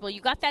quite eligible. You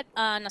got that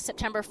on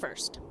September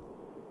 1st.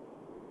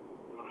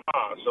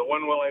 So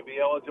when will I be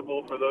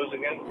eligible for those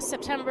again?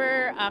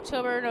 September,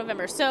 October,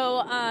 November.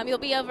 So you'll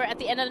be over at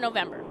the end of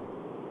November.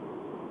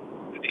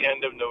 At the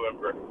end of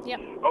November. Yep.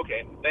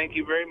 Okay. Thank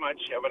you very much.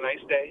 Have a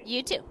nice day.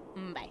 You too.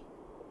 Bye.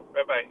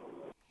 Bye-bye.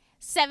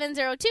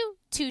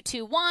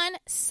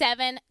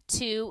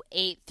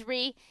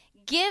 702-221-7283.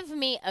 Give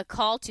me a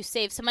call to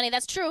save some money.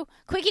 That's true.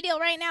 Quickie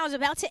deal right now is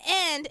about to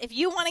end. If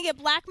you want to get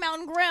Black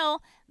Mountain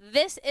Grill,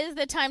 this is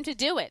the time to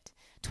do it.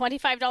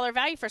 $25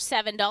 value for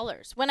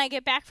 $7. When I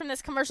get back from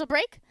this commercial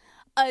break,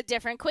 a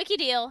different quickie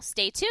deal.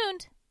 Stay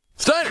tuned.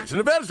 Steiner's, the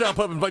Nevada Style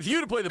Pub, invites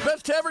you to play the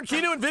best tavern,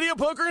 keno, and video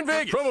poker in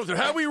Vegas. Promos are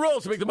how we roll,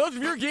 so make the most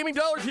of your gaming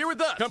dollars here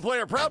with us. Come play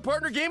our proud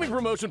partner gaming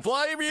promotion,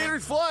 Fly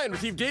Aviators Fly, and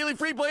receive daily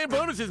free play and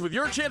bonuses with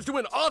your chance to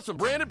win awesome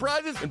branded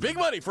prizes and big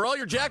money for all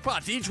your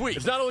jackpots each week.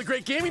 It's not only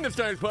great gaming that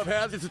Steiner's Pub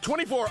has, it's a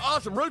 24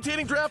 awesome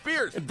rotating draft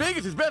beers and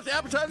Vegas' best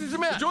appetizers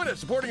and match. Join us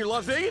supporting your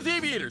Las Vegas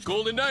Aviators,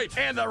 Golden Knights,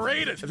 and the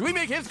Raiders as we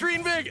make history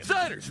in Vegas.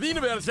 Steiner's, the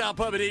Nevada Style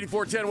Pub at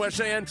 8410 West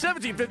Cheyenne,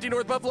 1750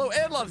 North Buffalo,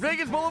 and Las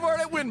Vegas Boulevard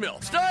at Windmill.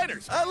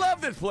 Steiner's, I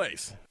love this place.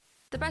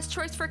 The best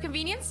choice for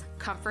convenience,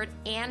 comfort,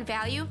 and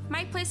value,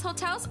 My Place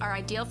hotels are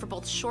ideal for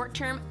both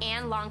short-term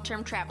and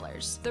long-term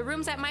travelers. The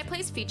rooms at My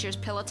Place features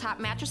pillow-top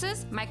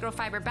mattresses,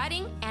 microfiber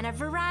bedding, and a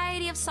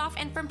variety of soft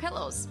and firm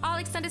pillows. All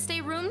extended stay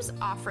rooms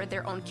offer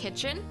their own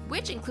kitchen,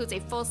 which includes a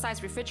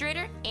full-size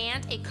refrigerator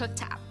and a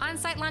cooktop.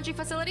 On-site laundry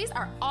facilities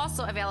are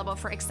also available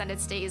for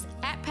extended stays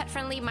at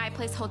pet-friendly My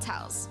Place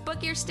hotels.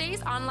 Book your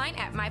stays online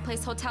at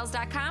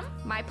myplacehotels.com.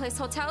 My Place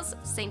Hotels,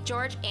 St.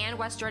 George and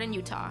West Jordan,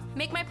 Utah.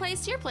 Make My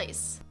Place your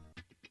place.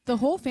 The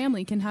whole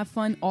family can have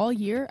fun all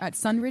year at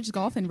Sunridge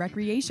Golf and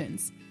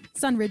Recreations.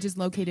 Sunridge is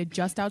located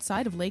just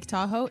outside of Lake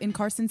Tahoe in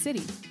Carson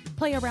City.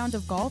 Play a round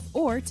of golf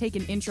or take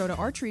an intro to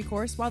archery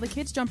course while the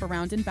kids jump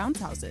around in bounce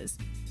houses.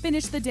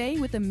 Finish the day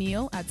with a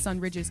meal at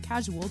Sunridge's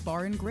Casual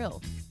Bar and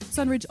Grill.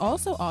 Sunridge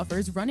also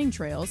offers running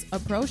trails, a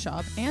pro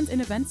shop, and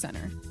an event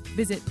center.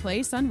 Visit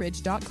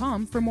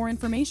playsunridge.com for more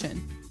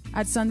information.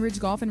 At Sunridge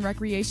Golf and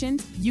Recreation,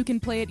 you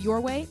can play it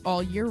your way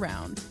all year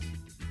round.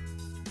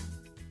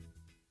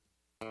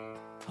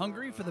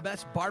 Hungry for the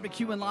best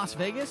barbecue in Las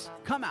Vegas?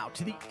 Come out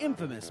to the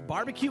infamous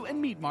barbecue and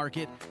meat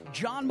market,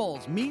 John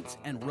Mole's Meats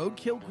and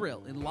Roadkill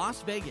Grill in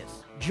Las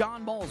Vegas.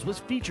 John Mole's was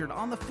featured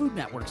on the Food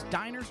Network's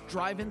Diners,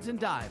 Drive-Ins, and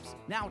Dives.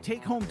 Now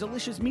take home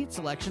delicious meat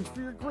selections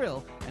for your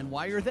grill, and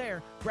while you're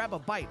there, grab a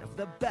bite of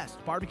the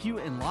best barbecue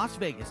in Las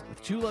Vegas.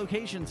 With 2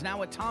 locations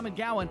now at Tom and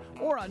Gowan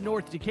or on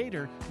North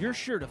Decatur, you're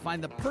sure to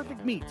find the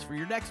perfect meats for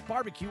your next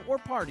barbecue or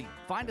party.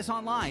 Find us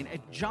online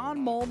at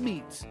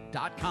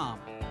johnmolemeats.com.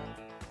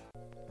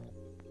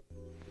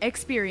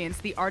 Experience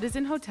the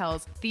Artisan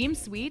Hotel's themed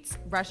suites,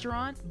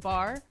 restaurant,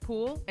 bar,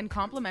 pool, and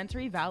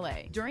complimentary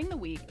valet. During the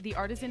week, the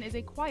Artisan is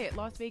a quiet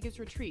Las Vegas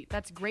retreat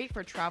that's great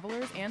for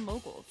travelers and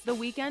locals. The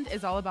weekend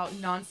is all about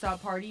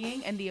nonstop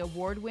partying and the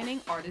award-winning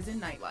Artisan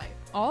nightlife.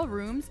 All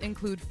rooms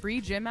include free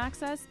gym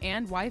access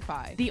and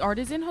Wi-Fi. The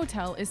Artisan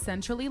Hotel is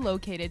centrally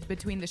located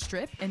between the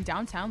Strip and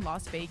downtown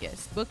Las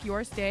Vegas. Book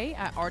your stay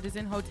at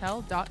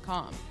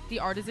artisanhotel.com. The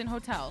Artisan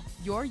Hotel,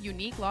 your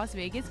unique Las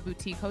Vegas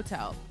boutique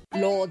hotel.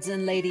 Lords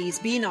and ladies,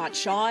 be not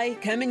shy.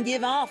 Come and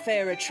give our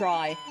fair a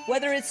try.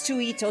 Whether it's to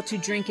eat or to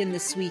drink in the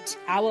suite,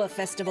 our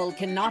festival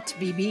cannot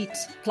be beat.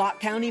 Clark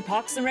County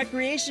Parks and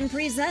Recreation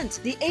present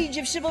the Age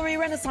of Chivalry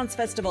Renaissance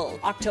Festival,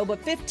 October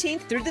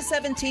 15th through the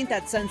 17th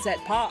at Sunset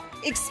Park.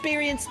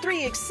 Experience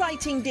 3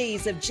 exciting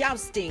days of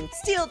jousting,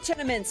 steel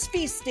tournaments,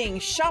 feasting,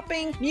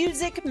 shopping,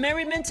 music,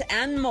 merriment,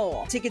 and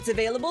more. Tickets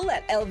available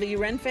at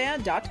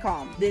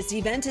lvrenfair.com. This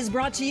event is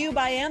brought to you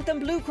by Anthem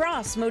Blue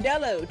Cross,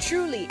 Modelo,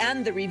 Truly,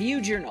 and the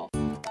Review Journal.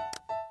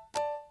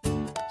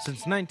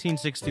 Since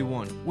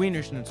 1961,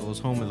 Wiener Schnitzel is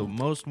home of the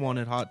most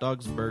wanted hot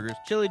dogs, burgers,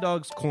 chili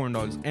dogs, corn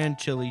dogs, and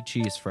chili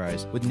cheese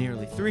fries. With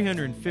nearly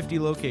 350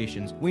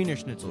 locations, Wiener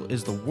Schnitzel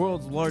is the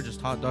world's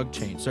largest hot dog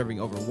chain, serving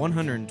over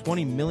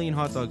 120 million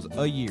hot dogs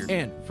a year.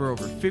 And for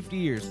over 50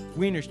 years,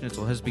 Wiener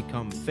Schnitzel has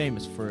become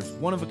famous for its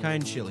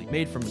one-of-a-kind chili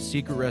made from a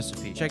secret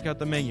recipe. Check out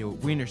the menu at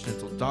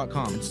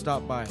wienerschnitzel.com and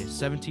stop by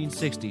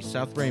 1760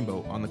 South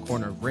Rainbow on the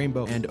corner of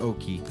Rainbow and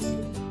Oakey.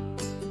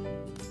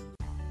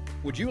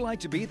 Would you like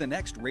to be the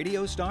next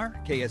radio star?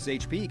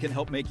 KSHP can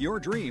help make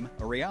your dream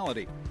a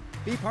reality.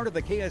 Be part of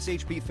the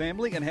KSHP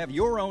family and have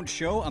your own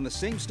show on the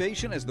same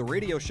station as the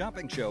radio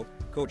shopping show,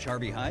 Coach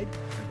Harvey Hyde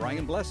and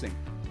Brian Blessing.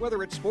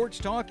 Whether it's sports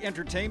talk,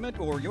 entertainment,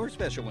 or your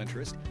special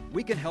interest,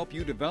 we can help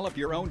you develop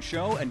your own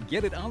show and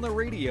get it on the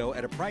radio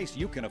at a price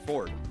you can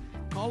afford.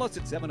 Call us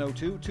at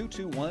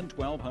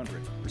 702-221-1200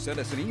 or send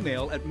us an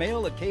email at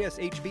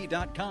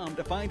mail@kshp.com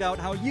to find out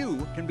how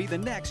you can be the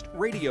next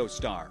radio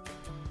star.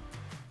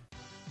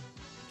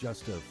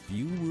 Just a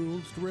few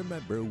rules to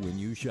remember when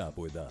you shop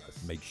with us.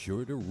 Make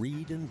sure to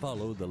read and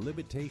follow the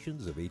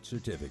limitations of each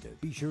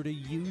certificate. Be sure to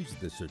use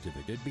the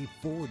certificate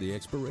before the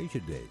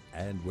expiration date.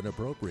 And when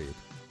appropriate,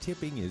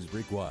 tipping is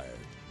required.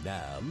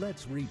 Now,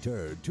 let's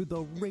return to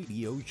the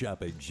Radio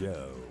Shopping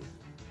Show.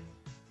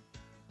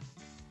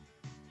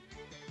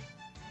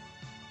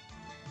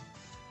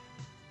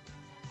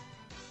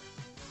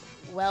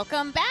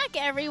 Welcome back,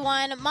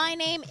 everyone. My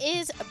name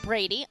is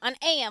Brady on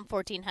AM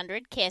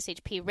 1400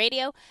 KSHP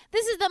Radio.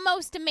 This is the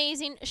most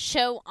amazing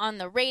show on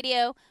the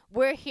radio.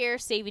 We're here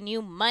saving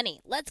you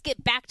money. Let's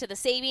get back to the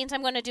savings.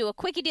 I'm going to do a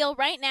quickie deal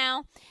right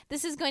now.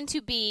 This is going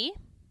to be...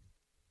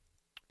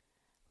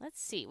 Let's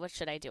see, what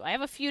should I do? I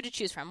have a few to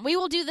choose from. We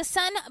will do the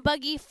Sun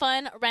Buggy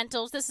Fun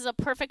Rentals. This is a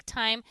perfect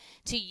time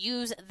to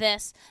use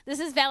this. This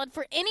is valid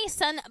for any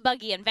Sun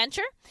Buggy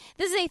adventure.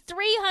 This is a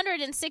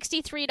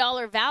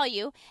 $363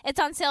 value. It's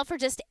on sale for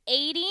just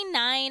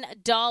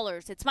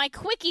 $89. It's my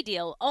quickie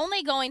deal,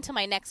 only going to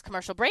my next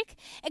commercial break.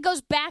 It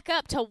goes back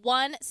up to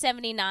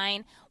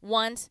 $179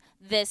 once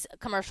this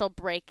commercial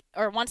break,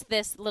 or once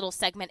this little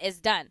segment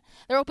is done.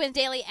 They're open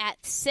daily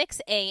at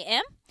 6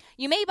 a.m.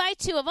 You may buy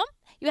 2 of them.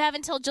 You have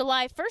until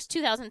July 1st,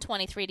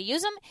 2023 to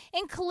use them.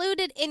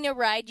 Included in your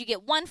ride, you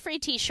get 1 free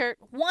t-shirt,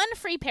 1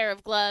 free pair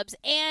of gloves,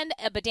 and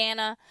a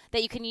bandana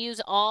that you can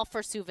use all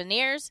for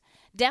souvenirs.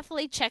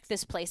 Definitely check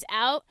this place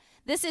out.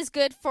 This is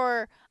good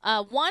for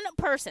one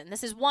person.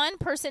 This is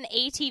one-person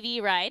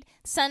ATV ride,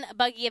 Sun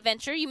Buggy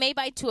Adventure. You may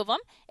buy 2 of them.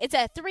 It's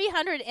a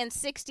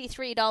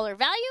 $363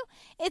 value.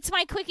 It's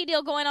my quickie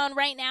deal going on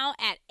right now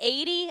at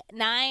 $89.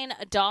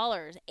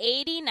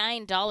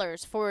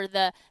 $89 for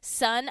the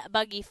Sun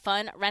Buggy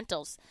Fun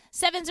Rentals.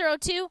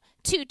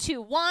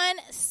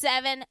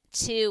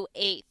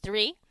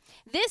 702-221-7283.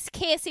 This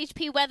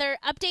KSHP weather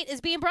update is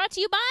being brought to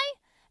you by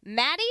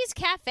Maddie's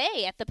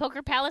Cafe at the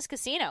Poker Palace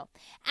Casino.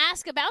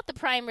 Ask about the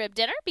prime rib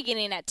dinner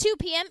beginning at 2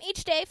 p.m.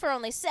 each day for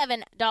only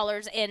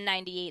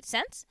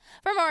 $7.98.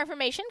 For more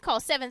information, call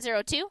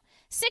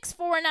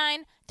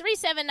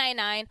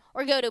 702-649-3799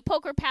 or go to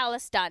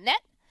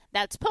pokerpalace.net.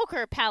 That's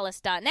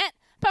pokerpalace.net.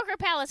 Poker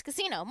Palace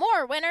Casino.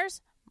 More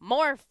winners,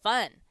 more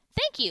fun.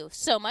 Thank you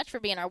so much for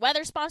being our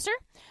weather sponsor.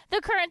 The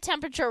current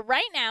temperature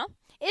right now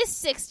is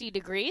 60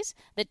 degrees.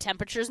 The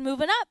temperature's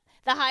moving up.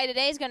 The high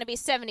today is going to be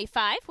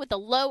 75 with a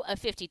low of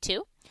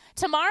 52.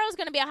 Tomorrow is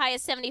going to be a high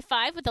of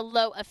 75 with a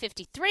low of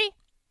 53.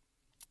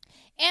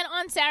 And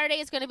on Saturday,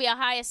 it's going to be a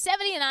high of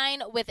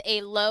 79 with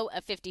a low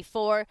of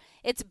 54.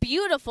 It's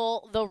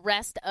beautiful the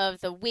rest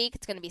of the week.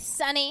 It's going to be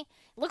sunny.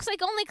 Looks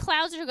like only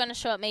clouds are going to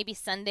show up maybe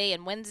Sunday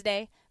and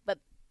Wednesday, but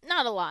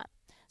not a lot.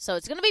 So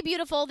it's going to be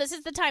beautiful. This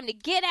is the time to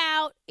get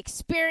out,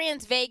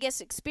 experience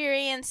Vegas,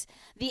 experience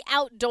the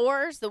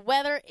outdoors. The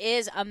weather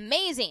is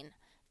amazing.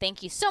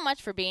 Thank you so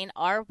much for being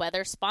our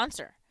weather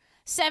sponsor.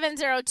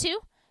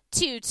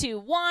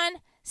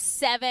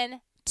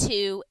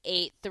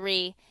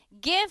 702-221-7283.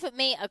 Give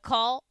me a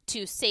call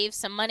to save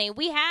some money.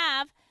 We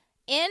have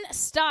in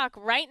stock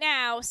right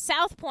now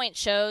South Point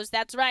shows.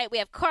 That's right. We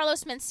have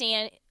Carlos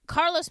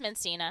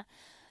Mencina,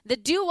 The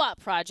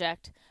Doo-Wop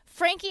Project,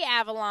 Frankie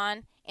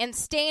Avalon, and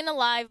Staying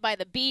Alive by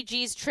the Bee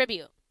Gees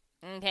Tribute.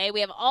 Okay, we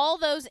have all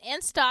those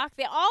in stock.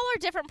 They all are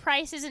different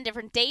prices and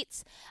different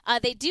dates.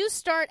 They do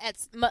start at,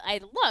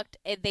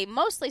 they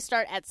mostly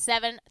start at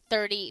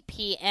 7:30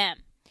 p.m.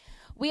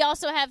 We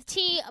also have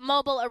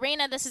T-Mobile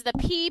Arena. This is the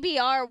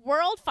PBR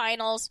World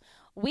Finals.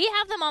 We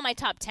have them on my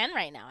top 10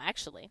 right now,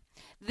 actually.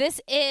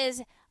 This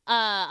is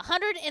a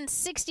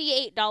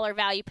 $168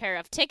 value pair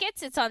of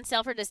tickets. It's on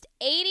sale for just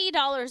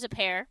 $80 a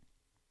pair.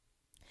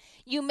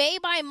 You may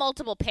buy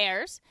multiple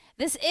pairs.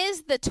 This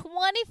is the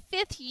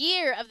 25th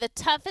year of the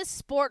toughest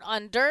sport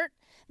on dirt.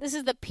 This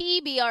is the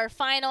PBR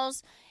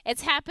Finals.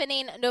 It's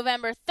happening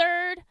November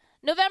 3rd,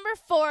 November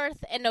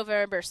 4th, and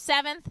November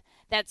 7th.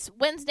 That's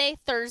Wednesday,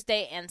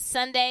 Thursday, and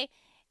Sunday.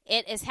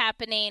 It is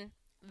happening.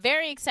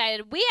 Very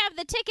excited. We have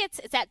the tickets.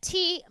 It's at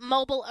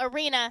T-Mobile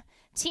Arena.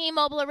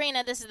 T-Mobile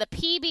Arena. This is the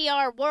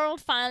PBR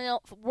World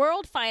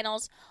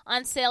Finals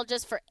on sale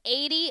just for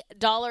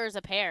 $80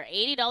 a pair.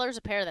 $80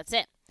 a pair. That's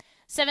it.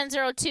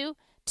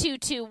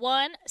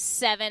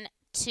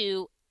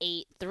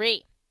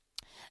 702-221-7283.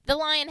 The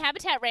Lion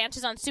Habitat Ranch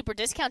is on super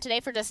discount today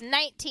for just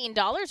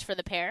 $19 for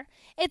the pair.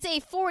 It's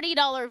a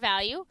 $40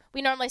 value.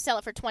 We normally sell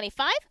it for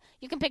 $25.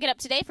 You can pick it up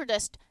today for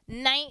just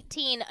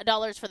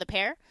 $19 for the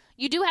pair.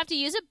 You do have to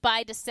use it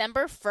by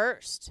December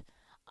 1st.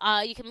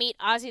 You can meet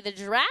Ozzy the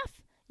Giraffe.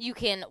 You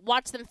can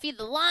watch them feed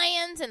the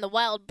lions and the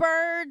wild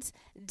birds.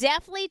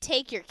 Definitely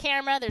take your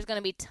camera. There's going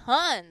to be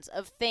tons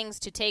of things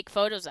to take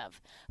photos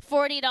of.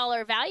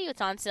 $40 value.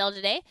 It's on sale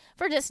today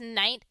for just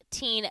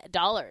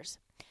 $19.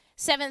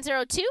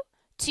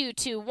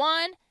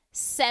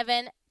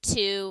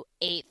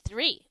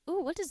 702-221-7283.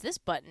 Ooh, what does this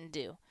button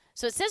do?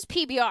 So it says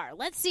PBR.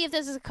 Let's see if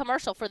this is a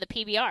commercial for the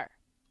PBR.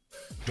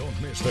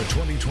 Don't miss the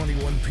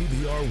 2021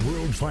 PBR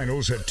World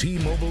Finals at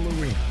T-Mobile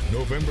Arena,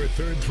 November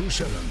 3rd through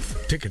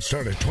 7th. Tickets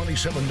start at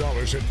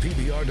 $27 at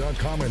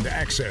PBR.com and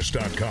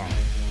Access.com.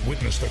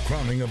 Witness the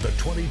crowning of the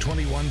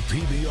 2021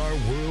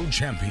 PBR World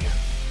Champion.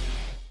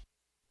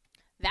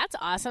 That's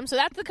awesome. So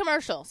that's the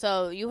commercial.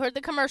 So you heard the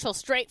commercial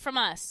straight from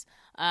us.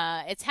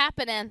 It's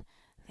happening.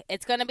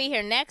 It's going to be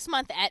here next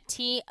month at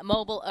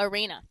T-Mobile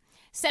Arena.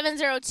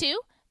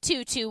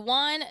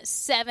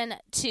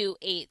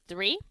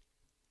 702-221-7283.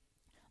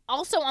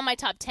 Also on my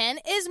top 10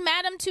 is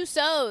Madame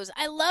Tussauds.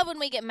 I love when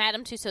we get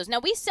Madame Tussauds. Now,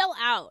 we sell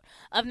out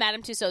of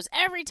Madame Tussauds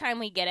every time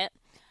we get it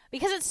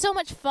because it's so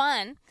much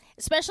fun,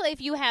 especially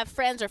if you have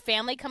friends or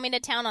family coming to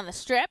town on the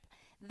Strip.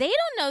 They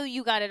don't know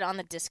you got it on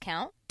the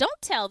discount. Don't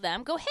tell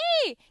them. Go,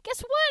 hey,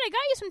 guess what? I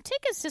got you some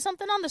tickets to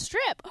something on the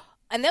Strip.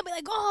 And they'll be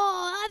like,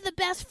 oh, I'm the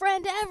best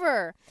friend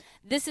ever.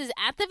 This is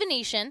at the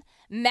Venetian,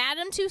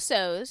 Madame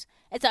Tussauds.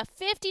 It's a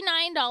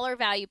 $59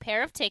 value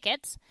pair of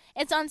tickets.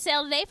 It's on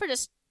sale today for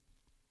just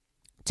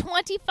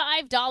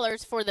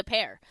 $25 for the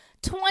pair.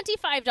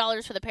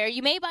 $25 for the pair.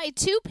 You may buy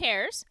two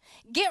pairs,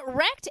 get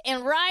wrecked,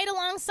 and ride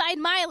alongside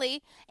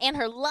Miley and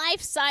her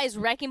life-size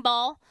wrecking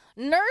ball.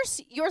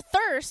 Nurse your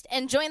thirst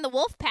and join the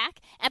Wolf Pack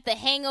at the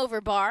Hangover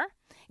Bar.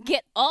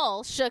 Get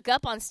all shook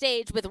up on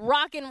stage with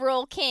rock and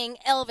roll king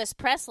Elvis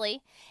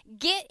Presley.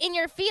 Get in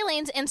your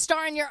feelings and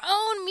star in your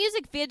own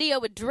music video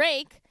with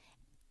Drake.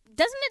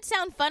 Doesn't it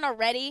sound fun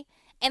already?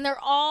 And they're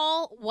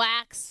all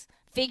wax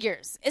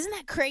figures. Isn't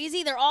that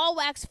crazy? They're all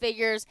wax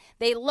figures.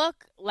 They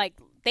look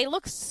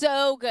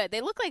so good.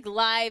 They look like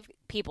live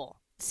people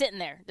sitting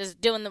there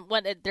just doing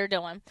what they're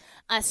doing.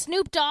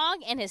 Snoop Dogg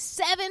and his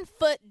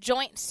 7-foot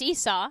joint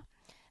seesaw.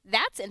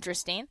 That's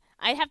interesting.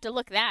 I'd have to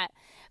look that.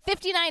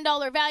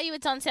 $59 value.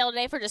 It's on sale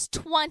today for just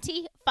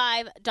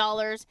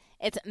 $25.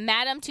 It's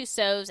Madame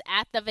Tussauds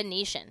at the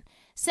Venetian.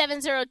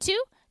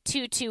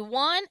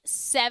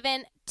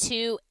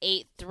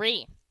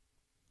 702-221-7283.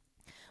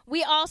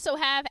 We also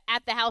have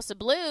at the House of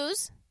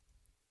Blues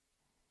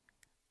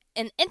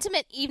an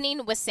intimate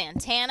evening with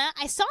Santana.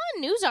 I saw a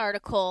news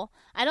article.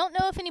 I don't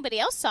know if anybody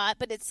else saw it,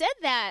 but it said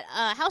that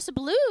House of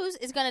Blues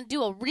is going to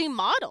do a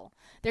remodel.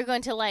 They're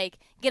going to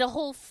get a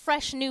whole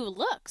fresh new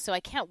look. So I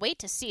can't wait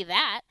to see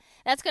that.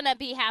 That's going to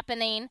be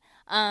happening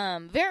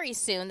very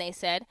soon, they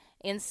said.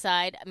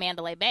 inside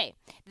Mandalay Bay.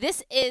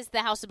 This is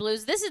the House of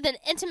Blues. This is an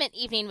intimate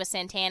evening with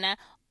Santana.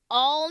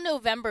 All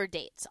November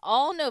dates.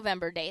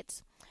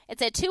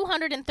 It's a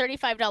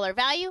 $235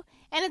 value,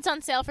 and it's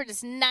on sale for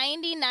just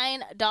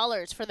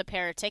 $99 for the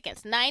pair of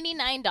tickets.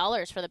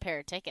 $99 for the pair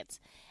of tickets.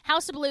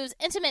 House of Blues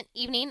Intimate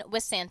Evening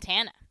with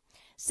Santana.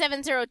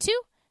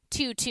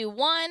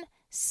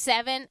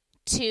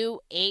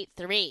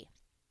 702-221-7283.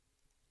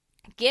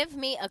 Give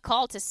me a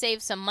call to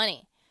save some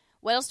money.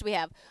 What else do we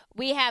have?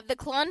 We have the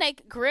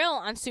Klondike Grill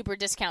on super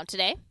discount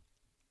today.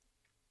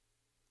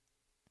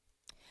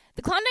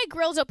 The Klondike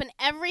Grill's open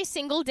every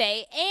single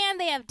day, and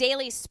they have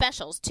daily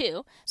specials,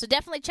 too. So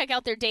definitely check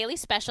out their daily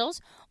specials.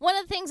 One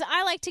of the things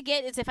I like to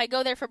get is if I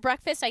go there for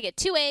breakfast, I get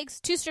 2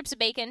 eggs, 2 strips of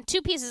bacon,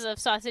 2 pieces of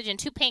sausage, and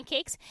 2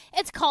 pancakes.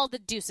 It's called the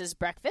Deuce's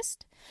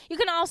Breakfast. You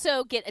can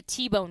also get a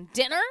T-bone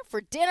dinner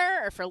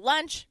or for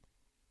lunch.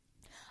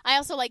 I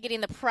also like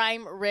getting the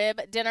prime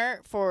rib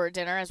dinner for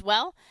dinner as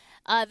well.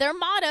 Their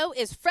motto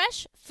is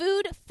Fresh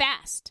Food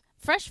Fast.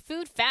 Fresh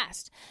Food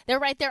Fast. They're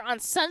right there on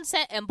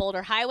Sunset and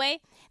Boulder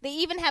Highway. They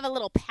even have a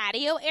little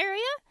patio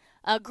area.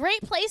 A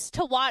great place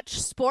to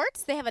watch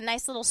sports. They have a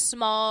nice little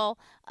small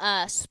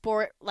place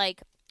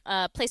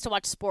to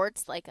watch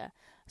sports, like a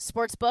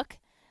sports book.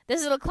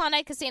 This is the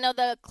Klondike Casino.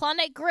 The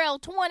Klondike Grill,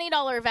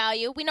 $20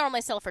 value. We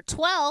normally sell it for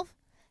 $12.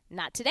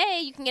 Not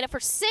today. You can get it for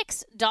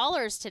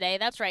 $6 today.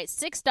 That's right,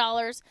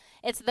 $6.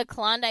 It's the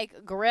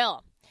Klondike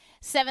Grill.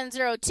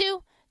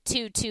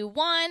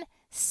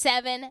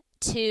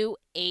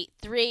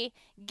 702-221-7283.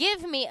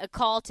 Give me a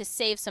call to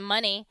save some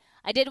money.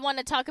 I did want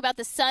to talk about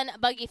the Sun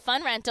Buggy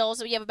Fun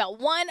Rentals. We have about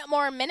 1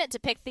 more minute to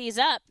pick these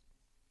up.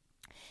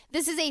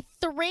 This is a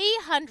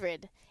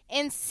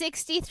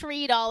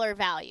 $363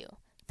 value.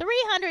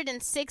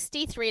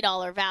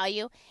 $363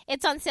 value.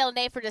 It's on sale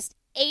today for just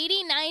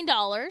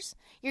 $89.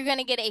 You're going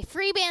to get a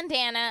free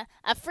bandana,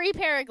 a free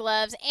pair of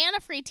gloves, and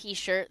a free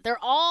t-shirt. They're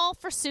all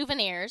for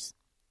souvenirs.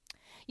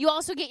 You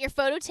also get your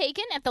photo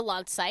taken at the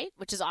launch site,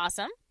 which is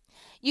awesome.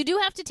 You do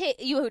have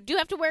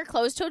to wear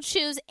closed-toed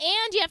shoes,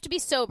 and you have to be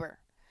sober.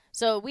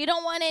 So we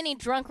don't want any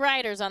drunk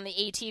riders on the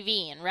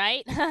ATV,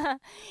 right?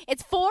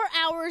 It's 4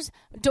 hours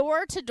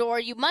door to door.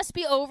 You must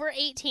be over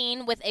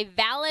 18 with a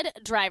valid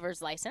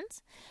driver's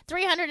license.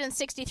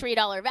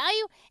 $363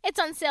 value. It's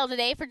on sale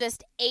today for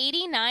just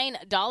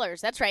 $89.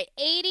 That's right,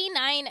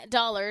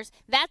 $89.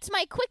 That's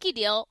my quickie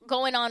deal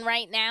going on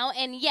right now.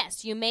 And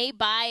yes, you may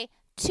buy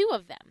 2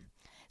 of them.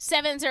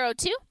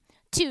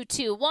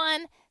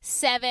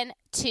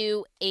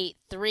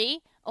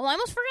 702-221-7283. Oh, I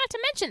almost forgot to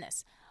mention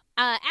this.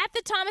 At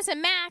the Thomas &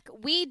 Mack,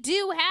 we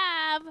do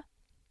have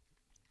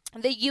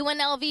the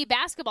UNLV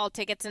basketball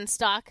tickets in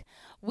stock.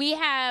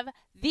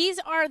 These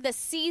are the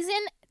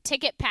season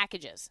ticket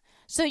packages.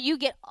 So you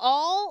get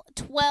all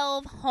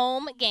 12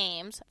 home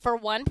games for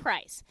one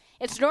price.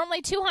 It's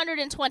normally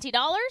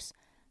 $220.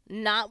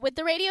 Not with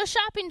the radio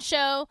shopping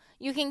show.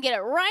 You can get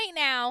it right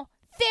now,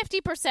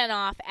 50%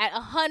 off at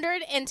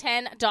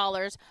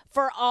 $110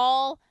 for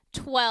all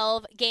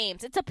 12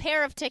 games. It's a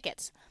pair of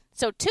tickets.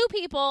 So 2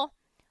 people,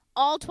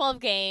 all 12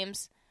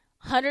 games,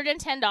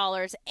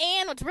 $110.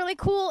 And what's really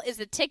cool is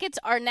the tickets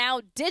are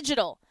now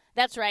digital.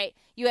 That's right.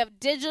 You have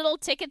digital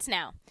tickets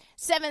now.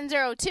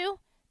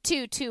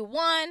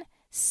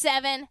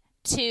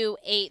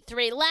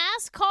 702-221-7283.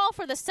 Last call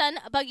for the Sun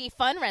Buggy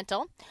Fun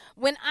Rental.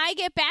 When I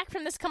get back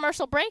from this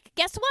commercial break,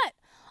 guess what?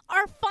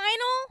 Our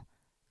final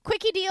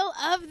quickie deal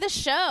of the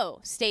show.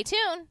 Stay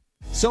tuned.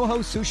 Soho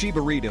Sushi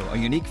Burrito, a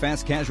unique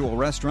fast casual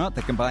restaurant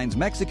that combines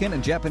Mexican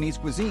and Japanese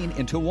cuisine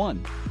into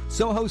one.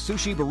 Soho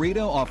Sushi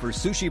Burrito offers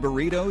sushi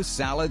burritos,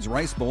 salads,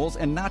 rice bowls,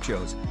 and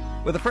nachos.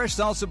 With a fresh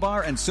salsa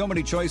bar and so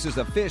many choices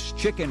of fish,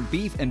 chicken,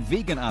 beef, and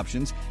vegan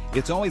options,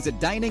 it's always a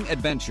dining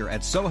adventure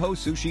at Soho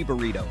Sushi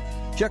Burrito.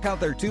 Check out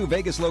their 2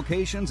 Vegas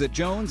locations at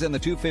Jones and the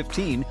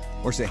 215,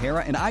 or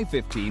Sahara and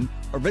I-15,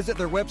 or visit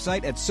their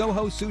website at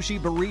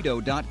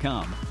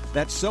sohosushiburrito.com.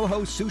 That's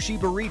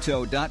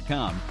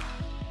sohosushiburrito.com.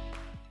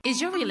 Is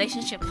your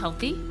relationship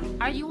healthy?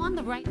 Are you on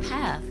the right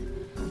path?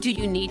 Do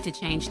you need to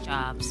change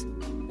jobs?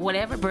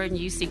 Whatever burden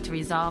you seek to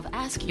resolve,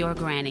 ask your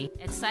granny.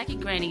 At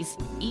Psychic Grannies,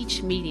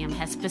 each medium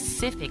has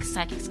specific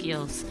psychic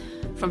skills,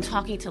 from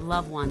talking to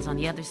loved ones on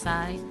the other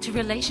side to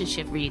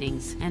relationship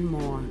readings and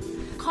more.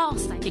 Call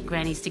Psychic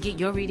Grannies to get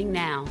your reading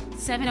now,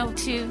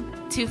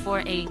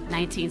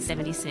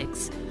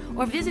 702-248-1976,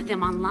 or visit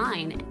them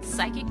online at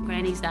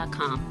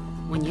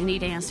psychicgrannies.com. When you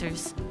need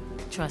answers,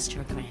 trust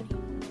your granny.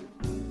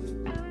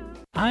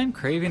 I'm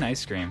craving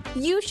ice cream.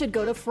 You should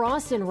go to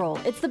Frost & Roll.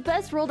 It's the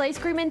best rolled ice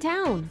cream in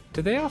town.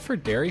 Do they offer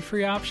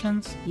dairy-free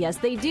options? Yes,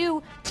 they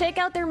do. Check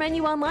out their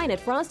menu online at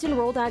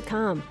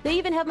frostandroll.com. They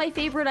even have my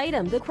favorite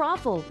item, the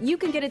Croffle. You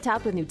can get it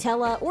topped with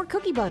Nutella or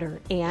cookie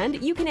butter.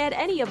 And you can add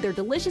any of their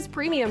delicious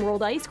premium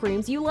rolled ice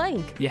creams you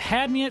like. You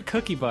had me at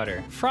cookie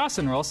butter. Frost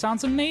 & Roll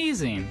sounds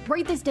amazing.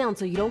 Write this down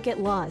so you don't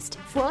get lost.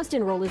 Frost &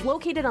 Roll is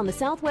located on the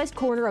southwest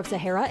corner of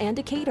Sahara and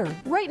Decatur,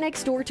 right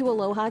next door to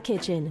Aloha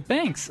Kitchen.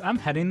 Thanks. I'm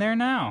heading there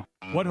now.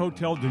 What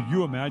hotel do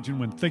you imagine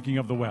when thinking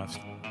of the West?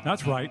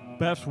 That's right,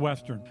 Best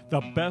Western. The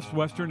Best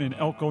Western in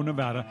Elko,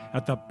 Nevada,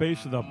 at the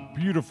base of the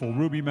beautiful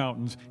Ruby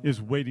Mountains, is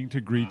waiting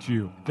to greet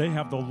you. They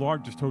have the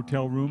largest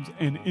hotel rooms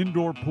and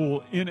indoor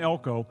pool in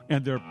Elko,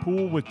 and their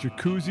pool with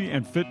jacuzzi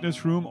and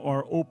fitness room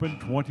are open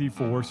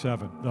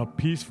 24/7. The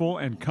peaceful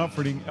and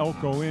comforting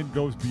Elko Inn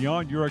goes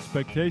beyond your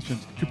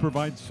expectations to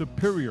provide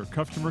superior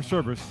customer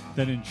service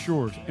that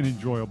ensures an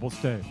enjoyable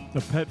stay. The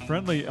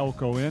pet-friendly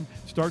Elko Inn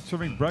starts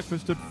serving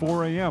breakfast at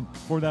 4 a.m.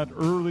 for that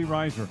early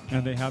riser,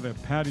 and they have a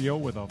patio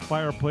with a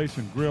fireplace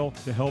and grill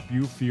to help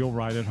you feel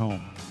right at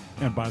home.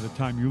 And by the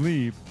time you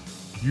leave,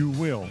 you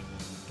will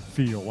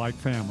feel like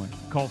family.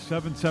 Call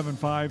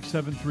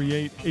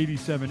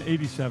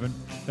 775-738-8787.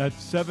 That's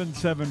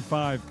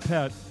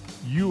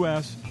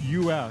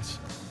 775-PET-US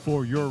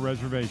for your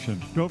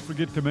reservation. Don't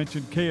forget to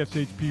mention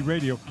KSHP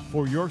Radio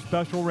for your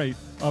special rate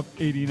of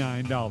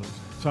 $89.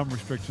 Some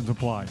restrictions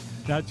apply.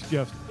 That's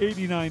just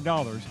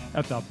 $89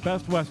 at the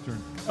Best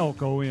Western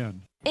Elko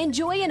Inn.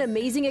 Enjoy an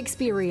amazing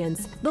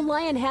experience. The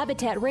Lion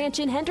Habitat Ranch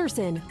in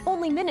Henderson,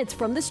 only minutes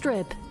from the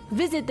Strip.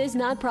 Visit this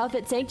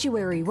nonprofit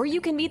sanctuary where you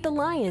can meet the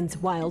lions,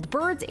 wild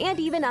birds, and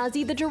even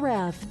Ozzie the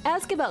giraffe.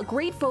 Ask about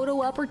great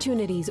photo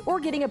opportunities or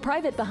getting a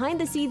private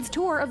behind-the-scenes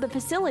tour of the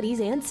facilities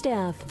and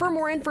staff. For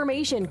more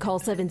information, call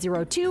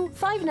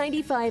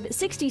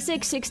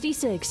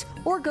 702-595-6666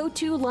 or go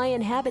to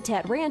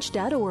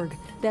lionhabitatranch.org.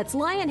 That's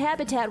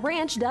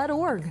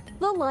lionhabitatranch.org.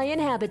 The Lion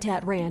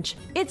Habitat Ranch.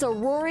 It's a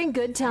roaring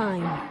good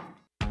time.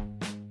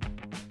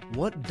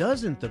 What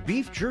doesn't the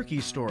Beef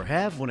Jerky Store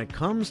have when it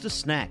comes to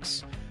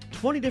snacks?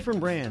 20 different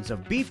brands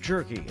of beef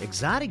jerky,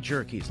 exotic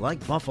jerkies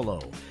like buffalo,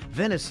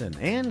 venison,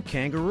 and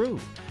kangaroo,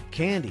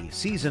 candy,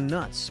 seasoned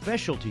nuts,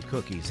 specialty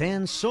cookies,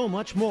 and so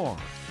much more.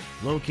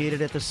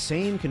 Located at the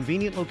same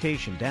convenient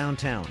location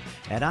downtown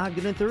at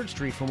Ogden and 3rd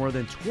Street for more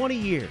than 20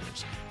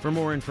 years. For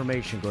more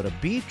information, go to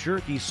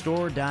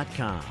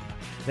beefjerkystore.com.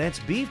 That's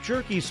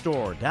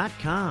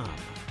beefjerkystore.com.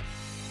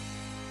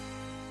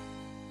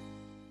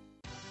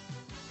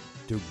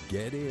 To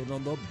get in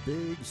on the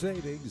big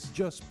savings,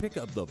 just pick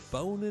up the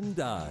phone and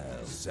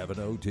dial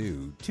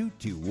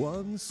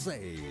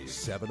 702-221-SAVE,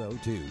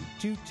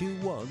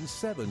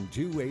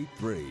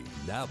 702-221-7283.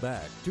 Now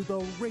back to the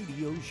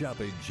Radio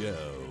Shopping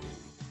Show.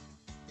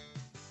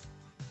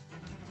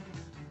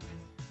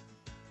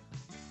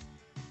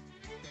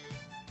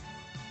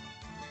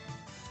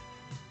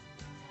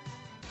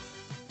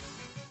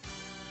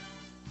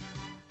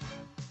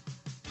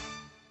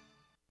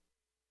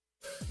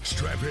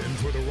 Strap in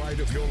for the ride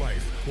of your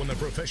life when the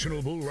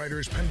Professional Bull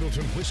Riders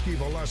Pendleton Whiskey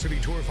Velocity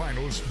Tour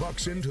Finals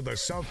bucks into the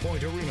South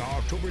Point Arena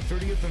October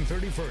 30th and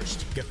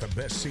 31st. Get the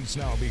best seats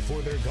now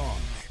before they're gone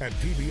at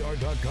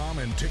PBR.com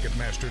and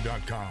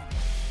Ticketmaster.com.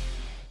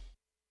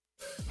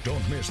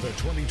 Don't miss the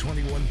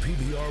 2021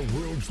 PBR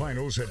World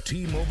Finals at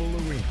T-Mobile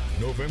Arena,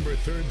 November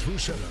 3rd through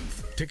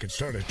 7th. Tickets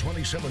start at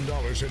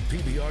 $27 at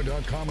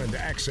PBR.com and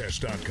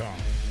Access.com.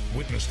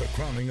 Witness the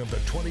crowning of the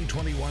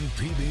 2021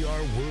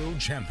 PBR World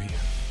Champion.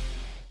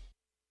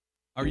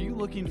 Are you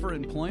looking for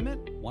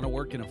employment? Want to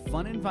work in a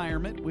fun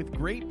environment with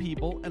great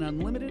people and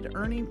unlimited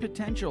earning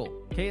potential?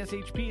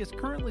 KSHP is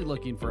currently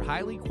looking for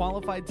highly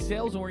qualified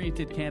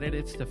sales-oriented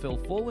candidates to fill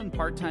full and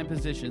part-time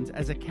positions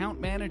as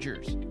account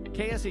managers.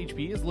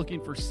 KSHP is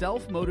looking for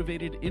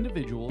self-motivated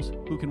individuals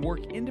who can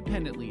work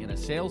independently in a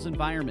sales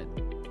environment.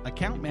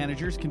 Account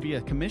managers can be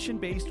a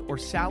commission-based or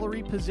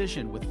salary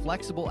position with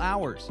flexible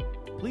hours.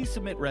 Please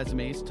submit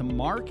resumes to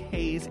Mark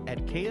Hayes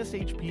at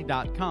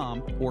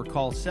kshp.com or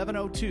call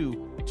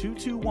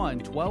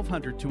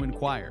 702-221-1200 to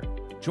inquire.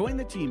 Join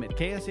the team at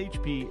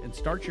KSHP and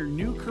start your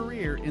new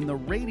career in the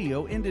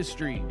radio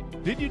industry.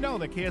 Did you know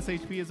that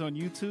KSHP is on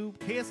YouTube?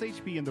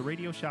 KSHP and the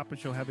Radio Shopping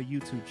Show have a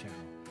YouTube channel.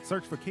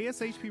 Search for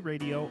KSHP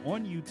Radio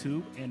on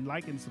YouTube and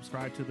like and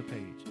subscribe to the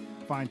page.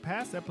 Find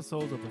past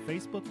episodes of the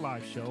Facebook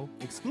Live show,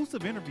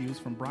 exclusive interviews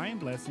from Brian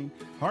Blessing,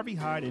 Harvey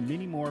Hyde, and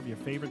many more of your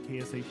favorite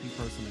KSHP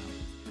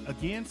personalities.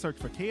 Again, search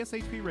for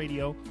KSHP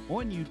Radio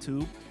on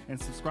YouTube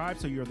and subscribe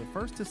so you're the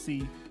first to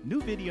see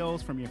new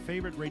videos from your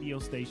favorite radio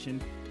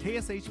station,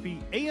 KSHP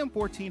AM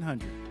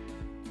 1400.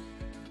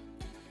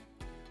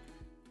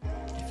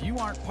 If you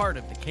aren't part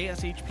of the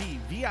KSHP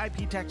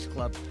VIP Text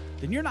Club,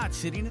 then you're not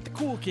sitting at the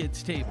cool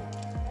kids table.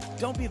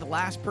 Don't be the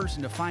last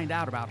person to find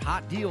out about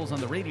hot deals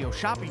on the Radio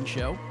Shopping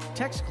Show.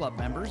 Text Club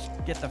members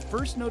get the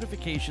first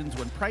notifications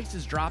when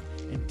prices drop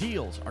and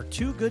deals are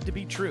too good to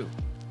be true.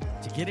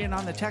 To get in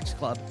on the Text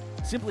Club,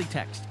 simply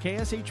text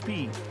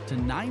KSHP to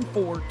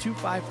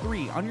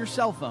 94253 on your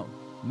cell phone.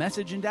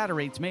 Message and data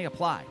rates may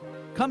apply.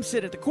 Come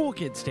sit at the cool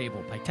kids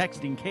table by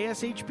texting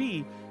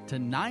KSHP to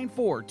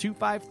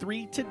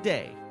 94253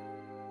 today.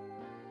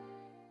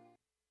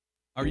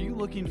 Are you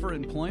looking for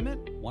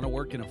employment? Want to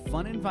work in a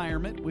fun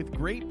environment with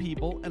great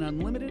people and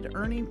unlimited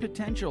earning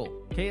potential?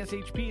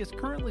 KSHP is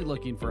currently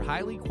looking for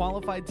highly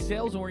qualified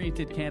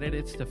sales-oriented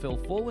candidates to fill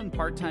full and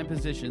part-time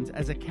positions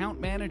as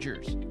account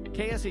managers.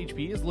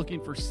 KSHP is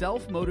looking for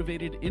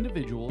self-motivated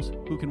individuals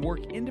who can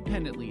work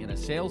independently in a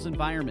sales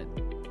environment.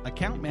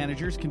 Account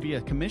managers can be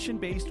a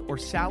commission-based or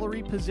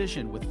salary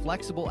position with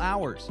flexible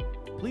hours.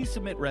 Please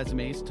submit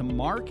resumes to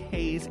Mark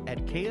Hayes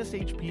at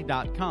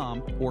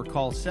kshp.com or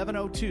call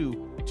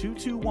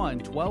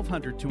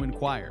 702-221-1200 to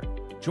inquire.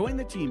 Join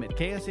the team at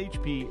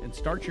KSHP and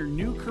start your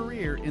new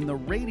career in the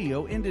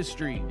radio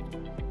industry.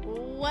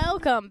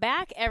 Welcome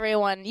back,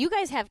 everyone. You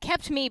guys have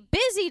kept me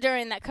busy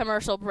during that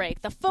commercial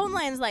break. The phone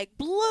lines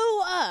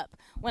blew up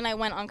when I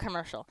went on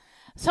commercial.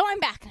 So I'm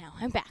back now.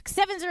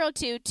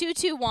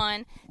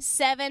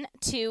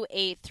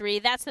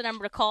 702-221-7283. That's the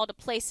number to call to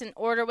place an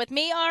order with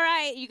me. All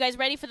right, you guys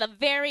ready for the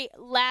very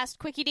last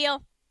quickie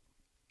deal?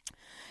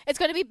 It's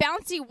going to be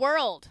Bouncy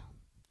World.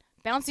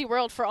 Bouncy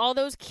World for all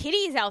those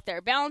kiddies out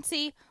there.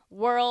 Bouncy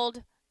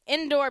World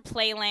Indoor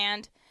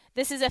Playland.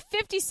 This is a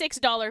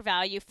 $56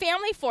 value,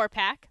 family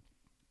 4-pack.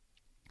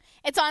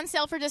 It's on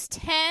sale for just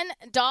 $10.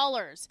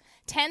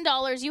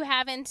 $10. You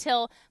have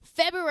until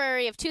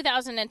February of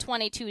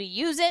 2022 to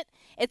use it.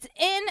 It's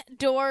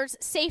indoors,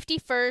 safety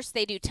first.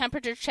 They do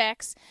temperature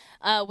checks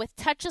with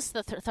touchless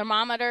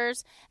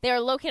thermometers. They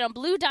are located on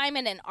Blue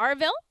Diamond in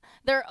Arville.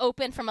 They're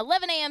open from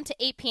 11 a.m. to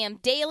 8 p.m.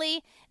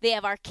 daily. They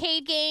have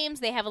arcade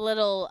games. They have a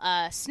little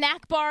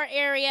snack bar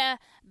area.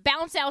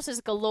 Bounce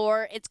houses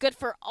galore. It's good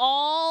for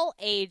all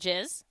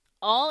ages.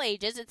 All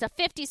ages. It's a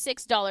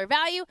 $56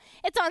 value.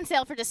 It's on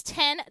sale for just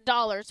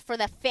 $10 for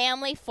the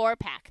family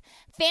 4-pack.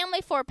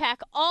 Family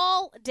 4-pack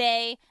all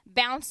day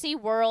Bouncy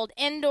World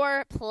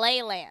Indoor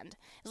Playland.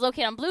 It's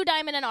located on Blue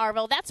Diamond in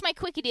Arville. That's my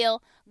quickie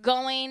deal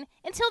going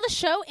until the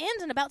show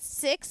ends in about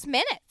 6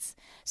 minutes.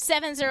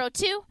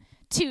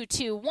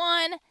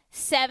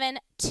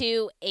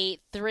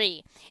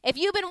 702-221-7283. If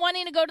you've been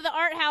wanting to go to the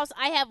Art House,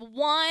 I have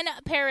one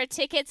pair of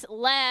tickets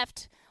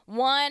left.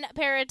 One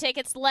pair of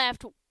tickets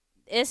left.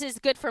 This is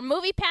good for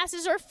movie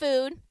passes or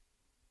food.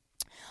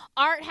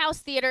 Art House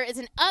Theater is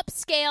an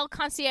upscale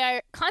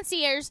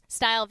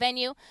concierge-style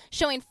venue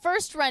showing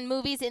first-run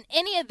movies in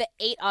any of the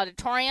 8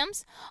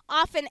 auditoriums,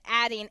 often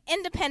adding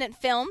independent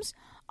films.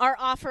 Our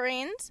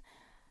offerings.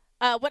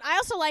 What I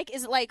also like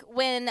is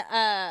when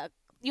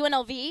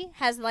UNLV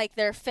has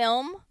their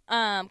film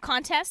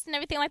contest and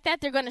everything like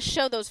that, they're going to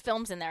show those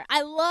films in there.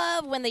 I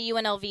love when the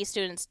UNLV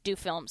students do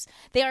films.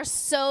 They are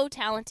so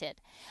talented.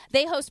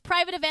 They host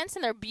private events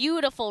in their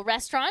beautiful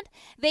restaurant.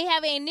 They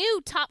have a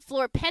new top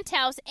floor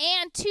penthouse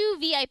and 2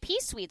 VIP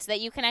suites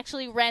that you can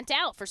actually rent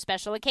out for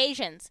special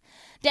occasions.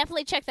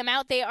 Definitely check them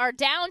out. They are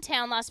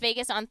downtown Las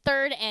Vegas on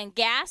 3rd and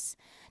Gas.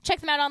 Check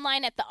them out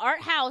online at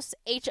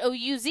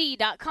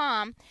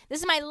thearthouse.com. This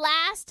is my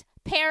last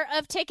pair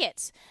of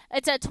tickets.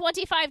 It's a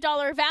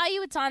 $25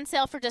 value. It's on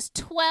sale for just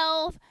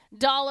 $12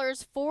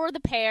 for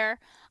the pair.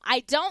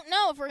 I don't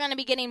know if we're going to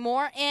be getting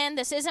more in.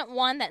 This isn't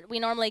one that we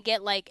normally get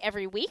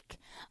every week.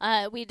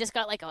 We just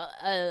got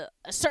a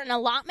certain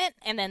allotment,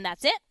 and then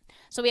that's it.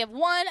 So we have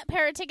one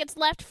pair of tickets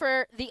left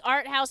for the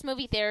Art House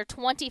Movie Theater,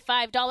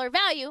 $25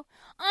 value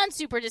on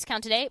super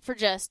discount today for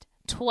just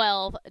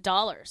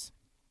 $12.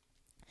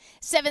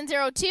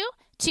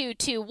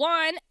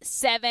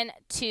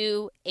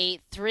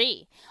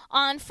 702-221-7283.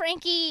 On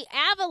Frankie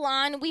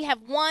Avalon, we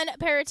have one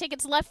pair of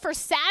tickets left for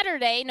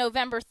Saturday,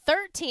 November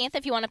 13th.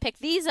 If you want to pick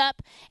these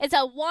up, it's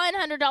a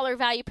 $100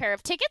 value pair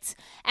of tickets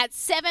at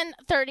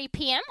 7:30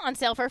 p.m. on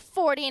sale for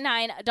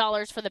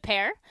 $49 for the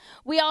pair.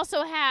 We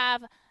also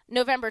have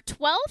November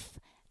 12th,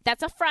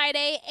 that's a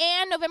Friday,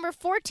 and November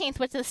 14th,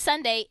 which is a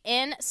Sunday,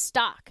 in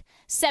stock.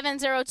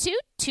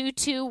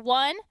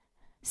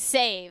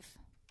 702-221-SAVE.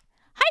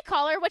 Hi,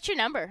 caller. What's your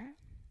number?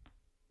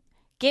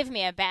 Give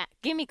me a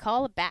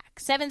call back.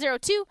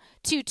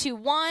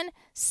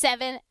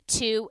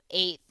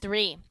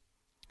 702-221-7283.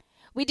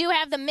 We do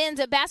have the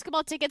men's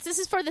basketball tickets. This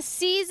is for the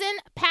season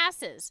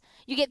passes.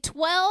 You get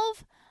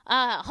 12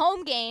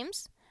 home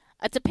games.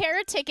 It's a pair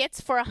of tickets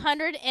for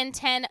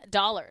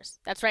 $110.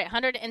 That's right,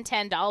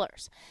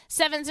 $110.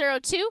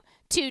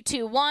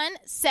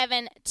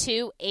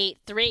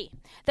 702-221-7283.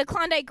 The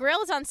Klondike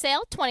Grill is on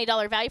sale,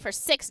 $20 value for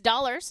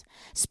 $6.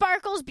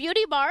 Sparkles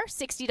Beauty Bar,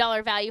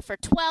 $60 value for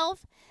 $12.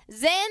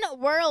 Zen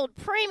World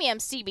Premium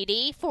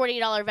CBD,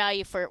 $40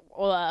 value for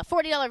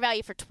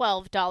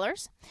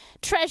 $12.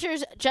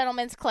 Treasures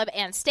Gentlemen's Club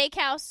and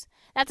Steakhouse,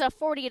 that's a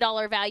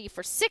 $40 value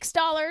for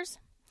 $6.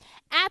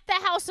 At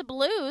the House of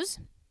Blues,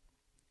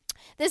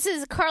 this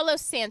is Carlos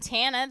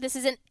Santana. This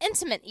is an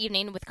intimate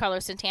evening with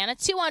Carlos Santana.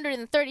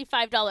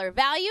 $235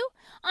 value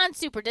on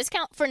super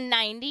discount for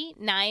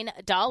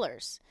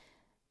 $99.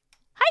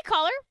 Hi,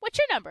 caller. What's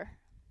your number?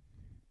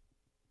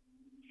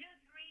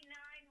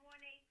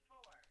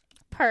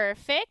 239184.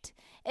 Perfect.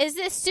 Is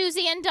this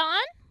Susie and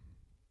Don?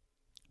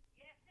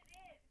 Yes, it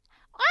is.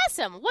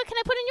 Awesome. What can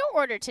I put in your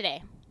order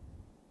today?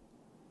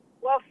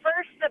 Well,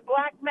 first, the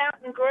Black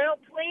Mountain Grill,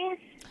 please.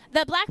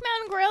 The Black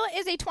Mountain Grill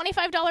is a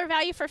 $25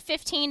 value for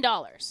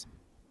 $15.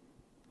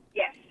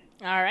 Yes.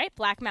 All right,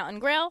 Black Mountain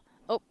Grill.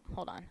 Oh,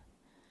 hold on.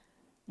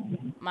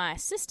 My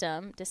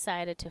system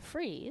decided to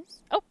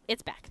freeze. Oh,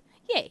 it's back.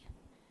 Yay.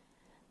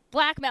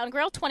 Black Mountain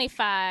Grill,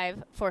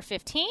 $25 for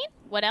 $15.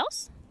 What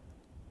else?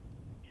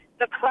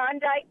 The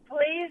Klondike,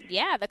 please.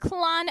 Yeah, the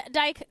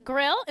Klondike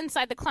Grill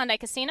inside the Klondike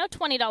Casino,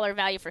 $20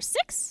 value for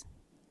 6.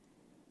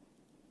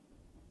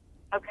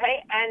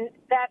 Okay, and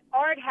that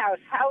art house,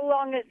 how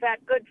long is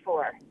that good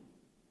for?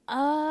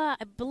 I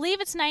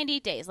believe it's 90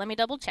 days. Let me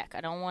double check.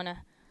 I don't want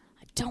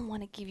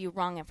to give you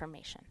wrong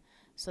information.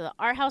 So the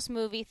Art House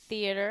Movie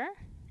Theater.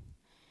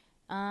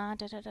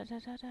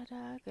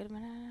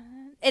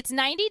 It's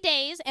 90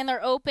 days, and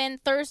they're open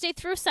Thursday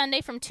through Sunday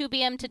from 2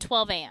 p.m. to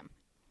 12 a.m.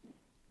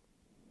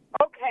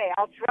 Okay,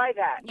 I'll try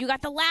that. You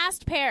got the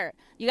last pair.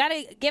 You got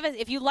to give us,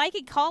 if you like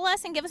it, call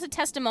us and give us a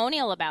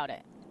testimonial about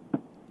it.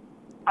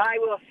 I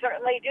will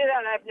certainly do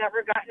that. I've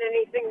never gotten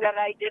anything that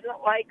I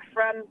didn't like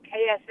from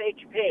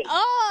KSHP.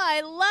 Oh,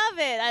 I love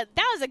it.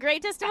 That was a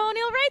great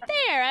testimonial right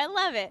there. I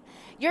love it.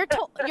 Your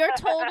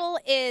total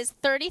is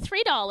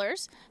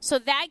 $33, so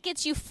that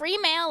gets you free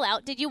mail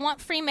out. Did you want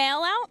free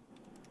mail out?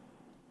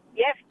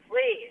 Yes,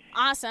 please.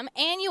 Awesome.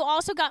 And you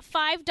also got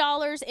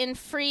 $5 in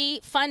free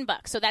fun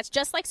bucks, so that's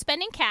just like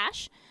spending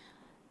cash.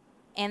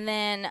 And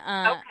then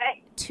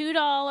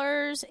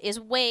 $2 is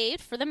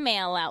waived for the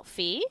mail out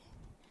fee.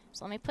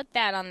 So let me put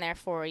that on there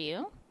for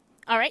you.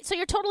 All right, so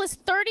your total is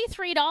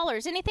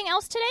 $33. Anything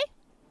else today?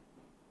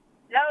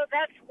 No,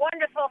 that's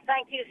wonderful.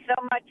 Thank you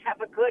so much.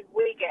 Have a good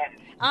weekend.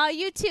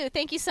 You too.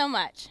 Thank you so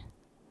much.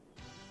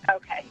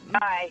 Okay,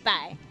 bye.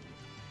 Bye.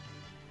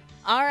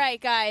 All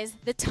right, guys,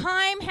 the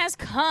time has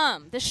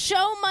come. The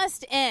show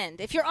must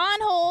end. If you're on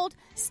hold,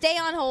 stay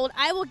on hold.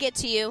 I will get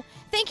to you.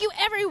 Thank you,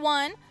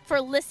 everyone, for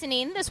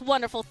listening this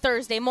wonderful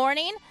Thursday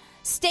morning.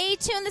 Stay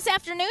tuned this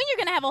afternoon. You're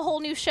going to have a whole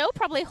new show,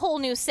 probably a whole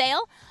new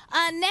sale.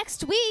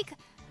 Next week,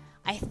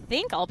 I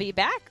think I'll be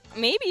back,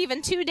 maybe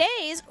even 2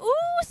 days.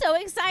 Ooh, so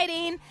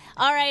exciting.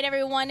 All right,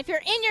 everyone, if you're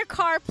in your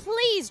car,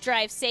 please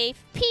drive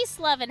safe. Peace,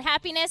 love, and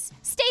happiness.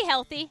 Stay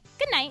healthy.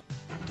 Good night.